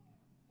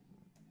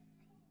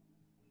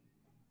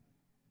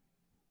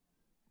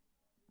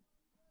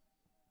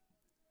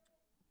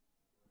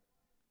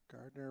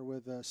 Gardner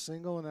with a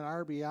single and an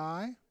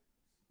RBI.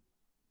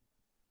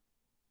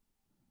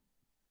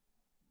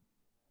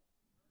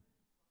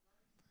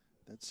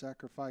 That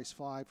sacrifice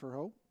fly for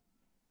Hope.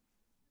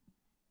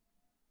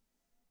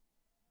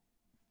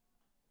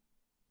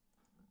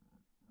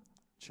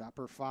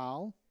 Chopper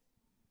foul.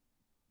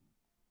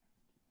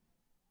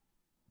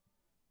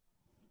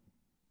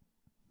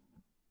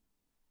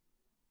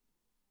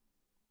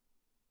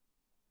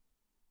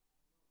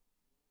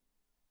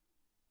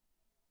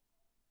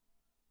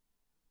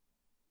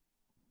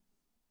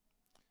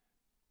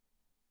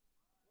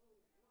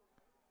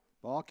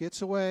 Ball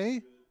gets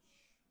away.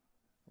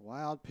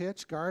 Wild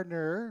pitch.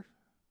 Gardner.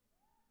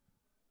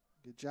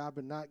 Good job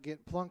of not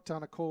getting plunked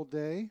on a cold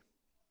day.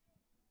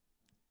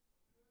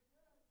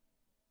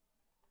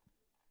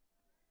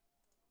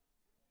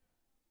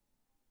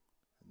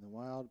 And the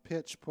wild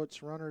pitch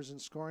puts runners in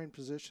scoring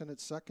position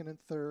at second and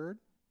third.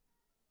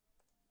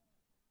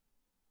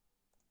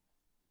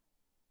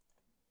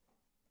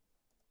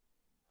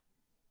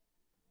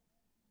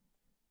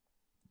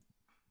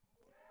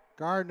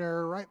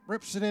 Gardner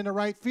rips it into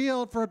right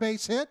field for a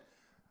base hit.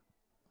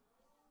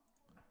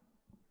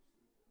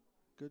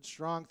 Good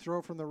strong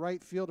throw from the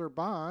right fielder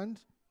Bond.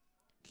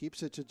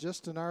 Keeps it to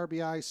just an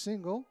RBI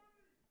single.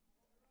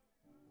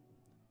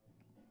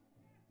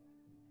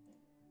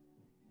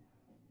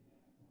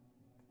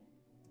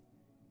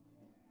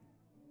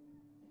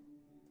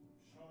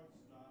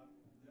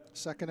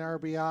 Second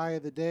RBI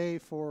of the day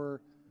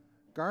for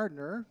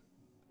Gardner.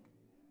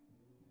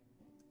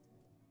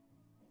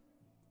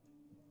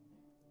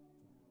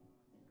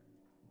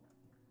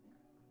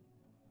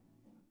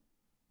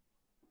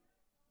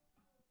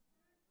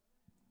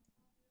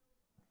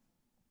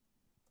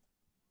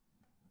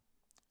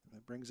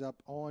 That brings up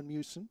Devin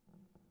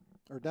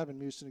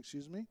Musin,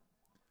 excuse me.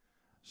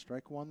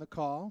 Strike 1 the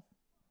call.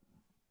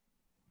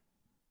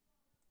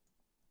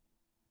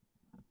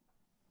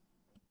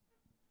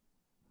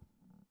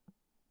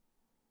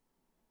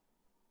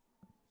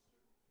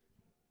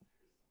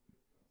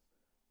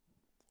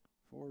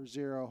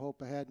 (4-0)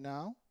 Hope ahead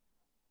now.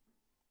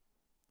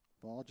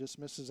 Ball just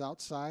misses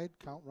outside.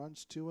 Count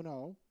runs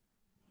 2-0.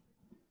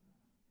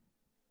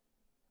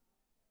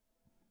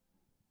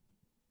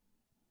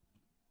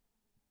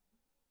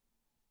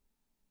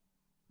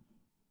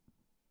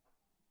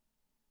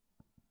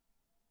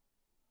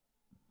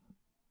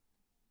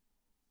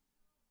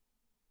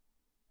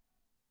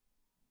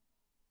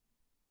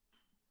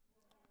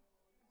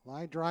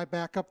 Line drive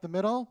back up the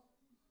middle,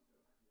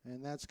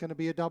 and that's going to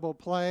be a double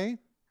play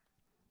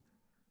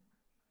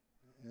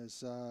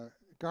as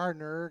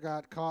Gardner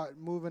got caught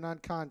moving on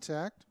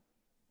contact.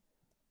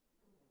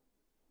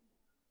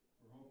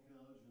 For Hope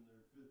College in their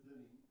 5th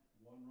inning,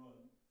 1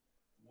 run,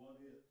 1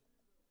 hit,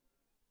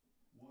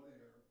 1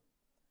 error,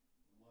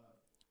 left.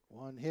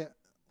 1 hit,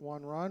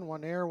 1 run,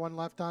 1 error, 1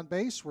 left on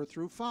base. We're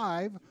through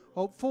 5.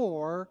 Hope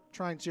 4,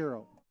 Trine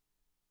 0.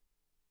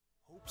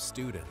 Hope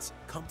students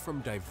come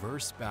from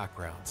diverse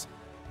backgrounds.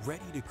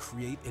 ready to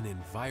create an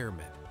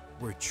environment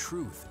where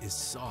truth is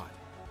sought,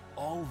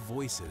 all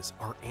voices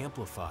are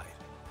amplified,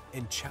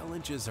 and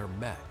challenges are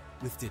met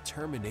with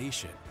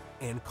determination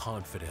and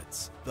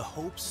confidence. The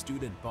Hope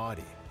student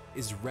body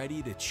is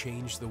ready to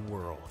change the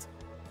world.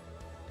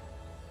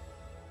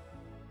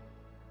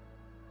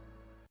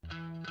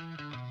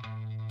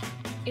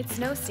 It's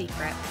no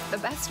secret. The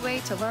best way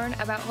to learn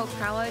about Hope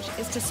College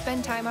is to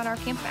spend time on our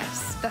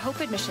campus. The Hope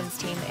admissions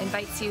team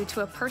invites you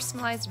to a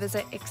personalized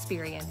visit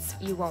experience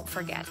you won't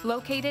forget.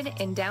 Located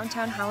in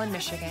downtown Holland,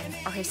 Michigan,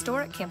 our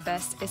historic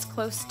campus is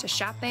close to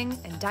shopping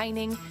and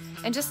dining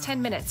and just 10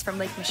 minutes from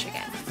Lake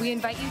Michigan. We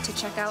invite you to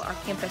check out our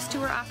campus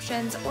tour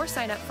options or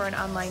sign up for an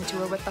online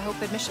tour with the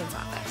Hope admissions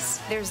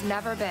office. There's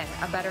never been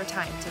a better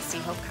time to see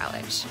Hope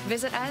College.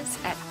 Visit us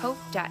at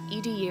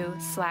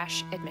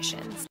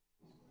hope.edu/admissions.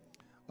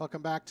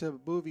 Welcome back to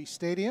Boovie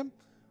Stadium.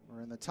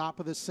 We're in the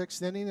top of the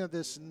 6th inning of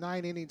this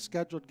 9-inning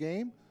scheduled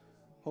game.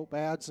 Hope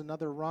adds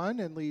another run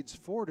and leads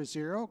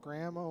 4-0.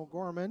 Graham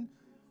O'Gorman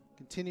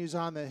continues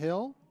on the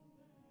hill.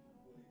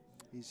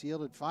 He's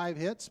yielded 5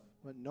 hits,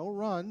 but no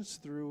runs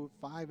through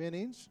 5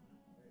 innings.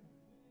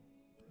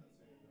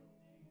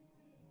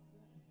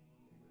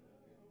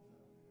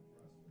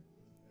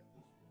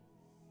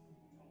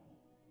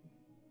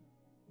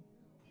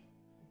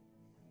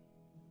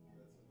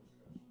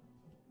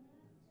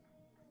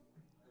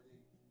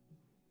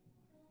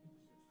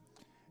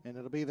 And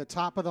it'll be the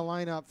top of the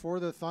lineup for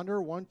the Thunder.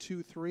 1,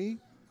 2, 3.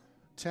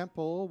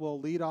 Temple will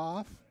lead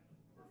off.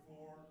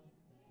 Temple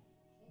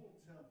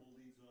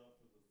leads off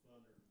for the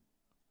Thunder.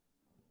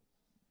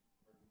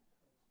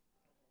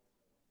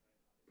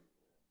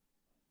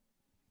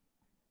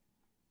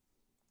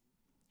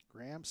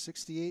 Graham,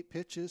 68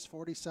 pitches,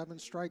 47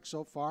 strikes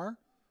so far.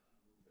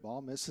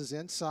 Ball misses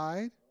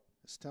inside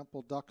as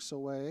Temple ducks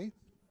away.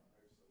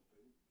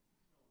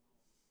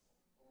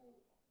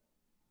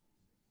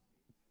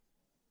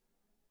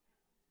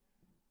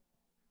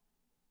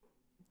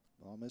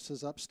 Ball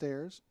misses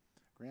upstairs.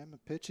 Graham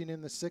pitching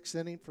in the 6th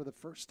inning for the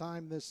first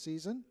time this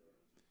season.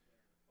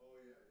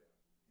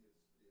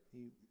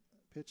 He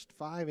pitched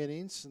 5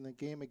 innings in the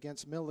game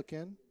against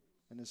Milliken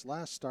in his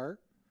last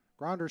start.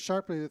 Grounder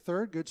sharply to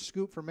third. Good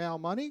scoop for Mal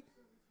Money.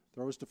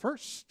 Throws to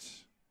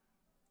first.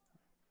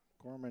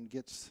 Gorman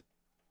gets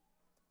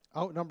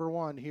out number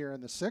 1 here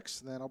in the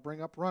 6th. And then I'll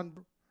bring up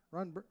Rumberger.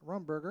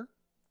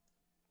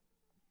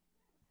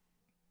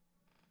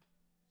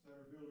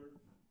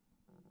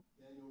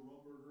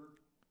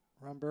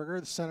 Rumberger,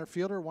 the center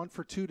fielder, 1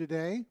 for 2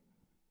 today.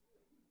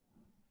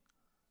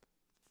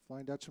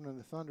 Flying Dutchman and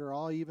the Thunder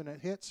all even at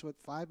hits with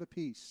 5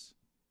 apiece.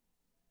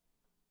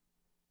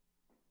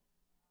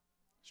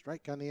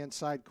 Strike on the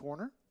inside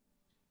corner.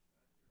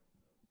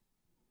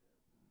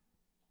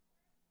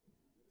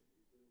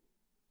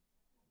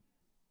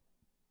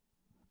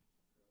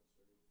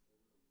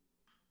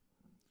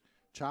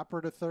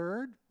 Chopper to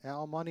third.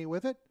 Al Money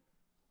with it.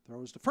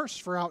 Throws to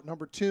first for out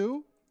number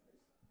 2.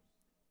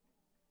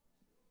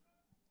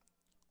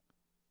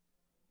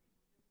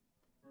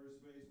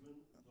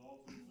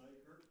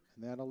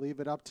 And that'll leave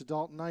it up to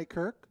Dalton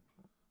Nykirk.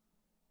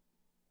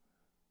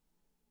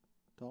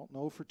 Dalton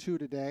 0 for 2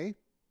 today.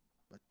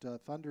 But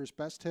Thunder's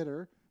best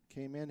hitter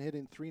came in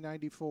hitting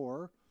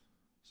 .394.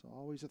 So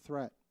always a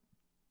threat.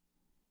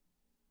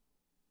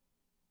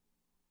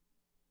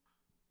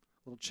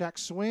 Little check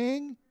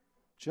swing.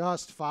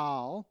 Just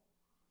foul.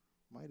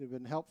 Might have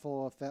been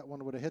helpful if that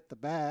one would have hit the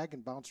bag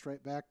and bounced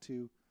right back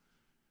to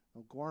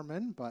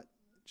O'Gorman, but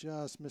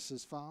just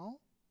misses foul.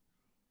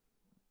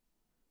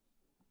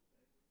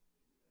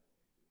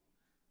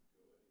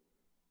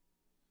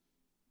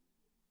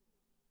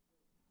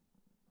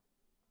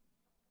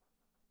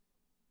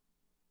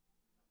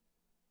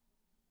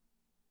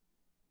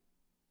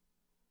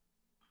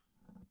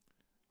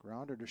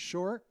 Grounder to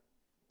short.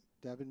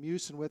 Devin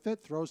Mewson with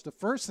it. Throws to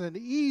first and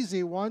an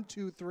easy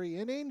 1-2-3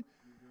 inning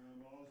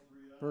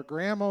for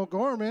Graham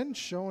O'Gorman,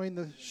 showing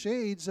the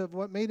shades of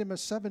what made him a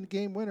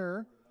 7-game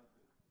winner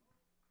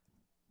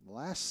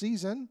last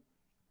season.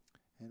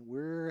 And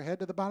we're ahead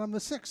to the bottom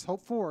of the 6th.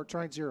 Hope 4,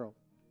 Trine 0.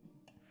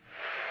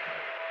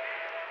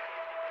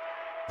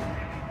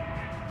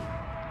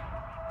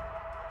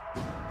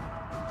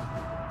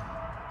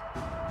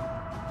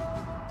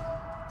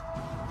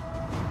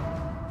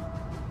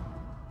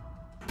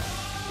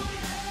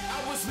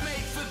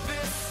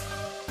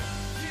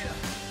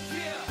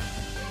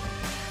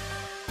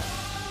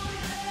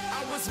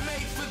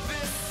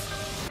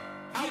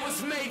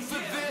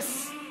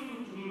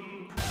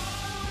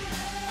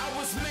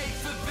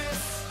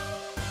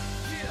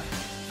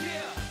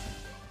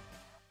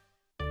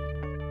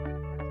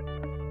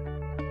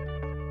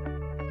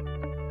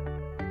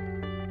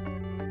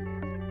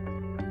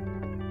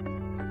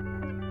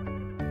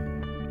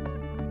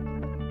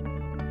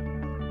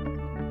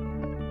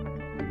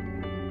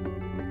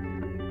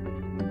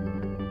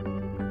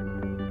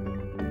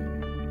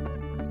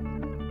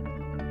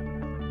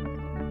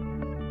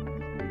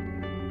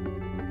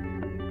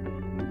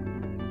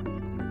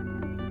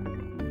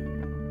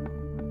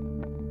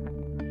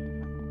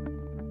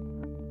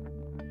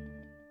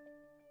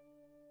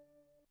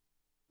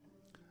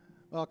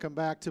 Welcome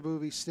back to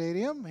Bowie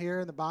Stadium.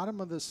 Here in the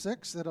bottom of the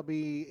sixth, it'll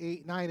be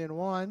 8, 9, and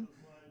 1.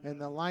 And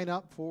the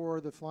lineup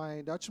for the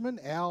Flying Dutchman,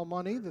 Al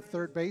Money, the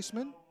third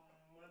baseman,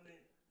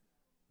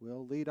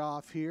 will lead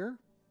off here.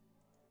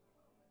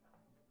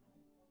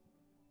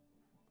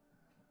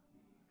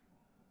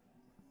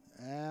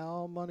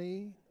 Al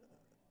Money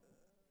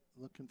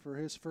looking for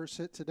his first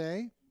hit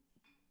today.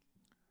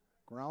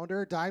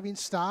 Grounder, diving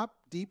stop,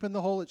 deep in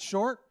the hole at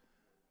short.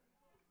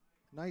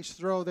 Nice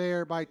throw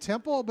there by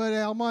Temple, but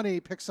Al Money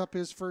picks up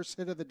his first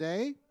hit of the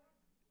day.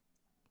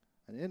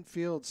 An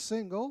infield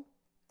single.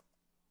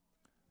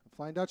 The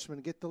Flying Dutchman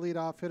get the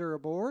leadoff hitter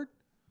aboard.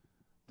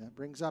 That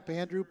brings up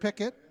Andrew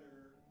Pickett.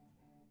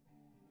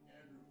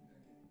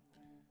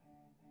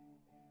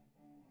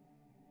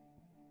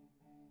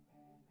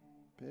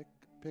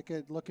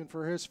 Pickett looking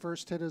for his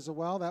first hit as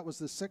well. That was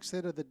the sixth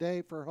hit of the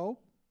day for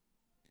Hope.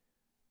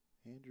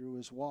 Andrew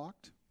is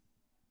walked.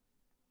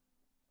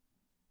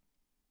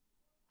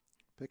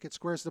 Pickett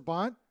squares the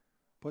bunt,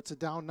 puts it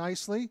down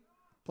nicely.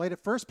 Played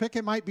at first.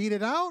 Pickett might beat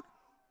it out.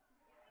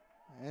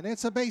 And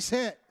it's a base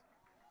hit.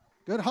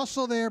 Good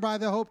hustle there by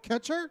the Hope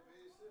catcher.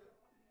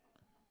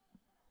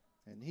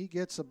 And he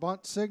gets a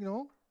bunt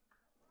signal.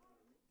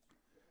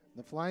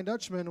 The Flying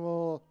Dutchman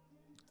will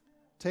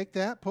take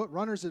that, put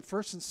runners at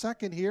first and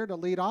second here to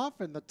lead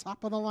off in the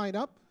top of the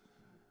lineup.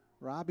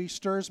 Robbie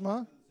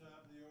Sturzma.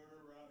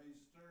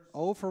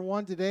 0 for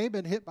 1 today,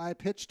 been hit by a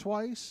pitch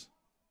twice.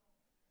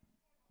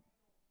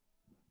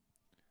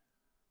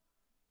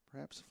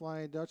 Perhaps the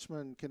Flying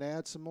Dutchman can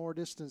add some more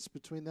distance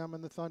between them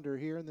and the Thunder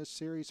here in this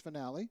series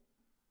finale.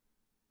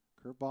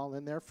 Curveball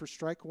in there for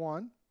strike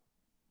one.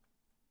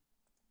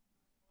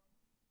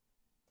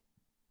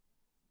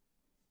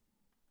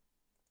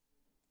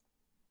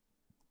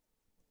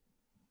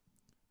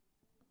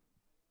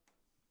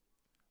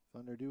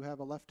 Thunder do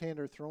have a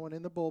left-hander throwing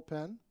in the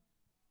bullpen.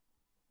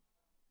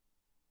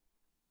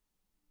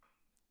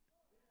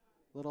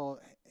 Little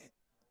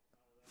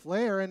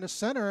flare in the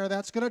center.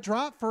 That's going to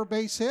drop for a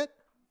base hit.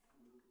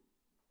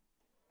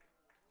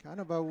 Kind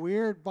of a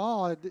weird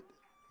ball. It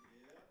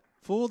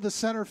fooled the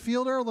center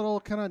fielder, a little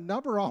kind of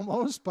number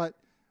almost, but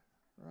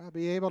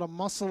Robbie able to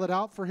muscle it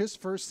out for his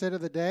first hit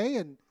of the day,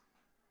 and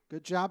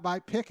good job by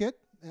Pickett.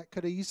 That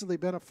could have easily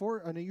been an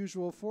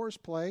unusual force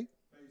play.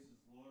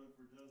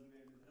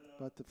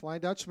 But the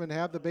Flying Dutchmen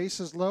have the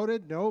bases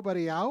loaded,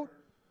 nobody out,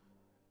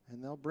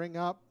 and they'll bring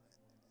up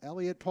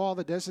Elliot Paul,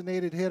 the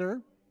designated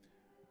hitter.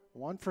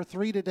 1 for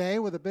 3 today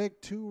with a big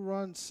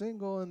 2-run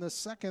single in the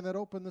second that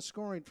opened the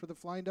scoring for the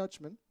Flying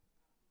Dutchman.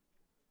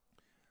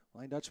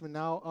 Flying Dutchman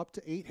now up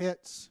to 8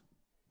 hits.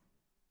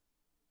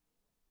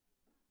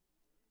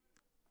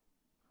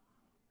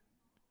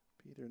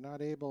 Peter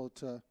not able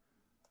to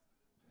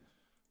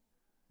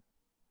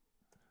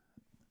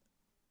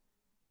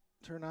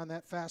turn on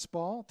that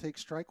fastball, take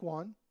strike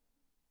one.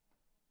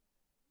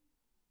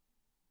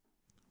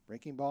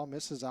 Breaking ball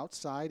misses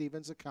outside,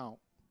 evens the count.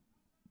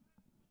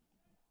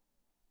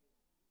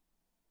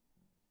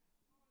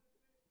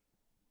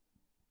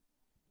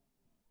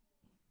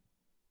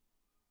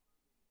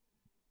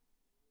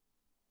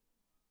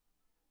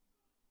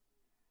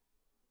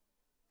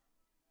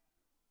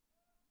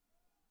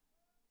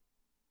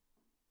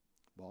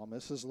 Ball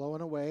misses low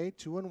and away,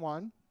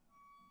 2-1.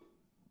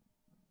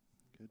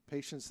 Good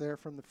patience there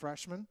from the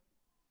freshman.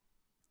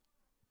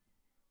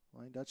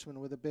 Flying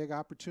Dutchman with a big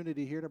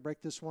opportunity here to break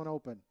this one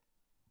open.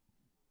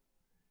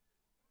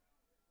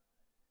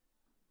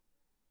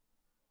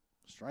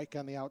 Strike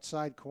on the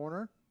outside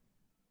corner.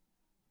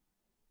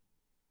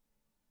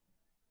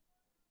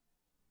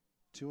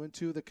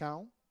 2-2 the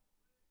count.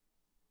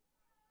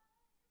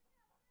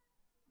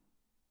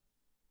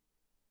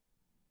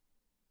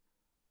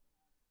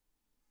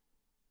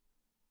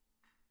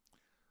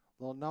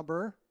 Little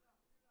number.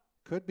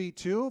 Could be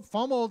 2.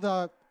 Fumbled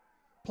the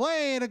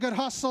play and a good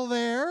hustle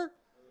there.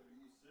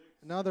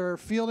 Another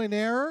fielding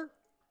error.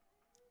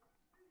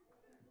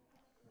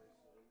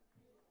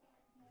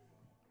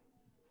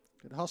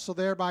 Good hustle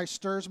there by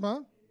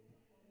Sturzma.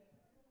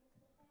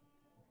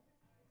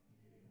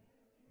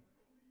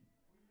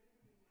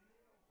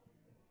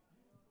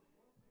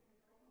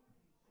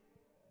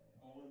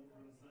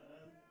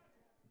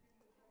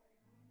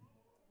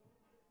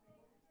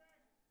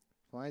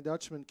 Flying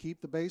Dutchman keep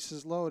the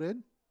bases loaded.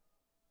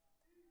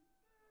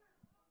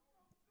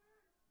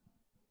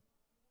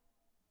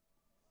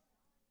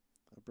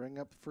 They'll bring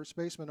up first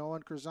baseman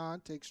Owen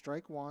Curzon, take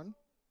strike one.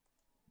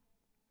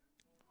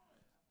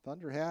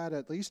 Thunder had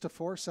at least a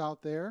force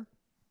out there,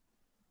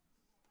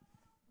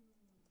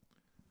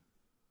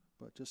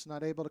 but just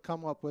not able to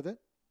come up with it.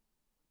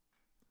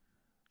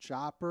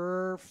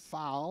 Chopper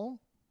foul.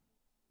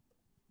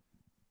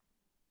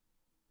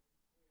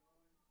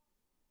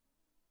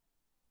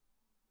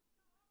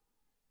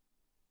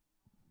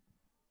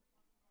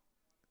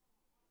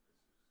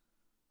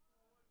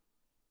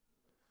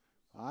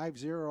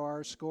 (5-0)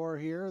 our score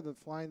here. The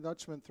Flying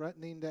Dutchman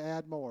threatening to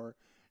add more.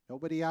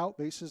 Nobody out,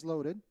 bases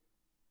loaded.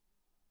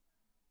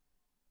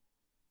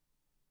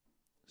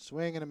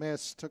 Swing and a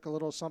miss. Took a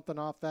little something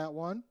off that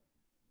one.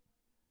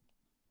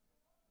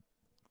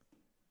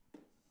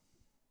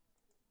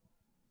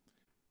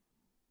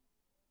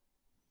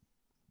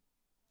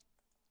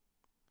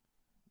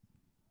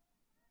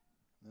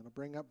 to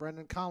bring up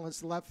Brendan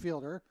Collins, the left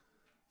fielder.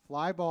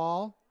 Fly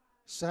ball,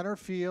 center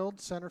field.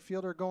 Center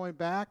fielder going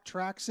back,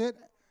 tracks it,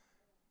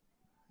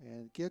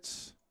 and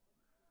gets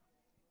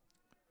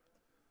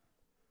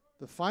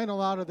the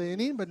final out of the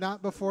inning, but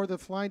not before the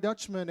Flying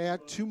Dutchman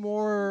add 2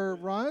 more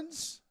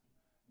runs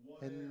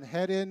and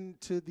head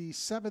into the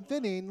 7th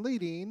inning,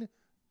 leading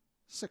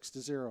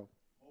 6-0.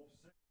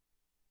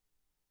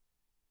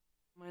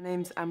 My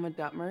name's Emma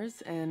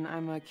Duttmers, and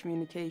I'm a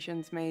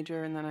communications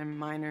major, and then I'm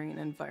minoring in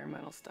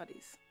environmental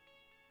studies.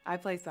 I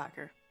play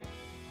soccer.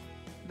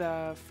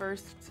 The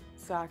first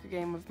soccer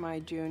game of my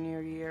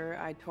junior year,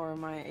 I tore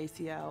my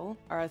ACL.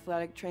 Our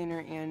athletic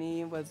trainer,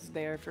 Annie, was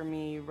there for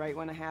me right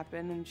when it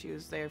happened, and she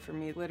was there for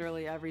me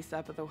literally every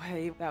step of the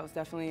way. That was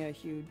definitely a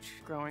huge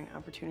growing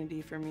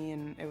opportunity for me,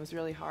 and it was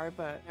really hard,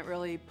 but it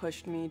really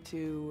pushed me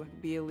to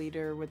be a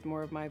leader with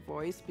more of my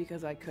voice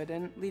because I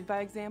couldn't lead by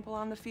example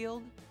on the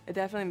field. It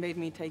definitely made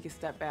me take a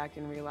step back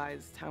and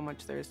realize how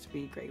much there's to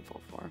be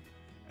grateful for.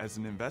 As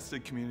an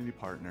invested community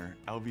partner,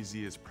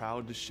 LVZ is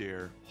proud to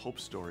share hope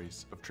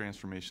stories of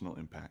transformational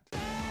impact.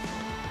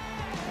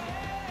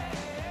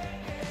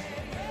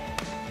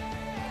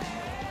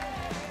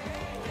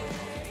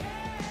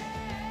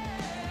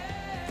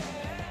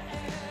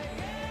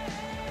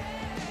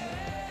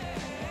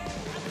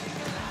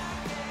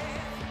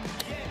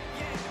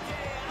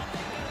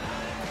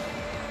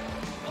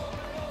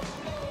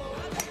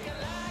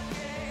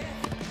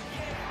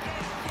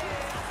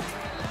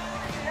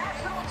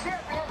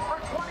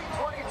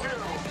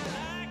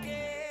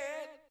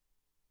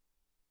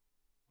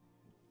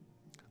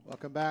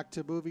 Welcome back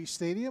to Bowie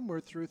Stadium.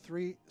 We're through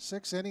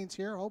 6 innings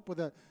here. Hope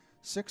with a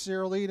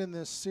 6-0 lead in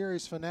this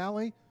series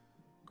finale.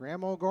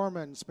 Graham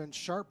O'Gorman's been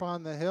sharp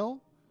on the hill.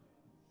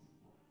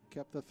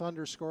 Kept the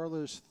Thunder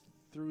scoreless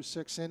through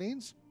 6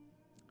 innings.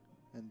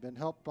 And been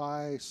helped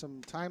by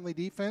some timely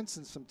defense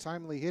and some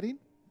timely hitting.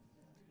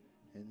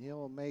 And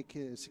he'll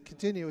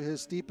continue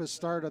his deepest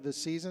start of the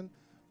season.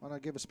 I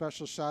want to give a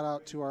special shout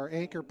out to our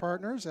anchor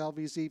partners,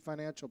 LVZ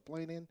Financial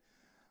Planning,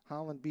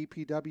 Holland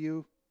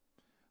BPW,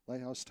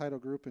 Lighthouse Title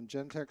Group, and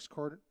Gentex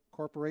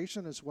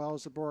Corporation, as well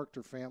as the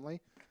Borchter family.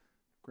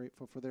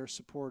 Grateful for their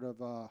support of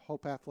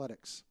Hope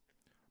Athletics.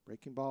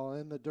 Breaking ball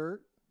in the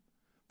dirt.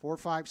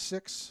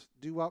 4-5-6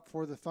 due up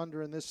for the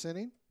Thunder in this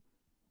inning.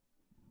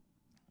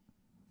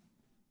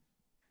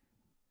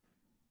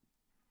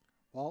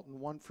 Walton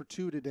 1 for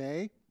 2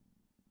 today.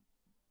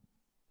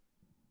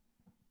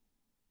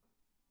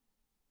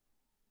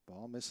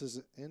 Ball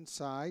misses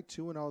inside,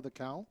 2-0 the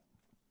count.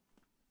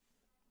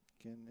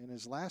 In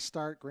his last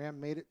start,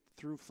 Graham made it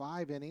through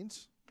 5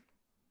 innings.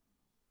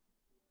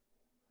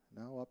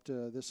 Now up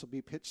to, this will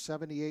be pitch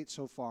 78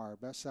 so far,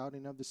 best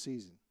outing of the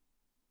season.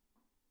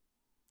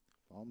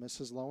 Ball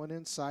misses low and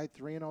inside,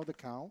 3-0 the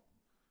count.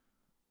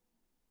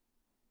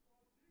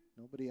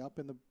 Nobody up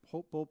in the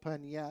Hope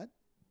bullpen yet.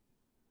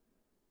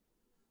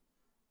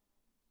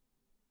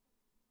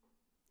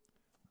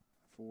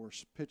 Four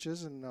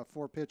pitches and a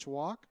 4-pitch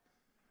walk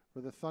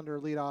for the Thunder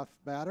leadoff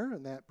batter,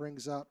 and that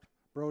brings up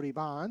Brody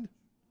Bond.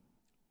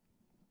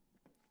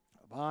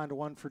 Bond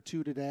 1 for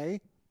 2 today.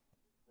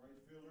 Right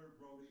fielder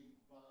Brody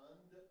Bond.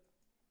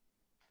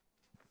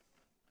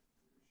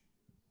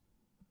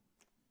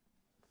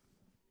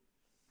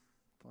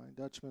 Flying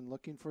Dutchman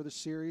looking for the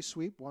series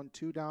sweep.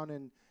 1-2 down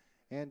in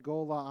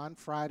Angola on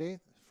Friday.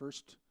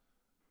 First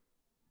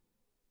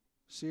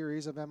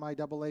series of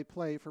MIAA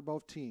play for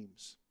both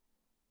teams.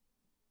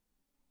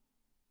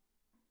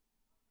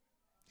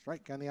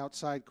 Strike on the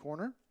outside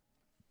corner.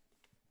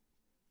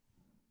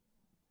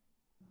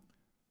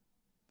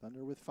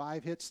 Thunder with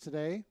 5 hits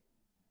today.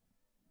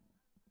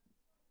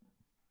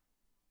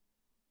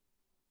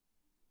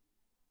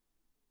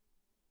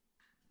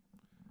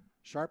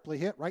 Sharply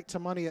hit right to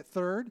money at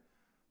third.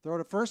 Throw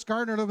to first.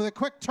 Gardner with a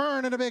quick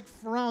turn and a big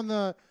around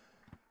the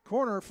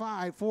corner.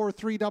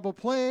 5-4-3 double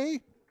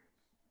play.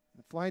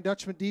 The Flying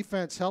Dutchman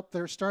defense helped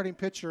their starting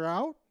pitcher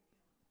out.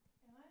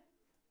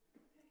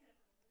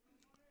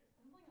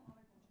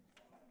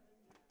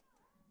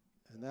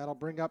 And that'll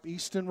bring up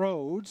Easton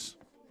Rhodes.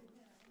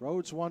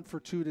 Rhodes 1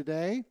 for 2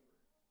 today.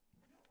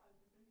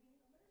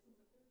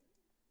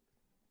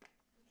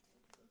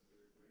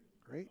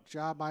 Great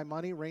job by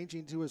Money,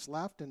 ranging to his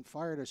left and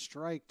fired a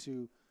strike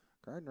to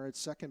Gardner at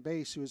second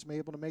base, who was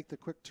able to make the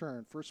quick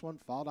turn. First one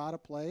fouled out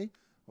of play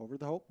over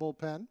the Hope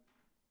bullpen.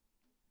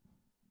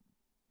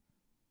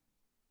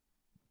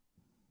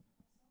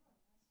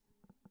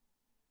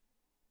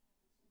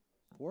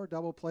 Four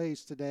double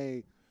plays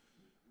today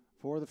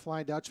for the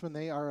Flying Dutchman.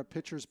 They are a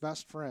pitcher's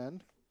best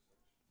friend.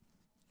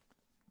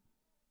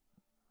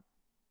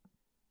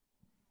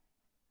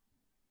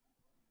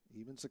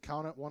 Evens the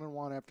count at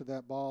 1-1 after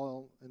that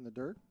ball in the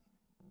dirt.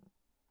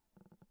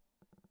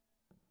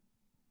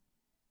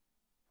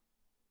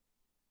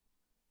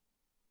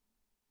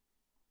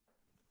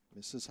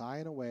 Misses high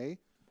and away.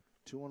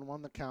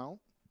 2-1 the count.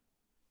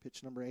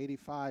 Pitch number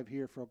 85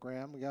 here for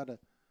Graham. We got a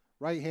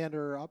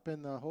right-hander up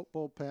in the Hope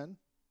bullpen.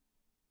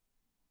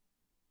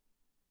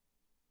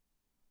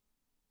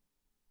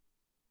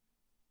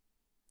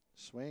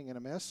 Swing and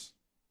a miss.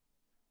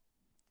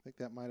 think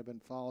that might have been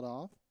fouled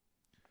off.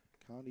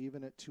 Count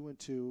even at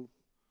 2-2.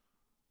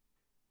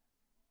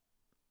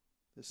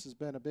 This has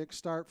been a big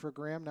start for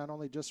Graham, not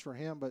only just for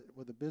him, but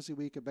with a busy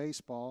week of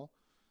baseball.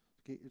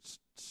 Get your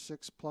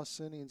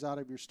 6+ innings out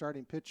of your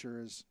starting pitcher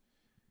is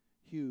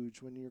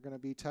huge when you're going to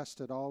be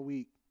tested all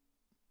week.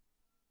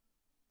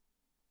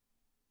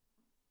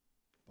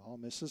 Ball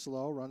misses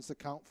low, runs the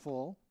count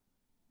full.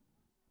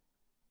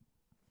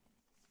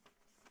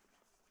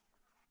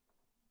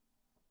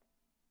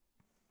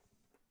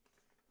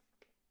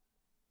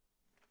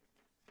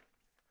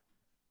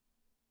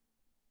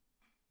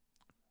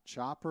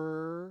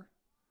 Chopper,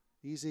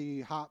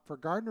 easy hop for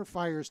Gardner,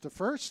 fires to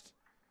first.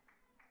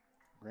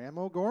 Graham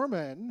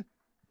O'Gorman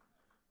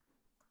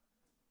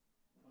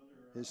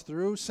is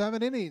through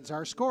 7 innings.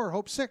 Our score,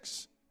 Hope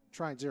 6,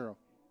 Trine 0.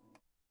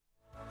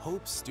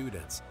 Hope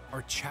students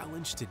are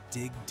challenged to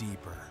dig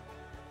deeper.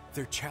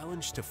 They're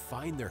challenged to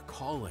find their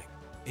calling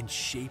and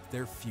shape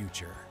their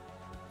future.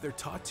 They're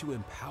taught to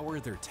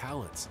empower their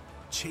talents,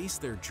 chase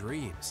their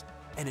dreams,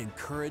 and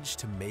encouraged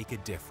to make a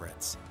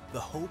difference. The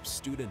Hope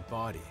student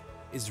body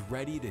is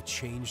ready to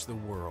change the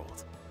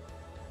world.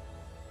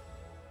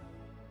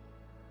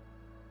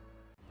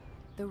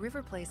 The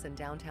River Place in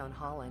downtown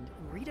Holland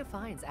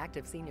redefines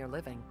active senior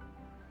living.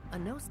 A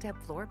no-step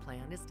floor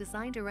plan is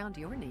designed around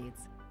your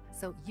needs,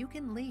 so you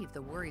can leave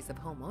the worries of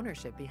home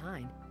ownership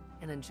behind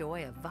and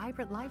enjoy a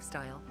vibrant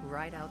lifestyle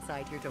right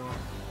outside your door.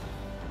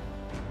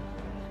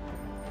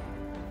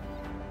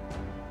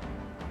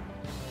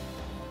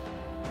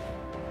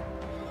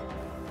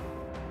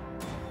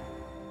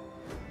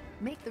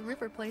 Make the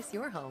River Place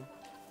your home.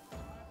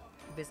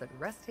 Visit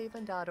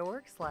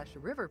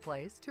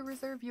resthaven.org/riverplace to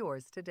reserve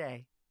yours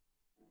today.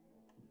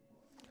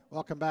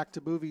 Welcome back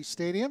to Boovie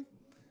Stadium.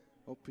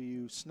 Hope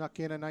you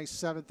snuck in a nice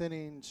 7th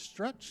inning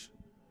stretch.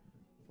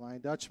 Flying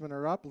Dutchmen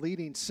are up,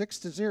 leading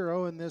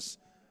 6-0 in this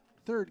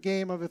 3rd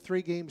game of a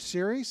 3-game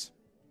series.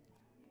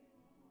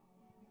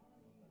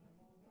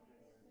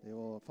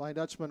 Flying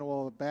Dutchmen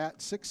will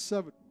bat 6,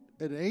 7,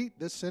 and 8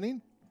 this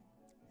inning.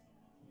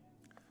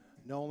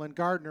 Nolan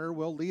Gardner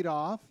will lead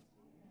off.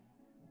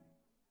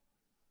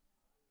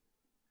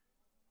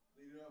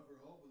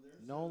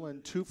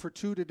 Nolan 2 for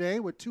 2 today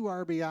with 2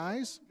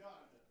 RBIs.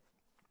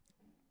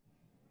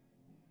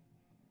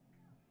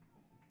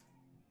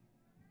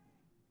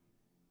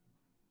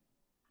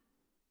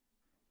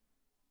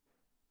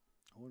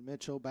 Owen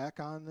Mitchell back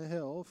on the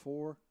hill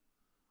for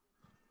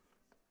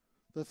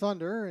the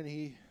Thunder, and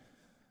he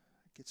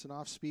gets an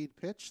off-speed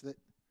pitch that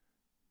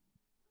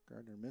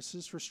Gardner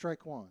misses for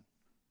strike 1.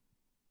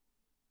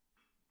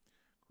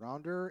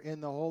 Grounder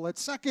in the hole at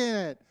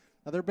second.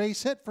 Another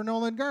base hit for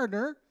Nolan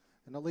Gardner,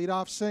 and a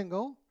leadoff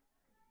single.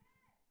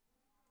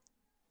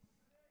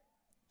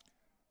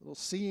 Little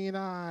seeing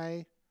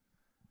eye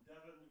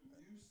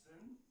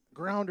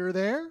grounder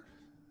there.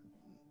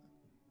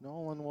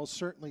 Nolan will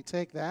certainly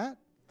take that.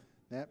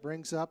 That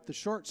brings up the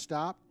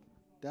shortstop,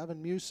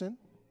 Devin Mewson.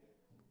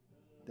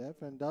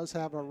 Devin does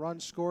have a run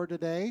scored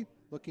today,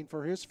 looking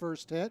for his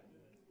first hit.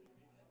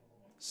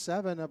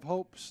 7 of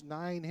Hope's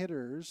 9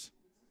 hitters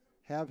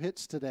have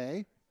hits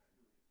today.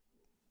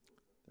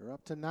 They're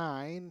up to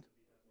 9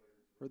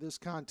 for this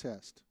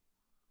contest.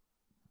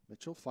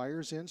 Mitchell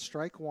fires in,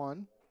 strike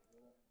 1.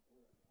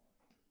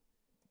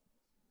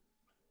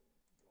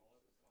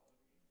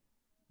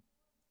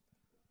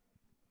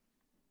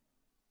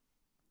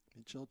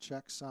 Mitchell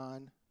checks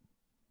on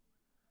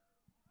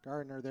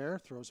Gardner there,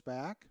 throws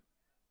back.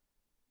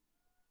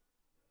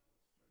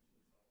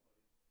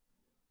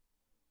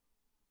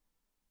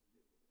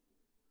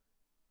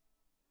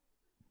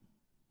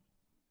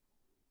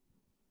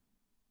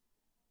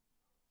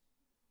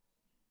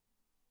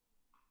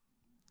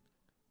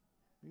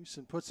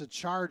 Mewson puts a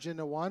charge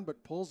into one,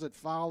 but pulls it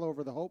foul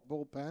over the Hope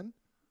bullpen.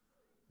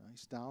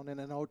 Nice down in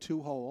an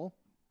 0-2 hole.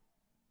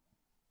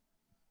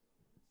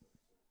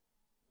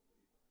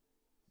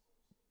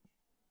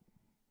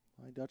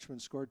 Dutchman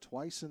scored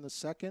twice in the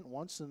 2nd,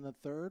 once in the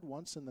 3rd,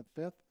 once in the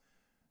 5th,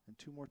 and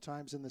 2 more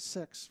times in the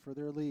 6th for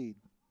their lead.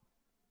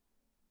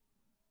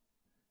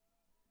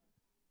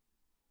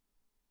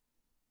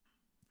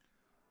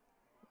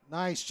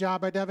 Nice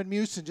job by Devin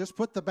Mewson. Just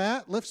put the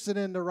bat, lifts it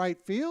into right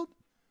field.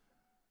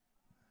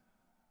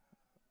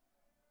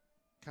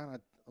 Kind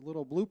of a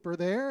little blooper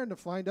there, and the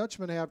Flying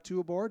Dutchmen have 2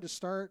 aboard to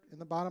start in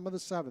the bottom of the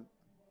 7th.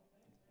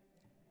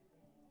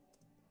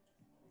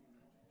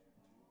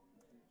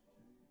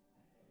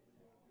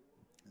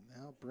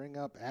 Now bring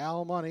up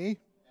Al Money.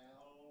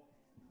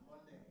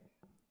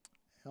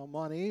 Al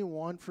Money,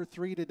 1 for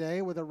 3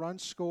 today with a run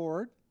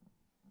scored.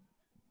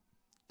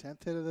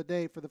 10th hit of the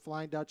day for the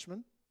Flying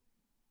Dutchman.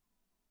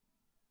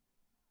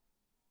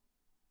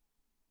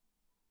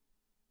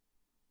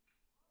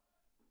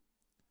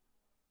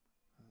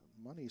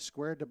 Money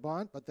squared to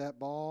bunt, but that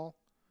ball,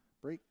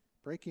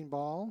 breaking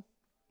ball,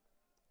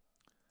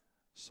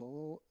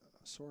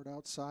 soared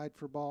outside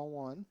for ball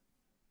 1.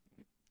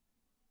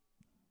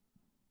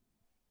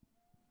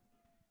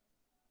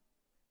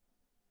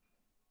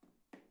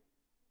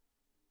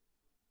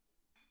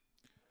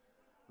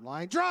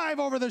 Line drive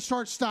over the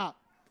shortstop.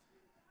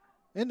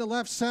 Into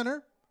left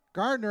center.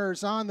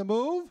 Gardner's on the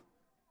move.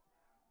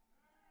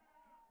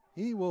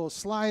 He will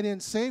slide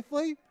in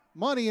safely.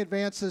 Money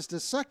advances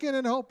to second,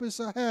 and Hope is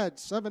ahead,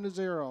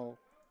 7-0.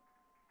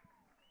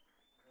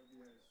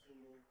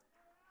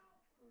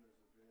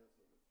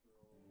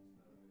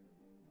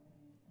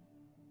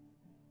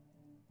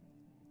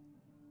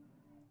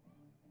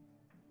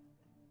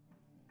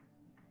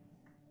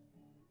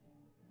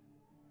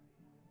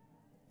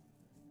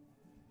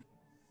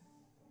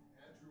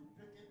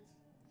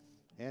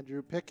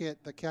 Andrew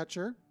Pickett, the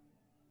catcher.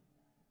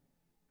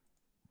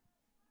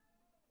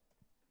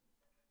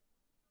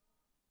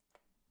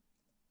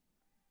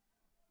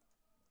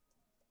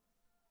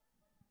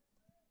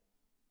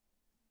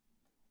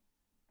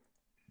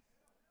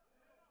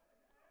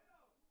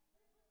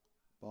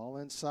 Ball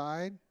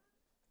inside.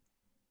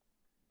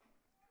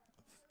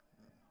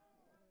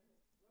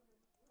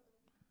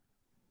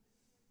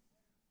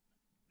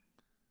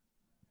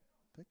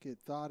 Pickett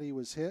thought he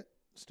was hit.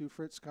 Stu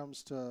Fritz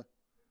comes to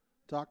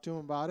talk to him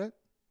about it.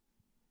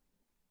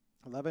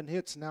 11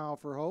 hits now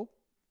for Hope.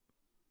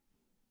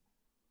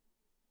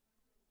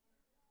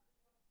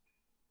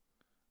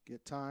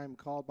 Get time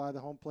called by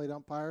the home plate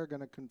umpire.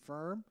 Going to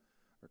confirm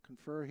or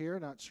confer here.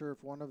 Not sure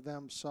if one of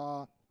them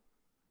saw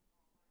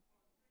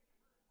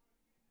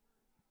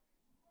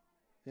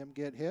him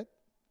get hit.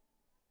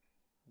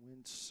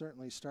 Wind's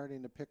certainly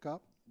starting to pick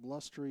up.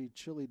 Blustery,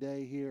 chilly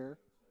day here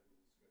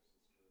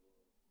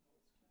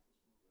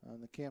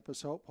on the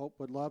campus. Hope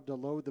would love to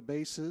load the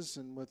bases,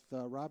 and with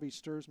Robbie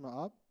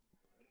Sturzma up.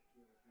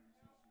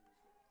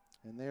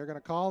 And they're going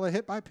to call a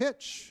hit by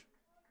pitch.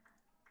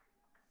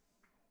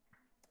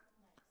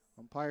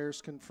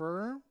 Umpires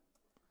confirm.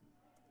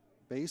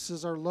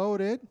 Bases are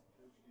loaded.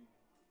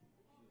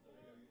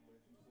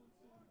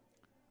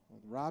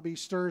 With Robbie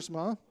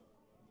Sturzma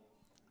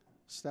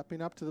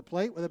stepping up to the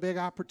plate with a big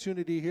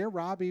opportunity here.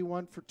 Robbie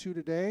 1 for 2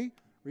 today.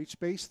 Reached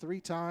base 3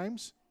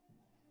 times.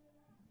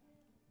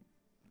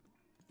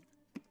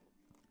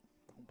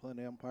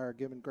 Plenty umpire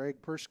giving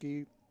Greg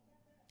Persky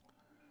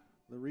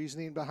the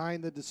reasoning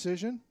behind the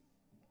decision.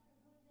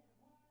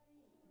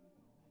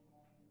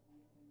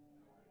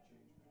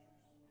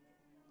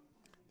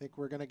 I think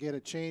we're going to get a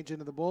change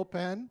into the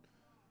bullpen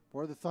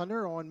for the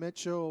Thunder. Owen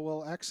Mitchell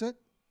will exit,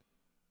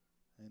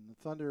 and the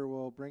Thunder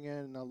will bring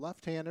in a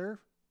left-hander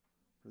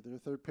for their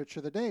third pitch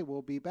of the day.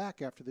 We'll be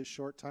back after this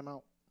short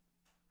timeout.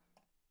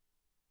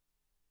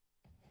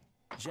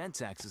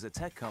 Gentex is a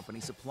tech company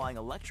supplying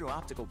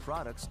electro-optical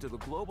products to the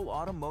global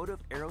automotive,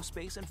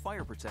 aerospace, and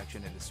fire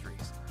protection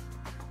industries.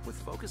 With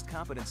focused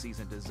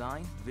competencies in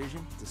design,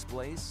 vision,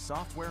 displays,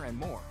 software, and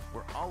more,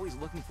 we're always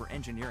looking for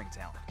engineering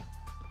talent.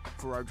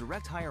 For our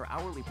direct hire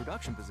hourly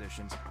production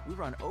positions, we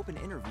run open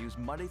interviews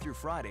Monday through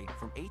Friday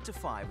from 8 to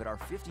 5 at our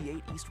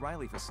 58 East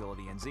Riley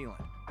facility in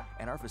Zeeland.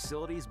 And our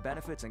facilities,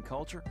 benefits, and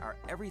culture are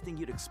everything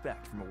you'd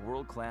expect from a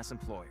world-class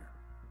employer.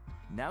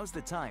 Now's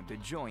the time to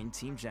join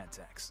Team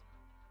Gentex.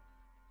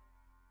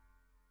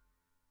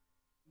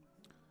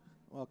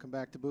 Welcome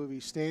back to Bowie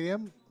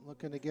Stadium.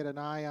 Looking to get an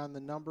eye on the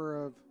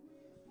number of,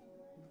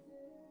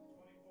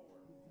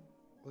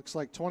 looks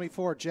like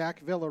 24,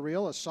 Jack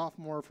Villarreal, a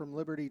sophomore from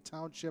Liberty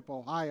Township,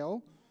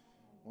 Ohio,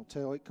 will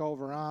take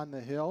over on the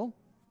hill.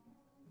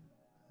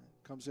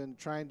 Comes in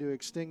trying to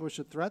extinguish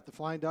a threat. The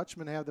Flying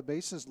Dutchmen have the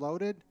bases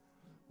loaded.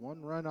 1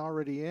 run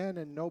already in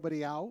and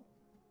nobody out.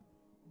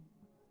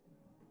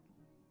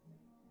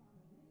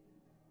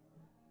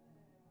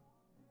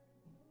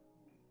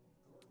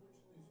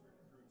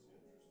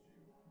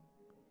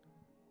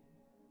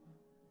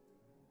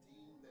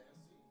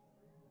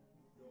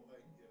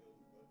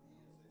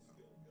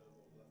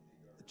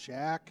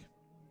 Jack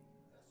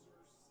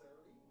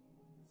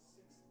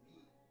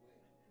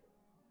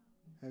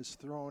has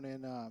thrown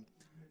in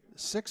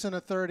 6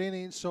 1/3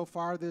 innings so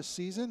far this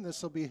season.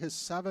 This will be his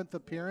 7th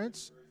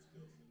appearance.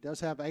 Does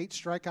have 8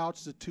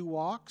 strikeouts to 2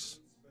 walks.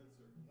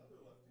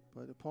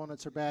 But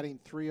opponents are batting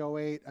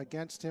 .308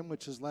 against him,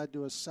 which has led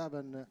to a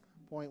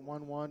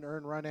 7.11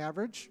 earned run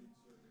average.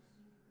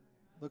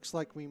 Looks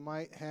like we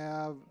might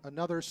have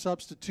another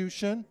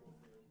substitution.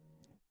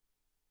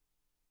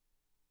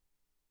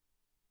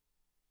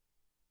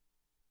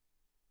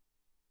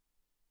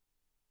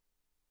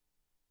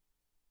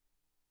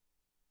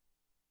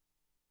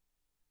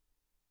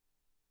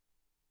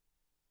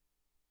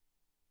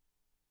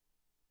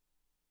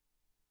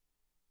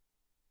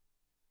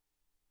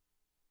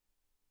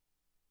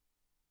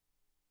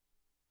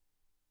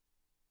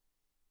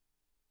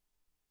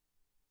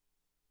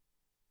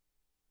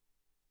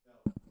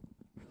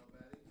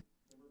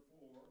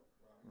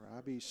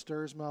 Robbie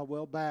Sturzma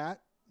will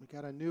bat. We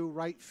got a new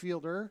right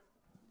fielder.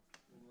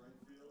 In right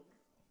field,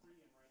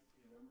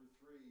 number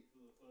 3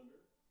 for the Thunder,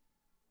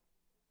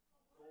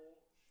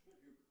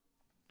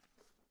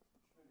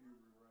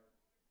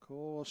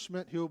 Cole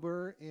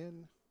Schmidhuber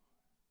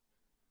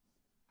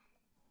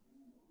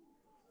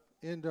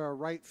into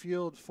right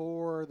field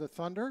for the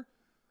Thunder.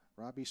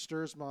 Robbie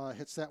Sturzma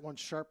hits that one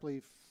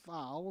sharply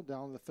foul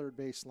down the third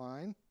base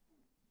line.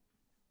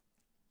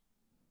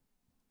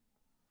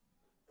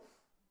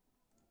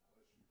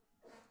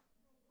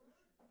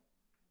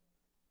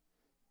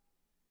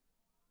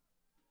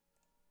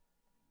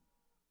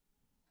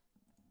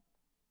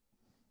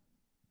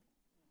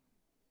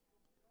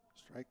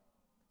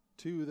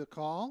 to the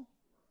call.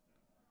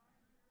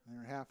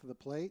 They're half of the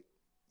plate.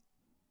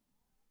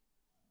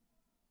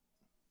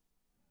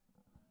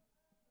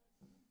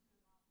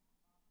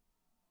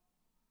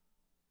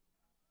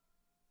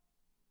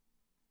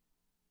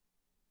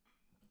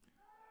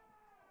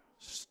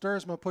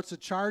 Sturzma puts a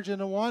charge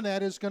into one.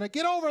 That is going to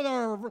get over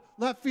the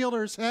left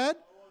fielder's head.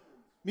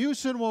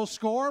 Musin will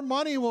score.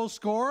 Money will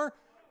score.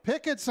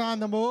 Pickett's on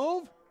the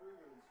move.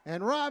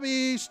 And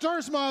Robbie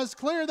Sturzma has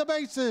cleared the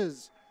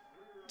bases.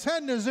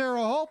 10-0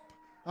 Hope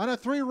on a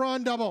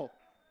 3-run double.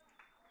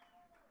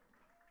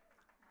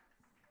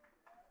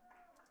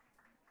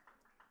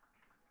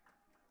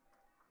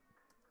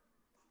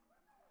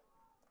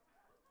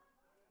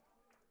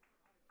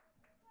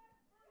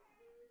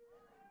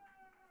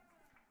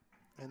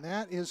 And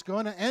that is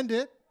going to end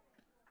it.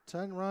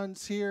 10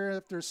 runs here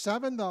after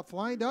 7. The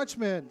Flying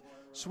Dutchman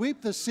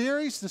sweep the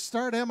series to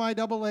start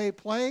MIAA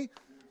play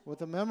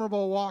with a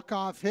memorable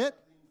walk-off hit.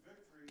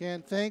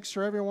 Again, thanks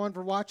for everyone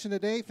for watching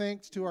today.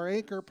 Thanks to our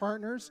anchor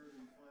partners,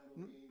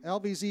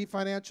 LBZ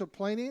Financial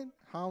Planning,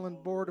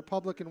 Holland Board of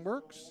Public and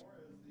Works,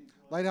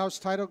 Lighthouse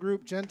Title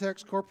Group,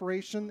 Gentex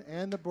Corporation,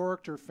 and the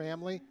Borchter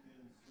family.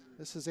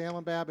 This is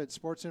Alan Babbitt,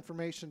 Sports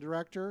Information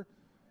Director,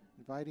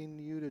 inviting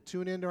you to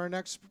tune into our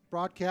next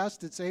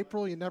broadcast. It's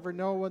April. You never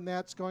know when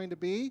that's going to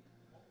be,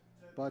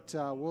 but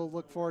we'll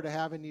look forward to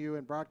having you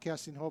and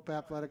broadcasting Hope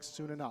Athletics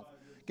soon enough.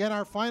 Again,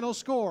 our final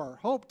score,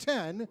 Hope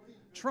 10,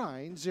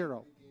 Trine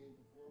 0.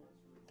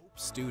 Hope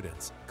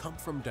students come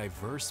from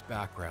diverse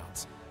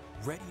backgrounds,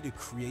 ready to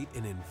create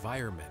an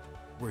environment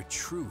where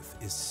truth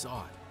is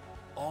sought,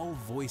 all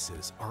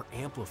voices are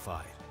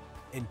amplified,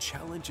 and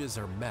challenges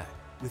are met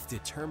with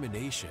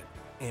determination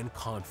and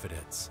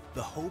confidence.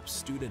 The Hope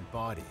student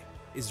body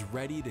is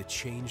ready to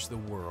change the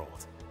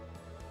world.